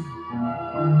სერიული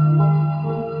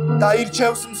და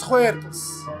ირჩევს მსხვერპლს.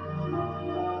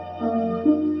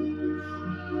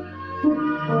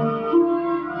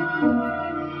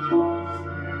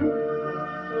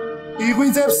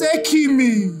 იღვიძებს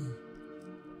ექიმი.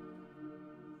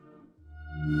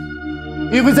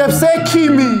 იღვიძებს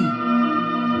ექიმი.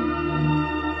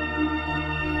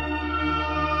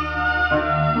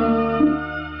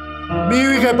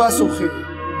 მივიღე პასუხი.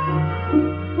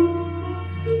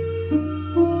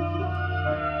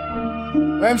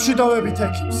 ვემშვიდობებით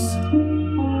ექიმს.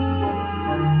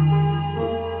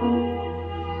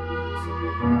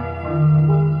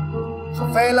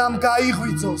 ყველამ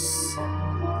გაიღვიძოს.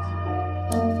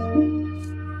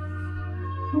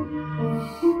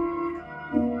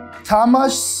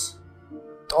 თამაშს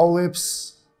ტოვებს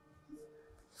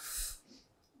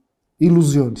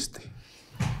ილუზიონისტი.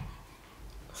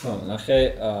 ხო, ნახე,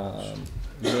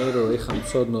 მე რო ეხა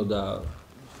მწოდნო და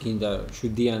გინდა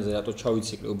 7-იანზე რატო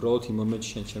ჩავიციკლე, უბრალოდ იმ მომენტში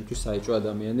შენ ჩემთვის საეჭვო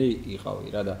ადამიანი იყავი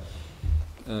რა და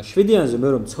 7-იანზე მე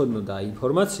რომ მწოდნო და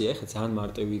ინფორმაცია ეხა ძალიან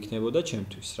მარტივი იქნებოდა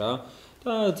ჩემთვის რა.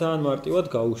 და ძალიან მარტივად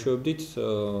გავუშვებდით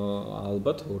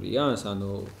ალბათ 2-იანს, ანუ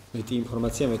მეტი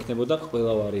ინფორმაცია მექნებოდა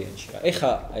ყველა ვარიანტში რა.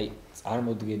 ეხა აი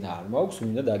წარმოდგენა არ მაქვს,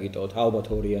 მინდა დაგიტოვოთ, ალბათ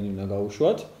 2-იანი უნდა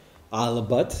გავუშვათ,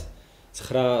 ალბათ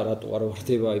 9 რატო არ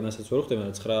ვარდება, იმასაც ვერ ვხვდები,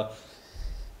 მაგრამ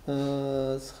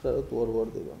 9 რატო არ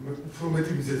ვარდება. უფრო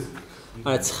მეტი მიზეზი.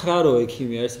 აი 9 რო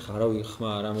ექიმი არის, ხა რა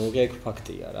ვიხმა, რა მოგია ეგ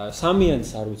ფაქტია რა. 3-იანს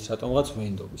არ ვიცი, რატომღაც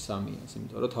ვენდობი 3-იანს,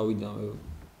 იმიტომ რომ თავიდანვე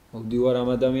მოვდივარ ამ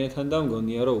ადამიანთან და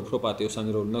მგონია რომ უფრო პატიოსანი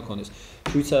როლი უნდა ქონდეს.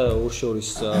 7-ს ორ-შორის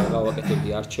გავაკეთებდი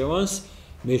არჩევანს,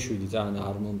 მე 7 ძალიან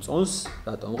არ მომწონს,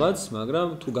 რატომღაც, მაგრამ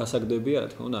თუ გასაგდებია, რა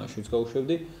თქმა უნდა, 7-ს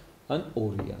გავუშვებდი, ან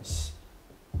 2-იანს.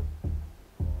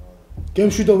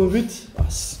 გემშვიდობებით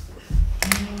 100.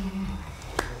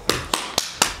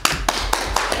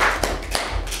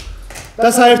 და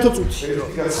საერთო წუთი.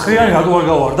 ხრიანი რატო არ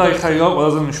გავარდა? ეხლა იგავ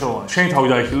ყველაზე მნიშვნელოვანი. შენი თავი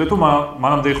დაიხილე თუ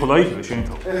მანამდე იყო დაიხილე შენი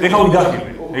თავი. ეხლა ვინ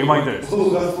დაიხილე? ეგ მაინტერესებს.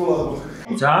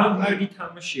 ძალიან კარგი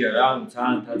თამაშია რა,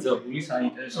 ძალიან დაძაბული,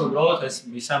 საინტერესო. უბრალოდ ეს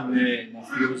მესამე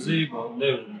მაფიოზი ბოლომდე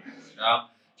რა.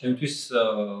 ჩემთვის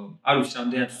არ ვიცი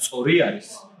რამდენად სწორი არის.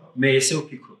 მე ესე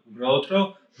ვფიქრობ, უბრალოდ რომ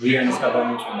რიანის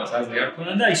გადამოწმებას აზრი არ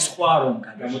ქონდა და ის სხვა რომ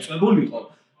გადამოწმებულიყო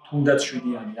თუნდაც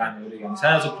 7-იანი ან 2-იანი,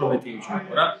 სადაც უფრო მეტი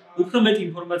იჭმება რა. უფრო მეტი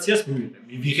ინფორმაციას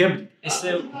მივიღებდი. ესე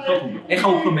უფრო ეხა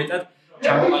უფრო მეტად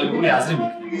ჩამოყალიბებული აზრი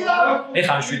მიქნება.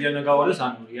 ეხა ან 7-იანი გავარდეს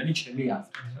ან 2-იანი ჩემი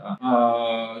აზრით რა.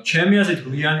 ჩემი აზრით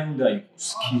 2-იანი უნდა იყოს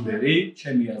კიბერი,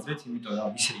 ჩემი აზრით, იმიტომ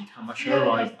რომ ისე ითამაშა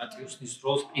რომ აი პატიოსნის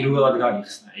როლს პირველად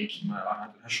გაიხსნა ექიმა,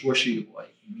 რა შუაში იყო აი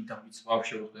იმით ამიც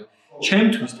ვაფშე ვხვდები.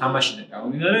 ჩემთვის თამაშიდან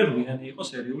გამომდინარე 2-იანი იყო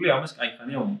სერიული, ამას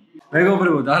кайხანია უნდა.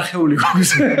 მეგობრებო, არხეული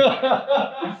გვაქვს.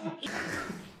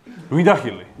 ვინ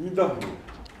დახილე? ვინ დახილე?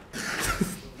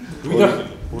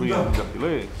 2-იანი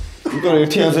დახილე? იმიტომ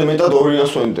 1-იანზე მეტად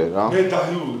 2-იანს ვენდე რა. მე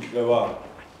დახილული იქნება.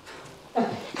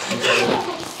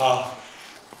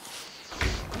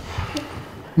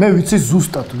 მე ვიცი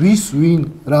ზუსტად ვის ვინ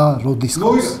რა როდის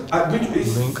ხავს.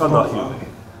 ლენკა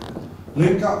დახილე.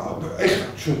 ლენკა ეხლა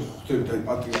ჩვენ ხვდებით აი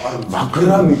პატიო არ ვიცი.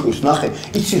 მაგრამ მიყვის, ნახე,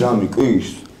 იცი რა მიყვის?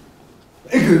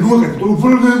 ეგრე ნუ აკეთე,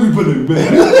 უფრო ვიფლები მე.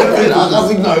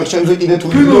 რაღაცი გნავი, ჩემზე კიდე თუ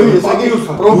იმები, ესე იგი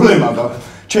პრობლემა გაქვს.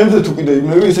 ჩემზე თუ კიდე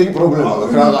იმები, ესე იგი პრობლემა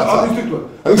გაქვს რაღაცა.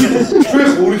 ჩვენ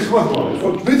ორი ხმა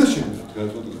გვაქვს. მე და შენ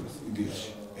გადაწყვეტილებას იდეაში.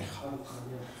 ეხლა.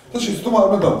 და შეცდომა არ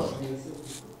უნდა დავუშვათ.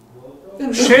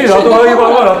 შენ რატო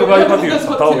გაიგაბა, რატო გაიფატიოს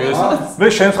თავი ეს? მე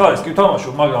შენს ხარეს კი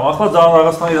თამაშობ, მაგრამ ახლა ძალიან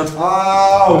რაღაცნაირად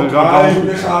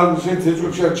გაიგე ხარ შენ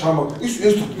წეჭვებში არ ჩამო. ის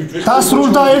თუ ბიჭი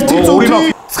დასრულდა 1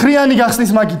 წუთი. 9-იანი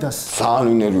გახსნის მაგიდას. ძალიან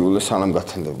ინერვიულე სანამ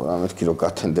გათენდება, რა მეთქი რომ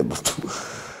გათენდება თუ.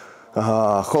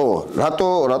 ხო,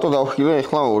 რატო დავხილე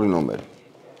ახლა 2 ნომერი?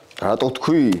 რატო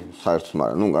თქვი საერთოდ,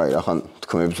 მაგრამ ნუ აი ახან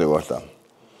თქმებზე ვარ და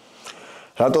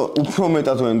რატო უფრო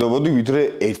მეტად ვენდობოდი ვიდრე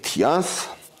ერთიანს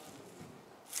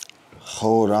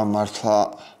ხო რა მართლა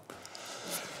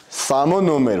სამო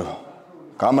ნომერო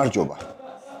გამარჯობა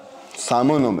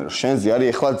სამო ნომერო შენზე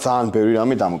არის ეხლა ძალიან ბევრი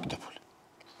რამე დამოკიდებული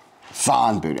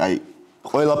ძალიან ბევრი აი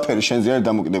ყველაფერი შენზე არის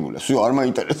დამოკიდებული სულ არ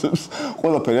მაინტერესებს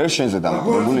ყველაფერი არის შენზე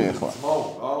დამოკიდებული ეხლა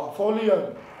ფოლია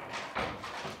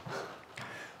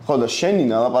ხო და შენი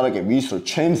ნალაპარაკები ის რომ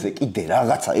ჩემზე კიდე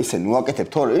რაღაცა ესე ნუაკეთებ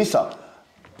თორე ისა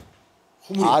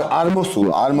არ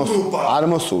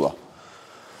მოსულა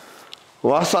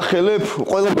ვასახელებ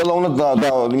ყველა უნდა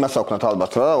იმას აქვს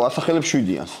ალბათ რა ვასახელებ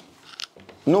 7-იანს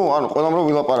ნუ ანუ ყველამ რომ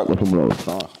ვილაპარაკოთ უბრალოდ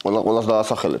რა ყველას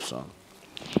დაასახელებს რა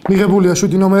მიღებულია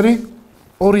 7 ნომერი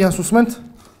 2-იანს უსმენთ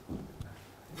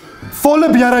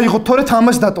ფოლები არა იყოთ თორე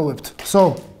თამაშს დატოვებთ ხო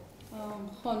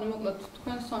ხო მოკლედ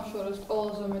თქვენ სამშორეს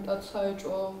ყველაზე მეტად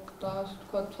საეჭვო და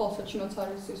თქვა თვალსაჩინოც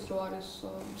არის ის რომ არის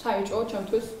საეჭვო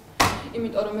ჩემთვის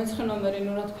იმიტომ რომ მე-9 ნომერი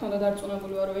ნუ რა თქმა უნდა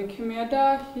დარწმუნებული ვარ რომ ექიმია და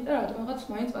ჰიტა რატომღაც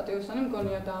მაინც პატიოსანი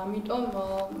მგონია და ამიტომ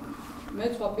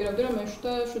მეც ვაპირებდი რომ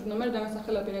მე-7 ნომერი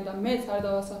დამასახელებინე და მეც არ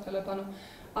დავასახელებ ანუ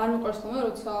არ მიყვარს ხოლმე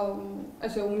როცა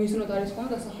ესე უმიზნოდ არის ხოლმე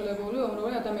დასახელებული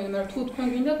რომელი ადამიანი მაგრამ თუ თქვენ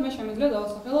გინდათ მე შემიძლია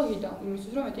დავასახელო ჰიტა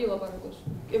იმისთვის რომ მეტი ილაპარაკოს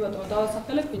კი ბატონო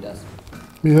დავასახელებ ჰიტას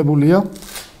მიღებულია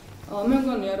მე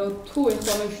მგონია რომ თუ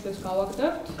ეხლა მე-7-ს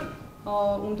გავაგდებთ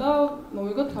უნდა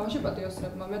მოვიგოთ თამაში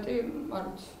პატიოსნებმა მეტი არ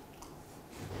ვიცი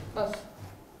ას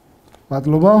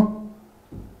მადლობა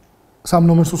 3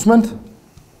 ნომერს უსმენთ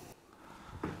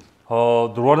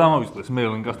დროარ დამავიწყდეს მე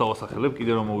ლენკას დავასახელებ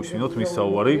კიდე რომ მოვისმინოთ მის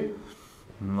საუბარი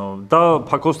და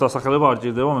ფაქოს დასახელება არ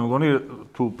ჭირდება მე მგონი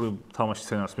თუ თამაშის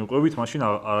სცენარს მივყვებით მაშინ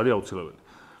არ არის აუცილებელი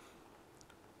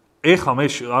ეხლა მე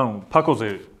ანუ ფაქოზე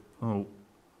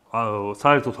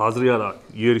საერთოდ აზრი არ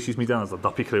აქვს იერიშის მიტანას და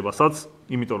დაფიქრებასაც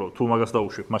იმიტომ რომ თუ მაგას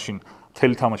დაუშვებ მაშინ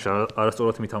მთელი თამაში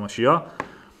არასწორად მითამაშია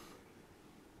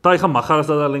და ეხლა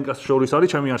მახარასა და ლენკას შორის არის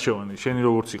ჩემი არჩევანი შენი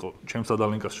როგორც იყო ჩემსა და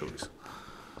ლენკას შორის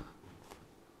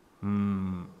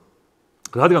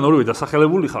რადგან ორივე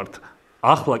დასახელებული ხართ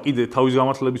ახლა კიდე თავის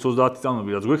გამართლების 30 წამები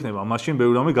რაც გვექნება მაშინ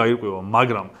ბევრი რამე გაირკვევა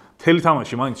მაგრამ მთელი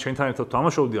თამაში მაინც შენთან ერთად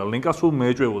თამაშობდი და ლენკას სულ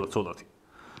მეეჭვებოდა ცოტათი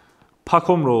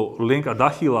ფაქომ რომ ლენკა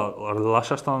დახილა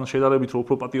ლაშასთან შედარებით რომ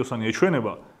უფრო პატიოსანი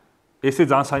ეჩვენება ესე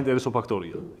ძალიან საინტერესო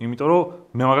ფაქტორია იმიტომ რომ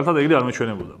მე მაგალითად ეგრე არ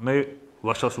მეჩვენებოდა მე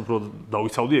ლაშას უფრო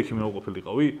დავიცავდი ექიმი რო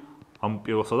ყოფილიყავი ამ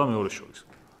პირველსა და მეორეს შორის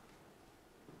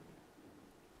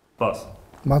ბას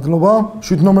მადლობა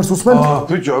 7 ნომერს უსმენთ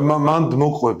ბიჭო მან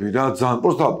მოყვები რა ძალიან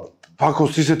პროსტა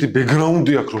ფაქოს ისეთი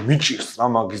ბექგრაუნდი აქვს რომ მიჭირს რა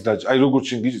მაგის და აი როგორც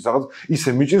შენ გიჭირს რაღაც ისე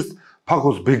მიჭირს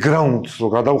ფაქოს ბექგრაუნდს რო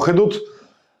გადავხედოთ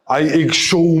აი ეგ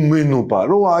შოუმენობა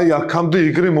რომ აი აქამდე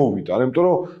ეგრე მოვიდა რა იმიტომ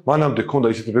რომ მანამდე ქონდა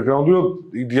ისეთი ბექგრაუნდი რომ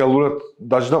იდეალურად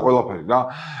დაждდა ყველაფერი რა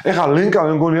ეხლა ლენკა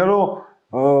მე მგონია რომ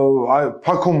აი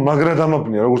ფაქომ მაგრა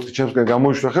დამაბნია როგორც კი ჩემსკენ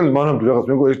გამოიშვა ხელი მანამდე რაღაც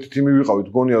მე ერთი თიმი ვიყავით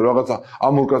გონია რომ რაღაცა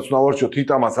ამორკაც ნავარჩიოთ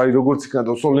ჰიტამას აი როგორც იქნა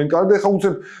და სულ ლენკა და ეხლა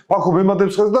უცებ ფაქო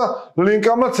მემადებს ხელს და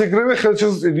ლენკამაც ეგრევე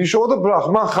ხელშესწიდი იშოვა და ბრახ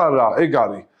მან ხარა ეგ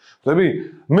არის ხდები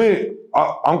მე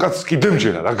ამ კაცს კიდე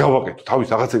მჯერა რა გავაკეთო თავის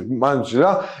რაღაცები მან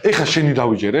მჯერა ეხლა შენი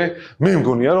დავიჯერე მე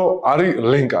მგონია რომ არის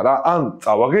ლენკა რა ან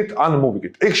წავაგეთ ან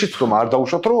მოვიგეთ ეგ შეცდომა არ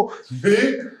დაუშვათ რომ მე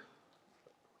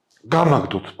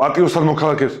გამაგდოთ პატიოსან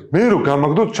მოქალაქეს მე რო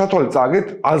გამაგდოთ ჩათვალე წაგეთ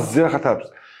აზზე ხათავს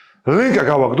ლენკა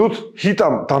გავაგდოთ ჰიტა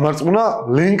დამარწმუნა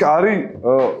ლენკა არის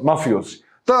მაფიოზი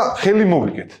და ხელი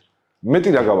მოვიგეთ მეტი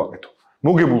რა გავაკეთო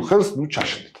მოგებულ ხელს ნუ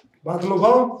ჩაშლით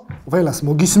მადლობა ყველას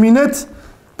მოგისმინეთ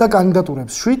და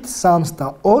კანდიდატურებს 7 3 და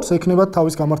 2 ექნებათ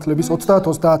თავის გამართლების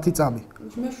 30-30 წამი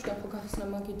მე შვიდა ხო გახსნა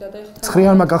მაგიდა და ეხლა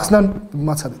 9-ანმა გახსნან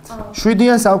მაცადეთ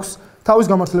 7-იანს აქვს თავის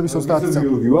გამართლების 30 წამი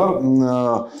გიორგი ვარ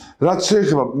რაც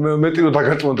შეიძლება მეტი რომ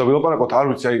დაგარწმუნდა და ვილაპარაკოთ არ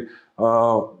ვიცი აი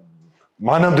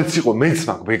მანამდეც იყო მეც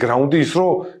მაგ ბექგრაუნდი ის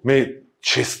რომ მე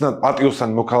ჩესნად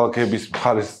პატიოსანი მოქალაქეების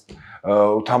მხარეს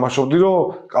თამაშობდი რომ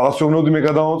კალასიონოდი მე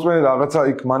გადავამოწმე რაღაცა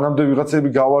იქ მანამდე ვიღაცები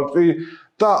გავარტყი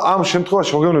და ამ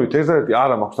შემთხვევაში მოგეუბნებით ერთადერთი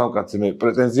არა მაქვს ამ კაცზე მე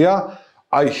პრეტენზია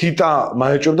აი ჰიტა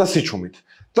მაეჭვებდა სიჩუმით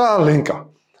და ლენკა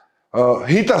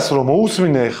ჰიტას რომ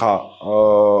მოусმინე ხა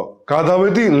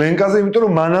გადავედი ლენკაზე იმიტომ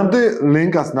რომ მანამდე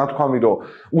ლენკას ნათქვამი რომ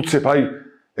უცებ აი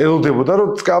ელოდებოდა რომ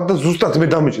წკაბდა ზუსტად მე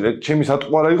დამიჭირე ჩემი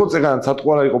სატყვარა იყო წეგანაც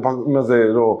სატყვარა იყო იმაზე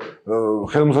რომ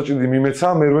ხელმოსაჭიდი მიმეცა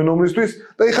მერვე ნომრისთვის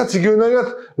და ეხაც იგივენაირად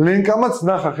ლენკამაც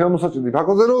ნახა ხელმოსაჭიდი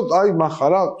ფაქოზე რომ აი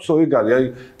მახარა სო ეგ არის აი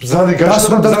ბზარი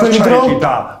გაშრა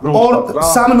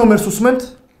 3 ნომერს უსმენთ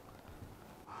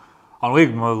ანუ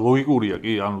ეგ ლოგიკურია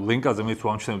კი ანუ ლენკაზე მე თუ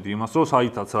ამჩნევდი იმას რომ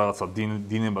საითაც რაღაცა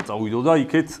დინება წავიდო და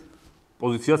იქეთ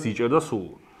პოზიციას იჭერდა სულ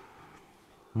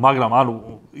მაგრამ ანუ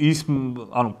ის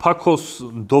ანუ ფაქოს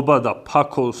ნდობა და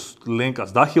ფაქოს ლენკას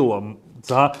დახილვა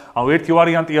ანუ ერთი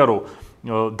ვარიანტია რომ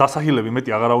დასახელები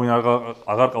მეტი აღარავინ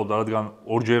აღარ ყავდა, რადგან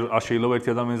ორჯერ არ შეიძლება ერთი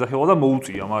ადამიანის სახეობა და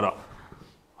მოუწია, მაგრამ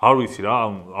არ ვიცი რა,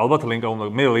 ალბათ ლენკა უნდა,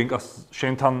 მე ლენკას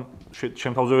შენ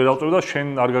თავზე ვერ ავწევ და შენ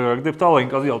არ გაგაგდებ და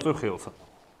ლენკაზე ავწევ ხელს.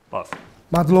 ბას.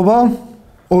 მადლობა.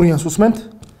 ორიანს უსმენთ?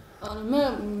 ანუ მე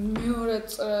მეორე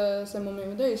წრეზე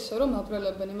მომივიდა ისე რომ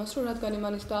აბრალებენ იმას რომ რადგან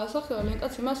იმანის დაასახელა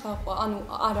ლენკაც იმას აყვა ანუ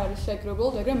არ არის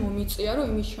ეგრებულად ეგრე მომიწია რომ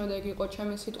იმის შემდეგ იყო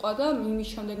ჩემი სიტყვა და იმის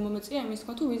შემდეგ მომეწია იმის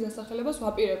თქმა თუ ვის დასახელებას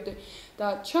ვაპირებდი და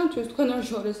ჩემთვის თქვენ არ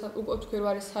ჟორეს უკვე თქვენ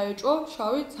არის საეჭვო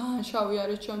შავი ძალიან შავი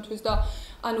არის ჩემთვის და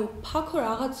ანუ ფაქო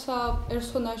რაღაცა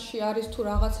პერსონაჟი არის თუ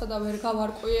რაღაცა და ვერ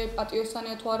გავარკვიე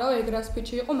პატიოსანია თუ არა ეგრას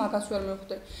ფიჩი იყო მაგას ვერ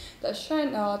მივხვდი და შენ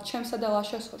ჩემსა და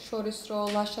ლაშას შორის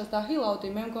რომ ლაშას დაჰილავდი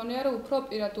მე მგონია რომ უფრო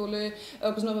პირადული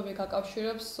გზნობები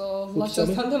გაკავშირებს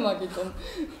ლაშასთან და მაგიტომ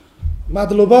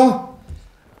მადლობა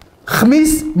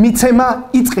ხმის მიცემა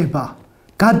იწყება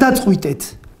გადაწყვიტეთ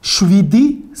 7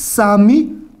 3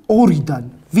 2-დან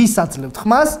ვის აძლევთ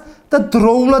ხმას და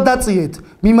დროულად აწიეთ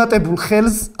მიმატებულ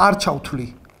ხელს არ ჩავთვლი.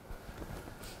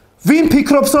 ვინ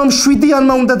ფიქრობს რომ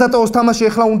 7-ანმა უნდა დატოვოს თამაში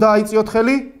ეხლა უნდა აიწიოთ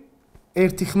ხელი?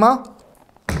 ერთი ხმა.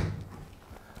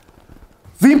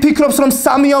 ვინ ფიქრობს რომ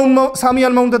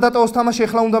 3-ანმა უნდა დატოვოს თამაში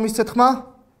ეხლა უნდა მისცეთ ხმა?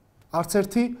 არც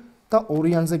ერთი და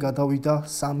ორიანზე გადავიდა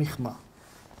 3 ხმა.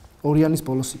 ორიანის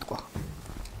ბოლო სიტყვა.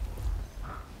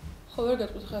 ხო ვერ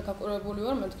გეტყვით ხა გაკურებული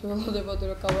ვარ მე თქვი ველოდებოდი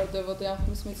რომ გავარდებოდი ამ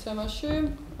ხმის მიცემაში.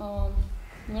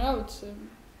 რა ვიცი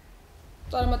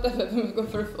წარმატებები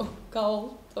მეგობრებო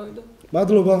გავტოვიდო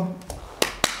მადლობა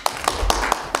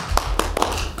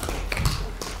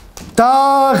და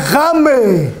ღამე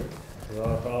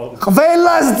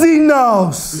ყველას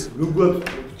ძინავს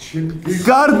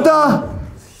გარდა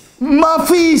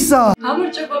მაფიისა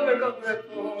ამერჭება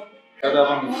მეგობრებო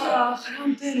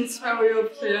ხრამდენიც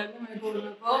მევიოფლიანი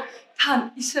მეგობრებო თან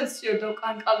ისევ წიოდო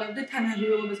კანკალებდი თან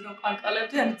რეალობებს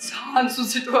გავკანკალებდი ანუ ძალიან სულ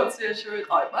სიტუაციაში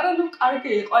ვიყავი მაგრამ ნუ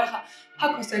კარგი იყო ეხა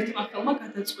ფაქოს ერთმა ხელმა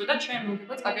გადაწყვიტა ჩემ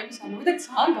მოგება წაგების ამოვიდა და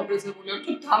ძალიან გაბრაზებული ვარ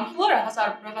თუ დამხილა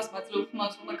რაღაც მაძლევ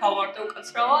ხმას უნდა გავარდე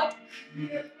უკაცრავად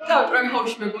და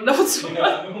პრემიუმში მეგონა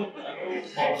უცნობად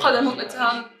ხა და მოკლედ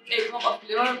ძალიან კეიქმა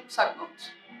ყოფილი ვარ საკმაოდ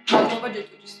მადლობა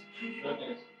ჯეჭუჯის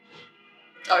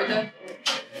წავიდე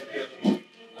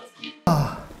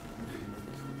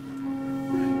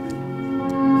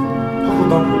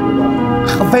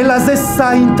ყველაზე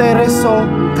საინტერესო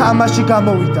თამაში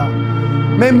გამოვიდა.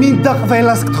 მე მინდა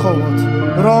ყველას გთხოვოთ,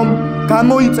 რომ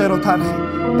გამოიწეროთ არხი,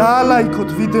 დაალაიქოთ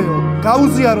ვიდეო,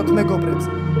 გაუზიაროთ მეგობრებს.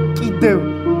 კიდევ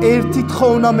ერთი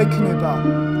თხოვნა მექნება.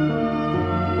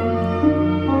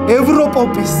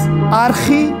 ევროპოპის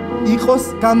არხი იყოს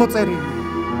გამოწერილი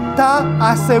და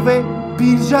ასევე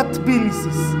ბირჟა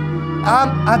თბილისის. ამ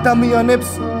ადამიანებს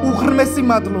უღრმესი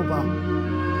მადლობა.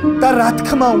 და რა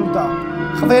თქმა უნდა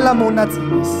ყველა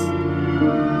მონაწილეს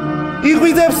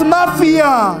იღვიძებს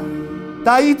მაფია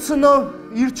და იცნო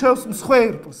ირჩევს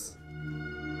მსხვერპლს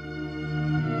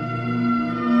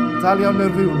ძალიან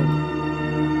ნერვიულობ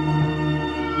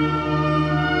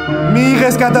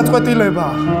მიიღეს გადაწყვეტილება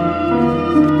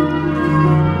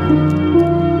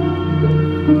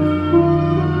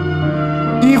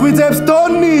იღვიძებს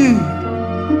დონი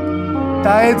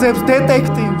და ეძებს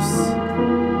დეტექტივს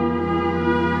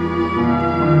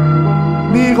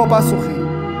მიიღო პასუხი.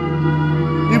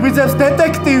 იღვიძებს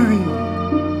დეტექტივი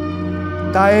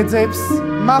და ეძებს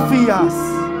მაფიას.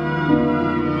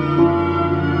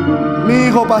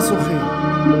 მიიღო პასუხი.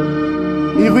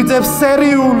 იღვიძებს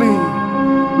სერიული.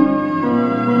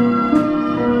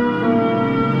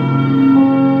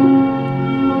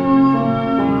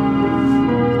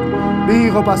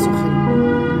 მიიღო პასუხი.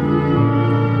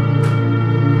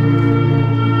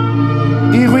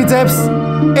 იღვიძებს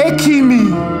ექიმი.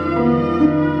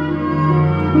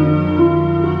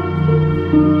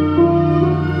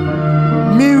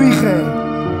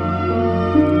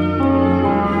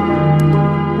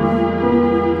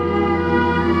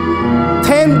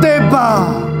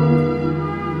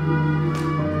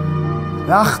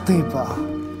 რა ხდება?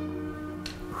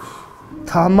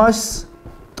 თამაშს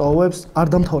ტოვებს არ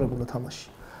დამთავრებულა თამაში.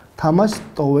 თამაშს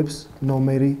ტოვებს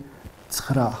ნომერი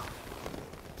 9.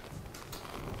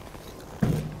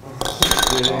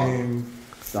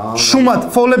 შუმად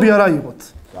ფოლები არ აიღოთ.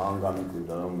 ძალიან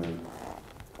გამიკვირდა რომ მე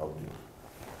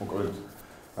მოკლედ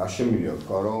რა შემიძლია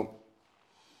თქვა რომ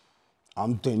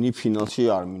ამდენი ფინალში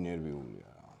არ მინერვიულია.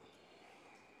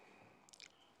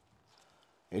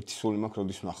 ერთი სული მაქვს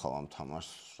როდის ნახავ ამ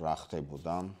თამაშს რა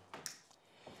ხდებოდა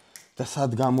და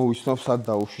სად გამოვიცნობ სად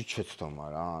დაუშვით შეცდომა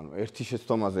რა ანუ ერთი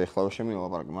შეცდომაზე ეხლა შემიძლია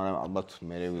ლაპარაკი მაგრამ ალბათ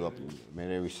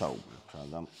მე ვისაუბრებ რა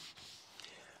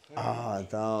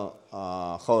და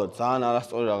ხო ძალიან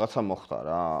არასწორი რაღაცა მოხდა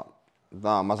რა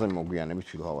და ამაზე მოგვიანებით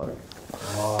ვიღავარები.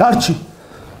 დარჩი.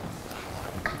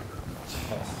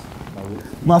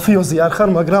 მაფიოზი არ ხარ,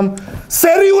 მაგრამ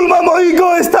სერიულმა მოიგო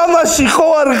ეს თამაში, ხო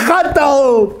არ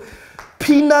ხატაო?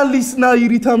 ფინალის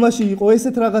ნაირი თამაში იყო,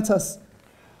 ესეთ რაღაცას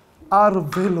არ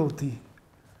ველოდი.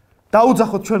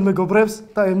 დაუძახოთ ჩვენ მეგობრებს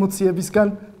და ემოციებისგან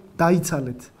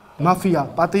დაიცალეთ.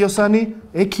 მაფია, პატიოსანი,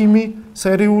 ექიმი,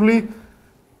 სერიული,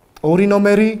 2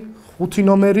 ნომერი, 5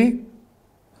 ნომერი.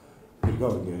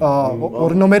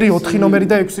 2 ნომერი, 4 ნომერი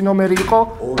და 6 ნომერი იყო.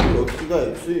 2, 4 და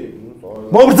 6?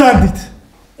 მობრძანდით.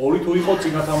 2 თუ იყო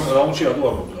წინა რაუნდში რატო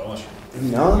არ მოვიდა ამაში?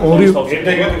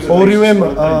 ორივემ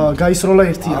გაისროლა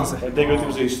ერთიანზე.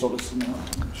 დეგეტივზე ისროლეს.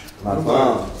 მართლა?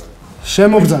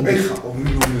 შემობრძანდით.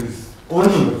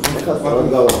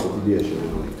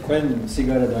 თქვენ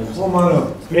სიგარა დაიწყო. ხო, მაგრამ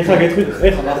ეხლა გეტყვით,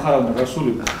 ეხლა მახარავნა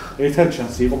გასული. ერთ-ერთი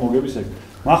შანსი იყო მოგების ეგ.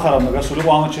 მახარავნა გასული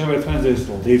იყო ამათ შეიძლება ერთმანეთზე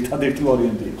ესროლდე, ერთადერთი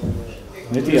ვარიანტი იყო.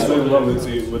 მეტი არა.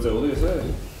 ვეწეოდი ესე?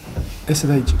 ესე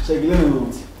დაიჭირე. შეგიძლია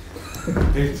მოვუწი.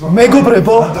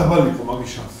 მეგობრებო, დაბალი იყო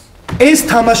მაგის შანსი. ეს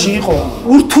თამაში იყო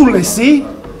ურთულესი.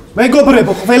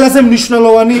 მეგობრებო, ყველაზე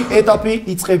მნიშვნელოვანი ეტაპი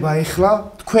იწყება ახლა.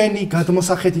 თქვენი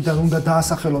გადმოსახედიდან უნდა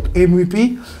დაასახელოთ MVP.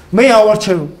 მე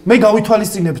ავარჩევ, მე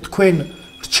გავითვალისწინებ თქვენ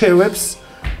რჩევებს.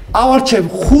 ავარჩევ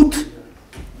 5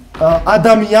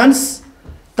 ადამიანს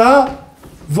და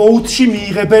ვოუთში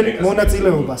მიიღებენ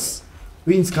მონაწილეობას.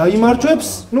 ვინც გაიმარჯვებს,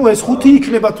 ну ეს 5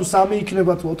 იქნება თუ 3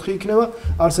 იქნება თუ 4 იქნება,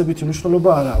 არსებითი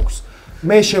მნიშვნელობა არ აქვს.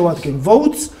 მე შევადგენ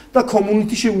votes და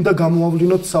community-ში უნდა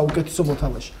გამოავლინოთ საუკეთესო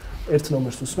მოთამაშე. ერთ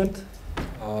ნომერს უსმენთ.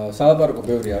 სალაპარაკო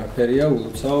ბევრი არაფერია,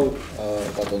 ულოცავ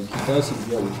ბატონ ჰიტას,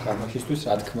 იგივე უთქარმაშისთვის,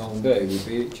 რა თქმა უნდა, MVP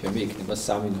ჩემი იქნება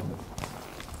 3 ნომერი.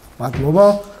 მადლობა.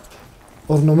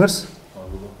 2 ნომერს.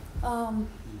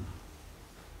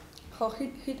 ხო,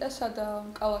 ჰიტასა და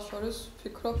კალაშორის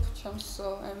ვფიქრობ ჩემს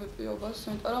MVP-ობას,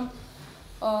 იმიტომ რომ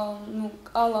ну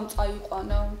კალამ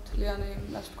წაიყვანა მთლიანი,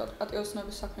 ასე ვთქვათ,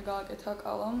 პატიოსნების საქმე გააკეთა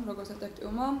კალამ, როგორც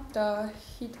დეტექტივმა და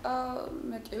ჰიტა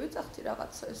მე კი ვიცახთი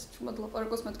რაღაცა ეს ჩუმად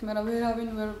ლაპარაკობს მეთქი, მაგრამ ვერავინ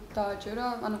ვერ დააჯერა,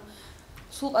 ანუ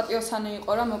სულ პატიოსანი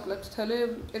იყო რა, მოკლედ მთელი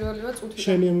პირველივე წუთი.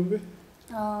 შენი MVP?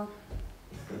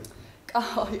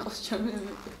 კალა იყოს ჩემი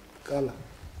MVP. კალა.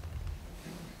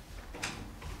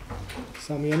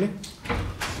 სამიანი?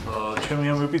 ჩემი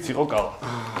MVP-ც იყო კალა.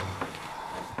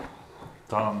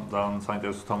 ძალიან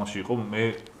საინტერესო თამაში იყო, მე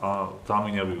ძალიან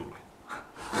მინერვიული.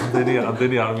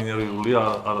 ამდენი არ მინერვიული,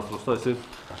 არასდროს და ესე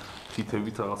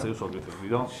თითებით რაღაცებს ვაკეთებდი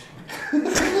და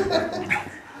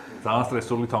ძალიან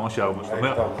სტრესული თამაში აღმოჩნდა. მე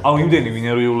იმდენი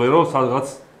მინერვიულე რომ სადღაც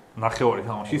ნახევარი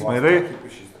თამაშის მერე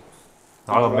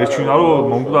მერჩვინა რომ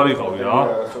მომკვდარიყავი რა.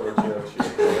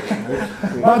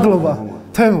 მადლობა.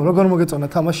 თემო, როგორ მოგეწონა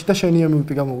თამაში და შენი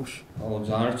MVP გამოუშვი?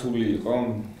 ძალიან რთული იყო.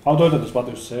 ავტორიტეტს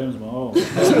პატივს სცემს, მაო.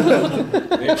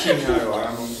 მეჩვენა რომ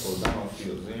არ მომწონდა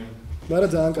მაფიოზი. მაგრამ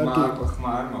ძალიან კარგი იყო.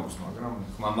 ხმა არ მაქვს, მაგრამ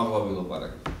ხმა მაღლა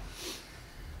ვილაპარაკე.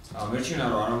 მეჩვენა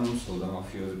რომ არ მომწონდა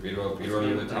მაფიოზი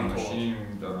პირველივე თამაში,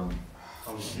 იმიტომ რომ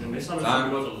მესამე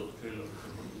ვაწოდოთ ფილმი.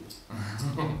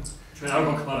 ჩვენ არ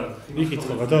გვაქვს. იქით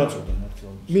რა გადააწოდა მართლა.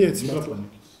 მიეცი მართლა.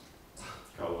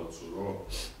 გავაცურო.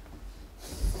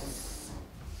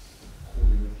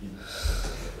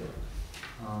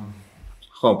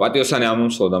 ხო, პატიოსანი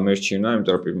ამომსვლოდა მერჩივნა,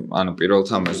 იმიტომ რომ ანუ პირველ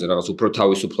თამაშზე რაღაც უფრო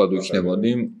თავისუფლად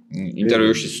ვიქნებოდი.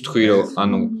 ინტერვიუში ვთქვი რომ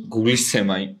ანუ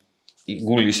გულისცემა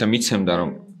გული ისე მიცემდა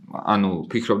რომ ანუ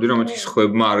ფიქრობდი რომ მეთქი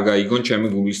ხუებმა არ გაიგონ ჩემი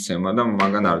გულისცემა და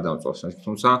მაგან არ დამწვავს.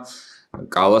 თუმცა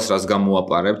კალას რას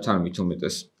გამოაპარებთ, ან მით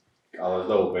უმეტეს კალას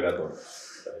და ოპერატორი.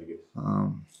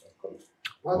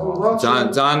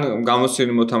 ძალიან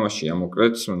გამოსცემი მოთამაშეა,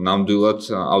 მოკლედ, ნამდვილად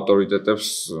ავტორიტეტებს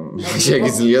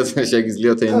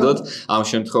შეგიძლიათ ენდოთ ამ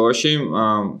შემთხვევაში.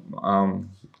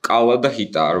 კალა და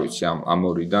ჰიტა არ ვიცი ამ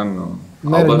ორიდან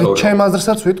ალბათ ორი. ჩემ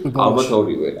აზრსაც ვიტყვი ბოლოს. ალბათ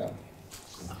ორივე რა.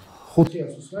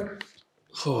 5-იანს უსმენ?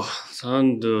 ხო, ძალიან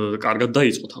კარგად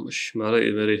დაიწყო თამაში, მაგრამ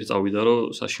მე წავიდა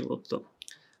რომ საშინლოდ და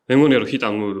მე მგონია რომ ჰიტა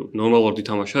ნორმალურად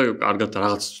ითამაშა, კარგად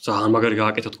რაღაც ძალიან მაგარი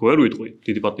გააკეთა თქო ვერ ვიტყვი,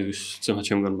 დიდი პატივის ძემა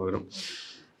ჩემგან, მაგრამ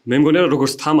მე მგონია რომ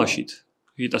როგორც თამაშით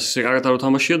ჰიტას ესე კარგად არ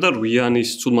თამაშია და რვიანის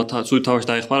ცუდ თამაში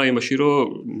დაეხმარა იმაში რომ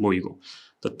მოიგო.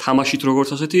 და თამაშით როგორც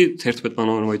ასეთი 11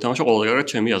 ნომერმა ითამაშა ყველაზე კარგად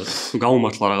ჩემი აზრით.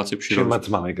 გამომართლა რაღაცებში რომ ჩემაც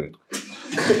მამეგრეთ.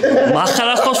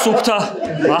 მახარა ხო სუფთა,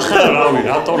 მახარა რავი,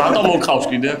 რატო მოყავს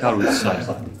კიდე აქ არ ვიცი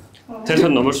საერთოდ.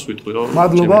 11 ნომერს ვიტყვი რომ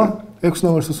მადლობა, 6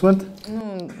 ნომერს უსმენთ?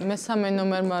 მესამე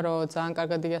ნომერმა რომ ძალიან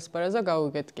კარგად იასპარეზა,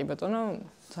 გავიგეთ კი ბატონო,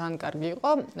 ძალიან კარგი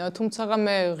იყო. თუმცა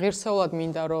მე ღირსეულად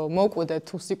მინდა რომ მოვკვდე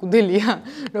თუ სიკვდილია,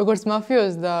 როგორც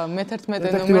მაფიოზს და მე 11 ნომერს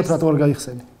დეტექტივად რატო არ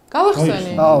გაიხსენი?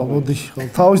 გავახსენე. მოდი, ხო,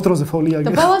 თავის დროზე ფოლია და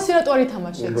ბალანსირატორი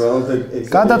თამაშეთ.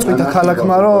 გადაწყვიტა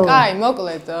ქალაქმა რომ კაი,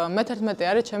 მოკლედ, მე-11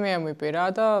 არის ჩემი MVP რა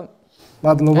და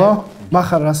მადლობა.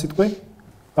 მახარ რა სიტყვი?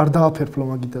 არ დააფერფლო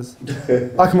მაგიტაზე.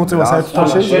 აქ მოწევა საერთოდ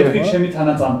შეიძლება. შევთქვი ჩემი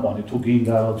თანაწამყვანი თუ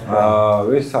გინდა რა თქვა.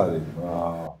 ეს არის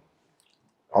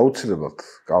აუცილებლად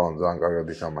კალამ ძალიან კარგად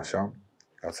ითამაშა.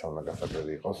 გაცალნა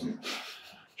გასაკვირი იყოს.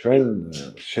 ჩვენ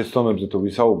შეცდომებზე თუ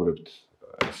ვისაუბრებთ,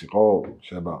 ეს იყო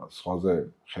შეიძლება სხვაზე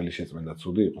ხელი შეწმენდა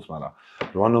ცუდი იყოს, მაგრამ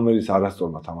 8 ნომერის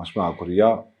არასწორმა თამაშმა აგვრია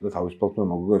და თავისუფლად მე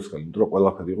მოგგვევს ხელი, იმიტომ რომ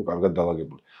ყველაფერი იყო კარგად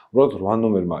დალაგებული. უბრალოდ 8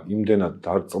 ნომერმა იმდენად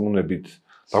დარწმუნებით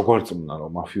დაგვარწმუნა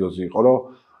რომ მაფიოზი იყო, რომ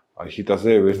აი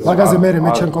ჰიტაზე ვერც მაგაზე მე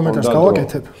ჩემ კომენტარს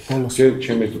გავაკეთებ ბოლოს.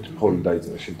 ჩემი თვითი ფოლი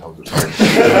დაიწერა შენ თავზე.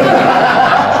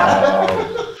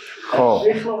 ხო.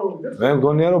 მე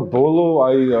მგონია რომ ბოლო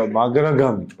აი მაგრა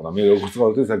გამიტყდა. მე როგორც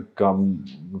ვთქვი,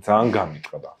 ძალიან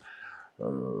გამიტყდა.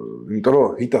 იმიტომ რომ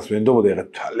ჰიტას ვენდობოდა ეხა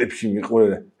თვალებში მიყურე,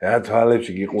 რა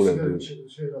თვალებში გიყურებდი.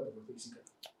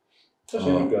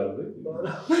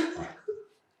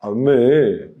 მე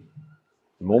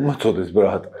მომაწოდეს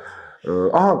ბრატ.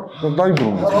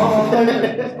 დაიბრუნე.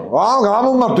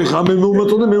 გამომართვი ხა მე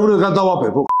მომაწოდე მეორე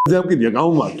გადავაფერფო. ზემ კიდია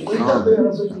გამომართვი.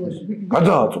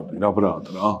 გადააწოდი რა ბრატ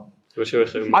რა.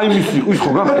 აი მისი ის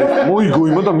ხო გახდა მოიგო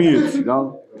იმა და მიეცი რა.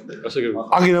 ასე გები.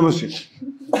 აგირა მასი.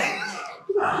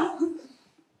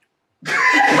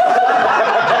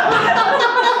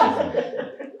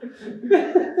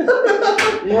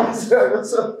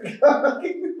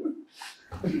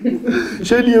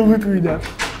 შენი MVP-და.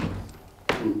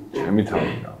 ჩემი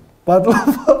თავია.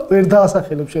 მადლობა, ვერ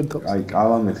დაასახელებ შენ თავს. აი,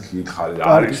 კალამეთქი ითხარი და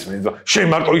არის მე და შენ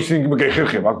მარტო ისინი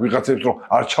გეხერხება აქ ვიღაცებს რომ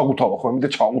არ ჩაგუთავა ხო მე და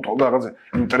ჩაგუთავ და რაღაცა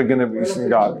ინტერგენები ისინი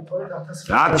გააკეთე.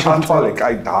 რა ჩათვალე,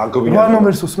 კაი დააგვირა. 8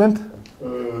 ნომერს უსმენთ?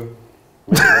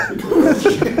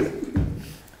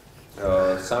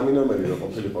 სამი ნომერი რო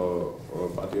ყოფილიყო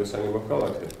პატიოსანი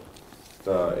მოქალაქე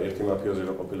და ერთი მაფიოზი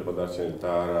რო ყოფილიყო დარჩენილი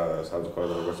და არა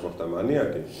სამწუხაროდ როგორც მოხდა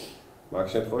მანიაკი. მაგ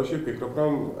შემთხვევაში ვფიქრობ,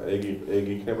 რომ ეგ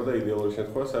იქნებოდა იდეალური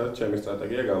შემთხვევა, სადაც ჩემი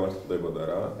სტრატეგია გამართლდებოდა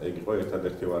რა. ეგ იყო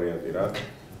ერთადერთი ვარიანტი რა.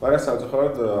 მაგრამ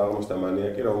სამწუხაროდ აღმოჩნდა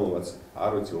მანიაკი, რომელმაც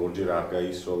არ ვიცი ორჯერ არ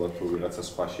გაისროლა თუ ვიღაცა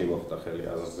სხვაში მოხდა ხელი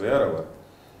აზრზე არა ვარ.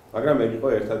 მაგრამ ეგ იყო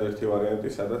ერთადერთი ვარიანტი,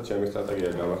 სადაც ჩემი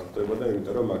სტრატეგია გამართლდებოდა,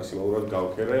 იმიტომ რომ მაქსიმალურად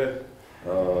გავქერე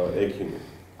ექიმი.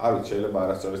 არ ვიცი, შეიძლება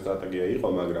არასწორი სტრატეგია იყო,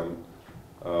 მაგრამ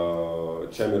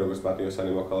ჩემი როგორც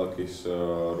პატიოსანი მოქალაქის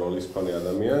როლის მქონე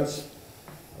ადამიანს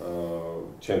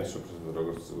ჩემს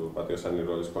როგორც პატიოსანი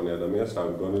როლის მქონე ადამიანს რა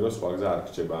მგონი რომ სხვა გზა არ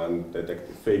გრჩება ან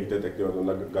fake დეტექტივად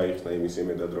უნდა გაიხსნა იმის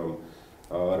იმედად რომ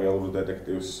რეალურ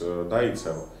დეტექტივს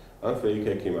დაიცავ ან fake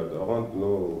ექიმად ოღონდ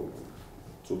ნუ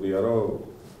წუდია რომ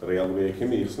რეალური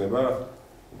ექიმი იხსნება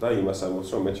და იმას ამბობს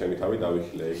რომ მე ჩემი თავი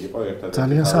დავიხილე ეგ იყო ერთადერთი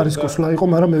ძალიან სარისკოსლა იყო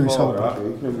მაგრამ მე ვისაუბრე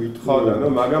ხო და ნუ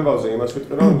მაგამ ბავზე იმას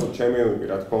ვიტყვი რომ ჩემი MVP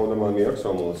რა თქმა უნდა მანიაკს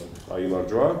რომელს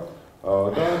აიმარჯვა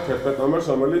და 11 ნომერს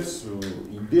რომელიც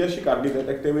იდეაში კარგი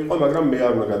დეტექტივი იყო, მაგრამ მე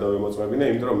არ უნდა გადავემოწმებინა,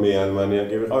 იმიტომ რომ მე ან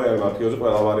მანიაკი ვიყავი, ან მაფიოზი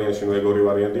ყველა ვარიანტში ნუ ეგ ორი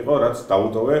ვარიანტი იყო, რაც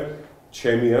დაუტოვე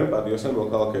ჩემი ან პატიოსან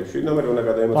მოქალაქეებში. ნომერი უნდა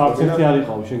გადაემოწმებინა. არც ერთი არ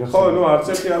იყავი შეგახსენე. ხო, ნუ არც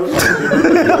ერთი არ ვიყავი.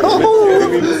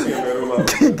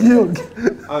 გიორგი.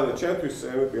 ანუ ჩემთვის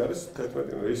MVP არის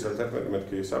 11, ის 11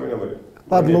 მეთქი 3 ნომერი.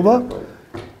 მადლობა.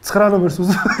 9 ნომერს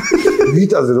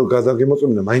ვიტაზე რო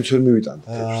გადაგემოწმებინა, მაინც ვერ მივიტანთ.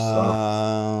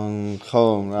 ხო,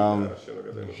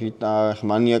 ჰიტა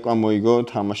მანიაკმა მოიგო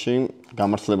თამაში,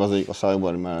 გამართლებაზე იყო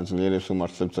საუბარი, მაგრამ ძლიერებს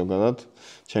უმართლებს ზოგადად.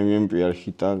 ჩემი MVP არის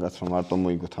ჰიტა, გაცხრა მარტო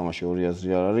მოიგო თამაში ორი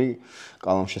აზრი არ არის.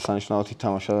 კალამ შესანიშნავად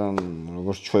ითამაშა,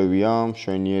 როგორც ჩვევია,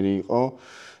 მშვენიერი იყო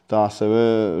და ასევე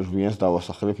ჟვიანს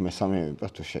დავასახელებ მესამე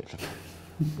MVP-ად თუ შეიძლება.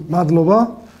 მადლობა.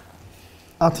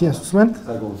 10-იანს უსმენთ?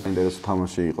 საინტერესო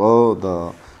თამაში იყო და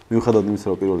მიუხედავად იმისა,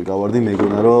 რომ პირველი გავარდი,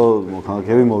 მეგონა რომ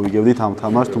მოქალაქეები მოვიგებდით ამ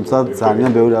თამაშს, თუმცა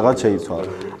ძალიან ბევრი რაღაც შეიცვალა.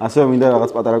 ასევე მინდა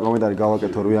რაღაც პატარა კომენტარი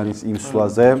გავაკეთო რვიანის იმ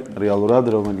სვლაზე, რეალურად,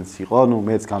 რომელიც იყო, ნუ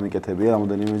მეც გამიკეთებია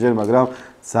რამოდენიმეჯერ, მაგრამ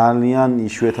ძალიან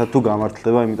იშვიათად თუ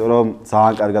გამართლდება, იმიტომ რომ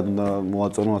ძალიან კარგად უნდა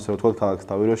მოაწონო, ასე ვთქვათ, ქალაქის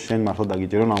თავი, რომ შენ მართლა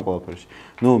დაგიჯერონ ამ ყველაფერში.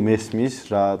 ნუ მესმის,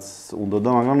 რაც უნდოდა,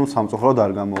 მაგრამ ნუ სამწუხაროდ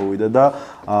არ გამოუვიდა და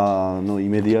ნუ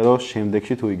იმედია, რომ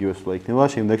შემდეგში თუ იგივე სვლა იქნება,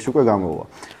 შემდეგში უკვე გამოვა.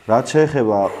 რაც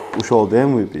შეეხება უშუალოდ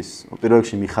MVP-ს, პირველ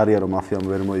რიგში მიხარია, რომ მაფიამ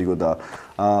ვერ მოიგო და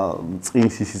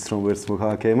წინს ისიც რომ ვერც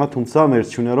მოქალაქეებმა, თუმცა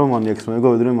მერჩვენა რომ მანიაკს მოიგო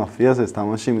ვიდრე მაფიას ეს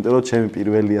თამაში, იმიტომ რომ ჩემი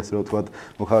პირველი ასე ვთქვათ,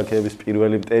 მოქალაქეების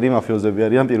პირველი მტერი მაფიოზები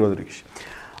არიან პირველ რიგში.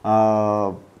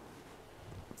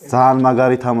 ძალიან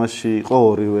მაგარი თამაში იყო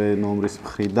ორივე ნომრის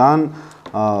მხრიდან.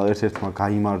 ერთ-ერთმა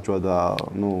გაიმარჯვა და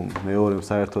ნუ მეორემ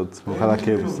საერთოდ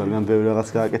მოქალაქეებს ძალიან ბევრი რაღაც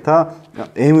გააკეთა.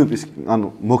 MVP-ს, ანუ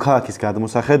მოქალაქის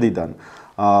გადმოსახედიდან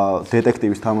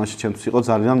დეტექტივის თამაში ჩემთვის იყო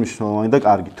ძალიან მნიშვნელოვანი და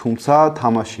კარგი. თუმცა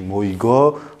თამაში მოიგო,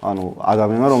 ანუ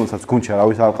ადამიანმა რომელსაც გუნდში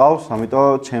არავის არ ყავს, ამიტომ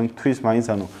ჩემთვის მაინც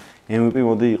MVP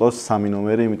მოდი იყოს 3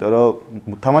 ნომერი, იმიტომ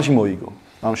რომ თამაში მოიგო.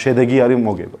 ანუ შედეგი არის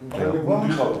მოგება.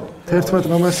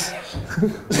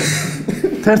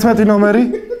 11 ნომერი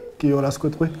გიორას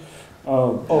გვეტყვი.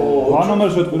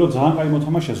 ნომერს ვეტყვი რომ ძალიან კაი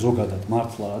მოთამაშეა ზოგადად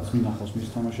მართლა რაც მინახავს მის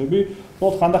თამაშები.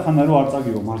 უბრალოდ ხანდახან რომ არ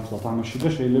წაგიო მართლა თამაში და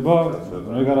შეიძლება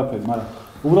ეგარაფერი, მაგრამ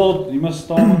უბრალოდ იმას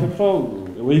დავამატებ რომ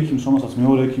ექიმს რომელსაც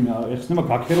მეორე ექიმი ეხსნება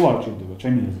გაქერო არ ჭირდება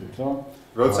ჩემი აზრით რა.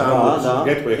 როცა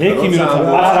გეტყვი ექიმი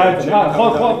როცა ხო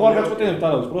არ გაწყვეტინებ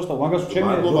თავის просто მაგას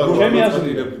ჩემი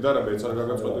აზრით და რა მეც არ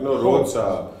გაგაწყვეტინო როცა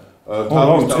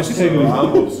თავის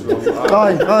ამბობს რომ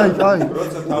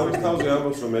როცა თავის თავზე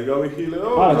ამბობს რომ მე გავიხილეო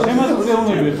არა ჩემს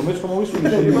გეუბნები ხო მეც ხომ მოვისმინე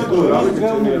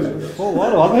ხო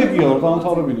არა აგეგია რომ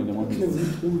დამთავრებინე და მაგის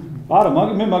არა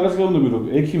მე მაგას გეუბნები რომ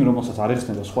ექიმი რომელსაც არ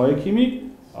ეხსნება სხვა ექიმი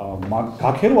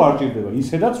გაქერო არ ჭირდება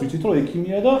ისედაც ვიცით რომ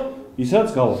ექიმია და ისაც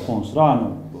გავა ფონს რა ანუ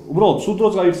უბრალოდ ცუდ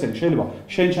დროს გაიხსენი შეიძლება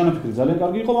შენ ჩანაფიქრი ძალიან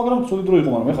კარგი იყო მაგრამ ცუდი დრო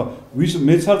იყო მაგრამ ეხლა ვის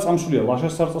მეც არ წამსვლია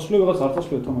ლაშას არ წასვლია ვიღაც არ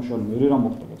წასვლია თამაშალი მე რა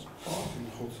მოხდა კაც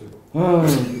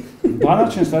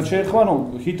დანარჩენს რაც შეეხება ანუ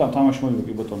ჰიტამ თამაში მოიგო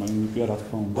კი ბატონო იმპია რა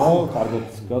თქმა უნდა კარგად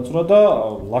გაწურა და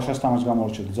ლაშას თამაში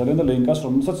გამორჩა ძალიან და ლენკას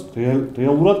რომელსაც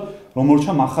რეალურად რომ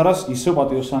მორჩა מחარას ისევ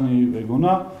პატიოსანი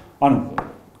ეგონა ანუ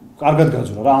კარგად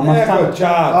გაძურა რა ამასთან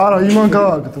არა იმან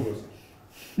გააგდო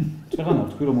წეგანა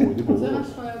თქვი რომ მოვიდი ბოლოს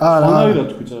არა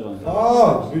თქვი წეგანა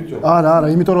ბიჭო არა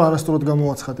იმიტომ რომ არასწორად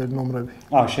გამოაცხადე ნომრები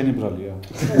შენი ბრალია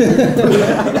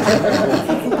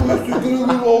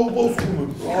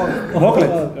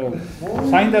მოკლედ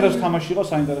საინტერესო თამაში იყო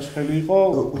საინტერესო ხელი იყო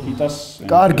ჰიტას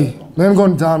კარგი მე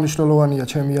მგონი ძალიან მნიშვნელოვანია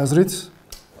ჩემი აზრით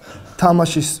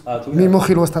თამაშის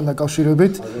მიმოხილვასთან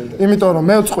დაკავშირებით იმიტომ რომ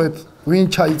მე ვწყვეტ ვინ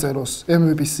ჩაიწეროს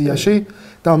MVP სიაში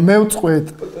და მე ვწყვეტ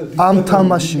ამ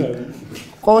თამაში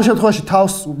ყოველ შემთხვევაში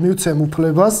თავს მივცემ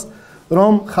უფლებას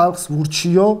რომ ხალხს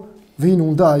ვურჩიო ვინ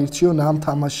უნდა აირჩიონ ამ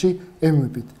თამაში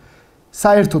MVP-თ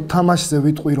საერთოდ თამაშზე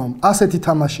ვიტყვი რომ ასეთი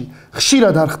თამაში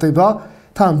ხშირად არ ხდება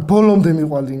თან ბოლომდე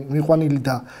მიყვანილი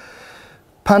და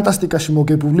ფანტასტიკაში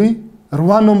მოგებული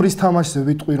 8 ნომრის თამაშზე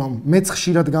ვიტყვი რომ მეც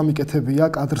ხშირად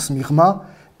გამიკეთებია კადრს მიღმა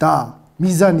და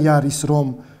მიზანი არის რომ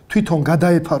თვითონ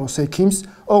გადაეფაროს ექიმს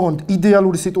ოღონდ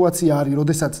იდეალური სიტუაცია არის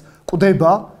როდესაც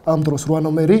კვდება ამ დროს 8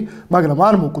 ნომერი მაგრამ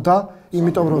არ მოკვდა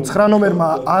იმიტომ რომ 9 ნომერმა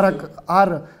არ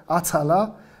აცალა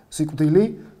სიკვდილი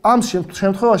ამ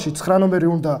შემთხვევაში 9 ნომერი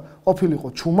უნდა ყოფილიყო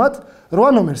ჩუმად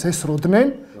 8 ნომერს ესროდნენ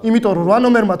იმიტომ რომ 8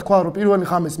 ნომერმა თქვა რომ პირველი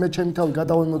ხამეს მე ჩემი თავი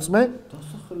გადავემოწმე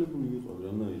დასახელებული იყო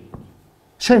რანაირად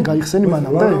შენ გაიხსენი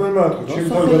მანამდე?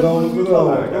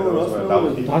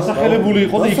 დასახელებული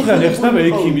იყო და იქიდან ეხსნება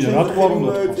ექიმი და რატო არ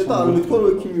უნდა თქვა? არ მითქვა რომ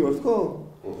ექიმი ვარ თქო?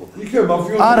 იქე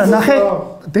მაფიოზი არა ნახე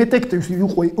დეტექტივს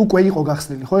უკვე იყო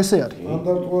გახსნილი ხო ესე არის?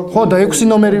 ხო და 6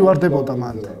 ნომერი ვარდებოდა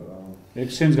მანდ.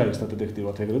 6-ს გაიხსნა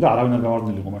დეტექტივად ეგრე და არავინ არ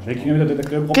გავარდნილიყო მაშინ ექიმები და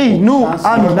დეტექტივები ყოფილიყო. კი, ნუ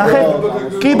ანუ ნახე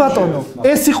კი ბატონო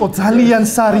ეს იყო ძალიან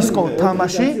სარისკო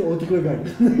თამაში.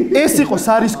 ეს იყო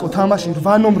სარისკო თამაში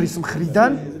 8 ნომრის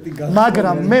მხრიდან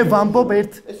მაგრამ მე ვამბობ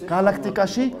ერთ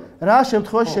galaktikაში რა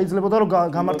შემთხვევაში შეიძლებოდა რომ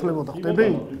გამართლებოდა ხვდები?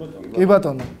 კი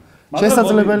ბატონო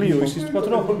შესაძლებელია ის თქვა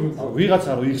რომ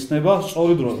ვიღაცა რო იხსნება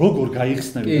სწორი დრო როგორ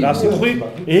გაიხსნები რა სიტყვი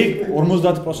ეგ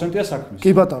 50%-ია საქმის.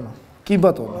 კი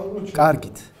ბატონო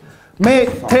კარგით მე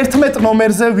 11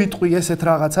 ნომერზე ვიტყვი ესეთ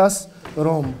რაღაცას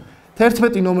რომ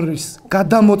 11 ნომრის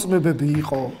გადამოწმებები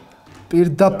იყო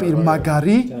პირდაპირ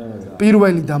მაგარი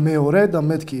პირველი და მეორე და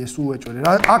მეთქი ეს უეჭველი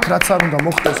აქ რაც არ უნდა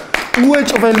მოხდეს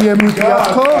უეჭველი ემუქია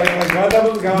თქო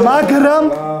მაგრამ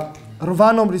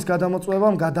 8 ნომრის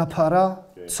გადამოწმებამ გადაფარა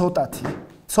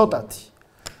ცოტათი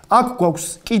აქ გვაქვს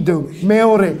კიდევ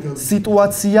მეორე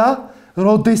სიტუაცია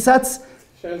როდესაც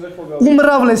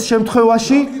უმრავლეს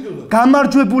შემთხვევაში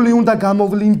გამარჯვებული უნდა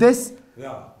გამოვლინდეს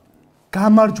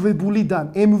გამარჯვებულიდან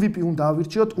MVP უნდა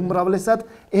ავირჩიოთ უმრავლესად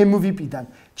MVP-დან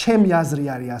ჩემი აზრი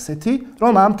არის ასეთი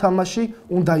რომ ამ თამაში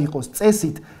უნდა იყოს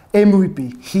წესით MVP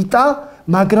ჰიტა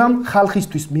მაგრამ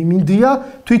ხალხისთვის მიმინდია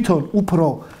თვითონ უფრო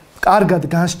კარგად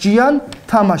განსჯიან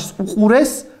თამაშს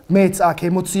უყურეს მეც აქ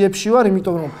ემოციებში ვარ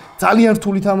იმიტომ რომ ძალიან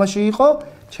რთული თამაში იყო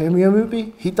ჩემი MVP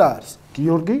ჰიტა არის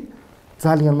გიორგი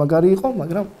ძალიან მაგარი იყო,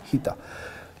 მაგრამ ჰიტა.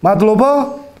 მადლობა.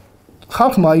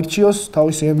 ხალხმა აირჩიოს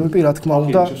თავისი MVP, რა თქმა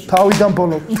უნდა, თავიდან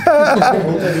ბოლომდე.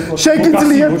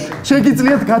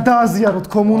 შეგიძლიათ გადააზიაროთ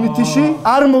community-ში,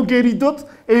 არ მოგერიდოთ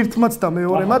ერთმაც და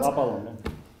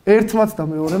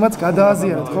მეორემაც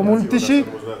გადააზიაროთ community-ში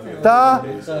და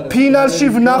ფინალში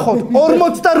ვნახოთ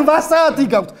 48 საათი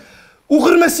გაქვთ.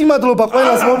 უღრმესი მადლობა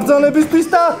ყველას მობრძანებისთვის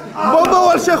და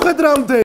მომავალ შეხვედრამდე.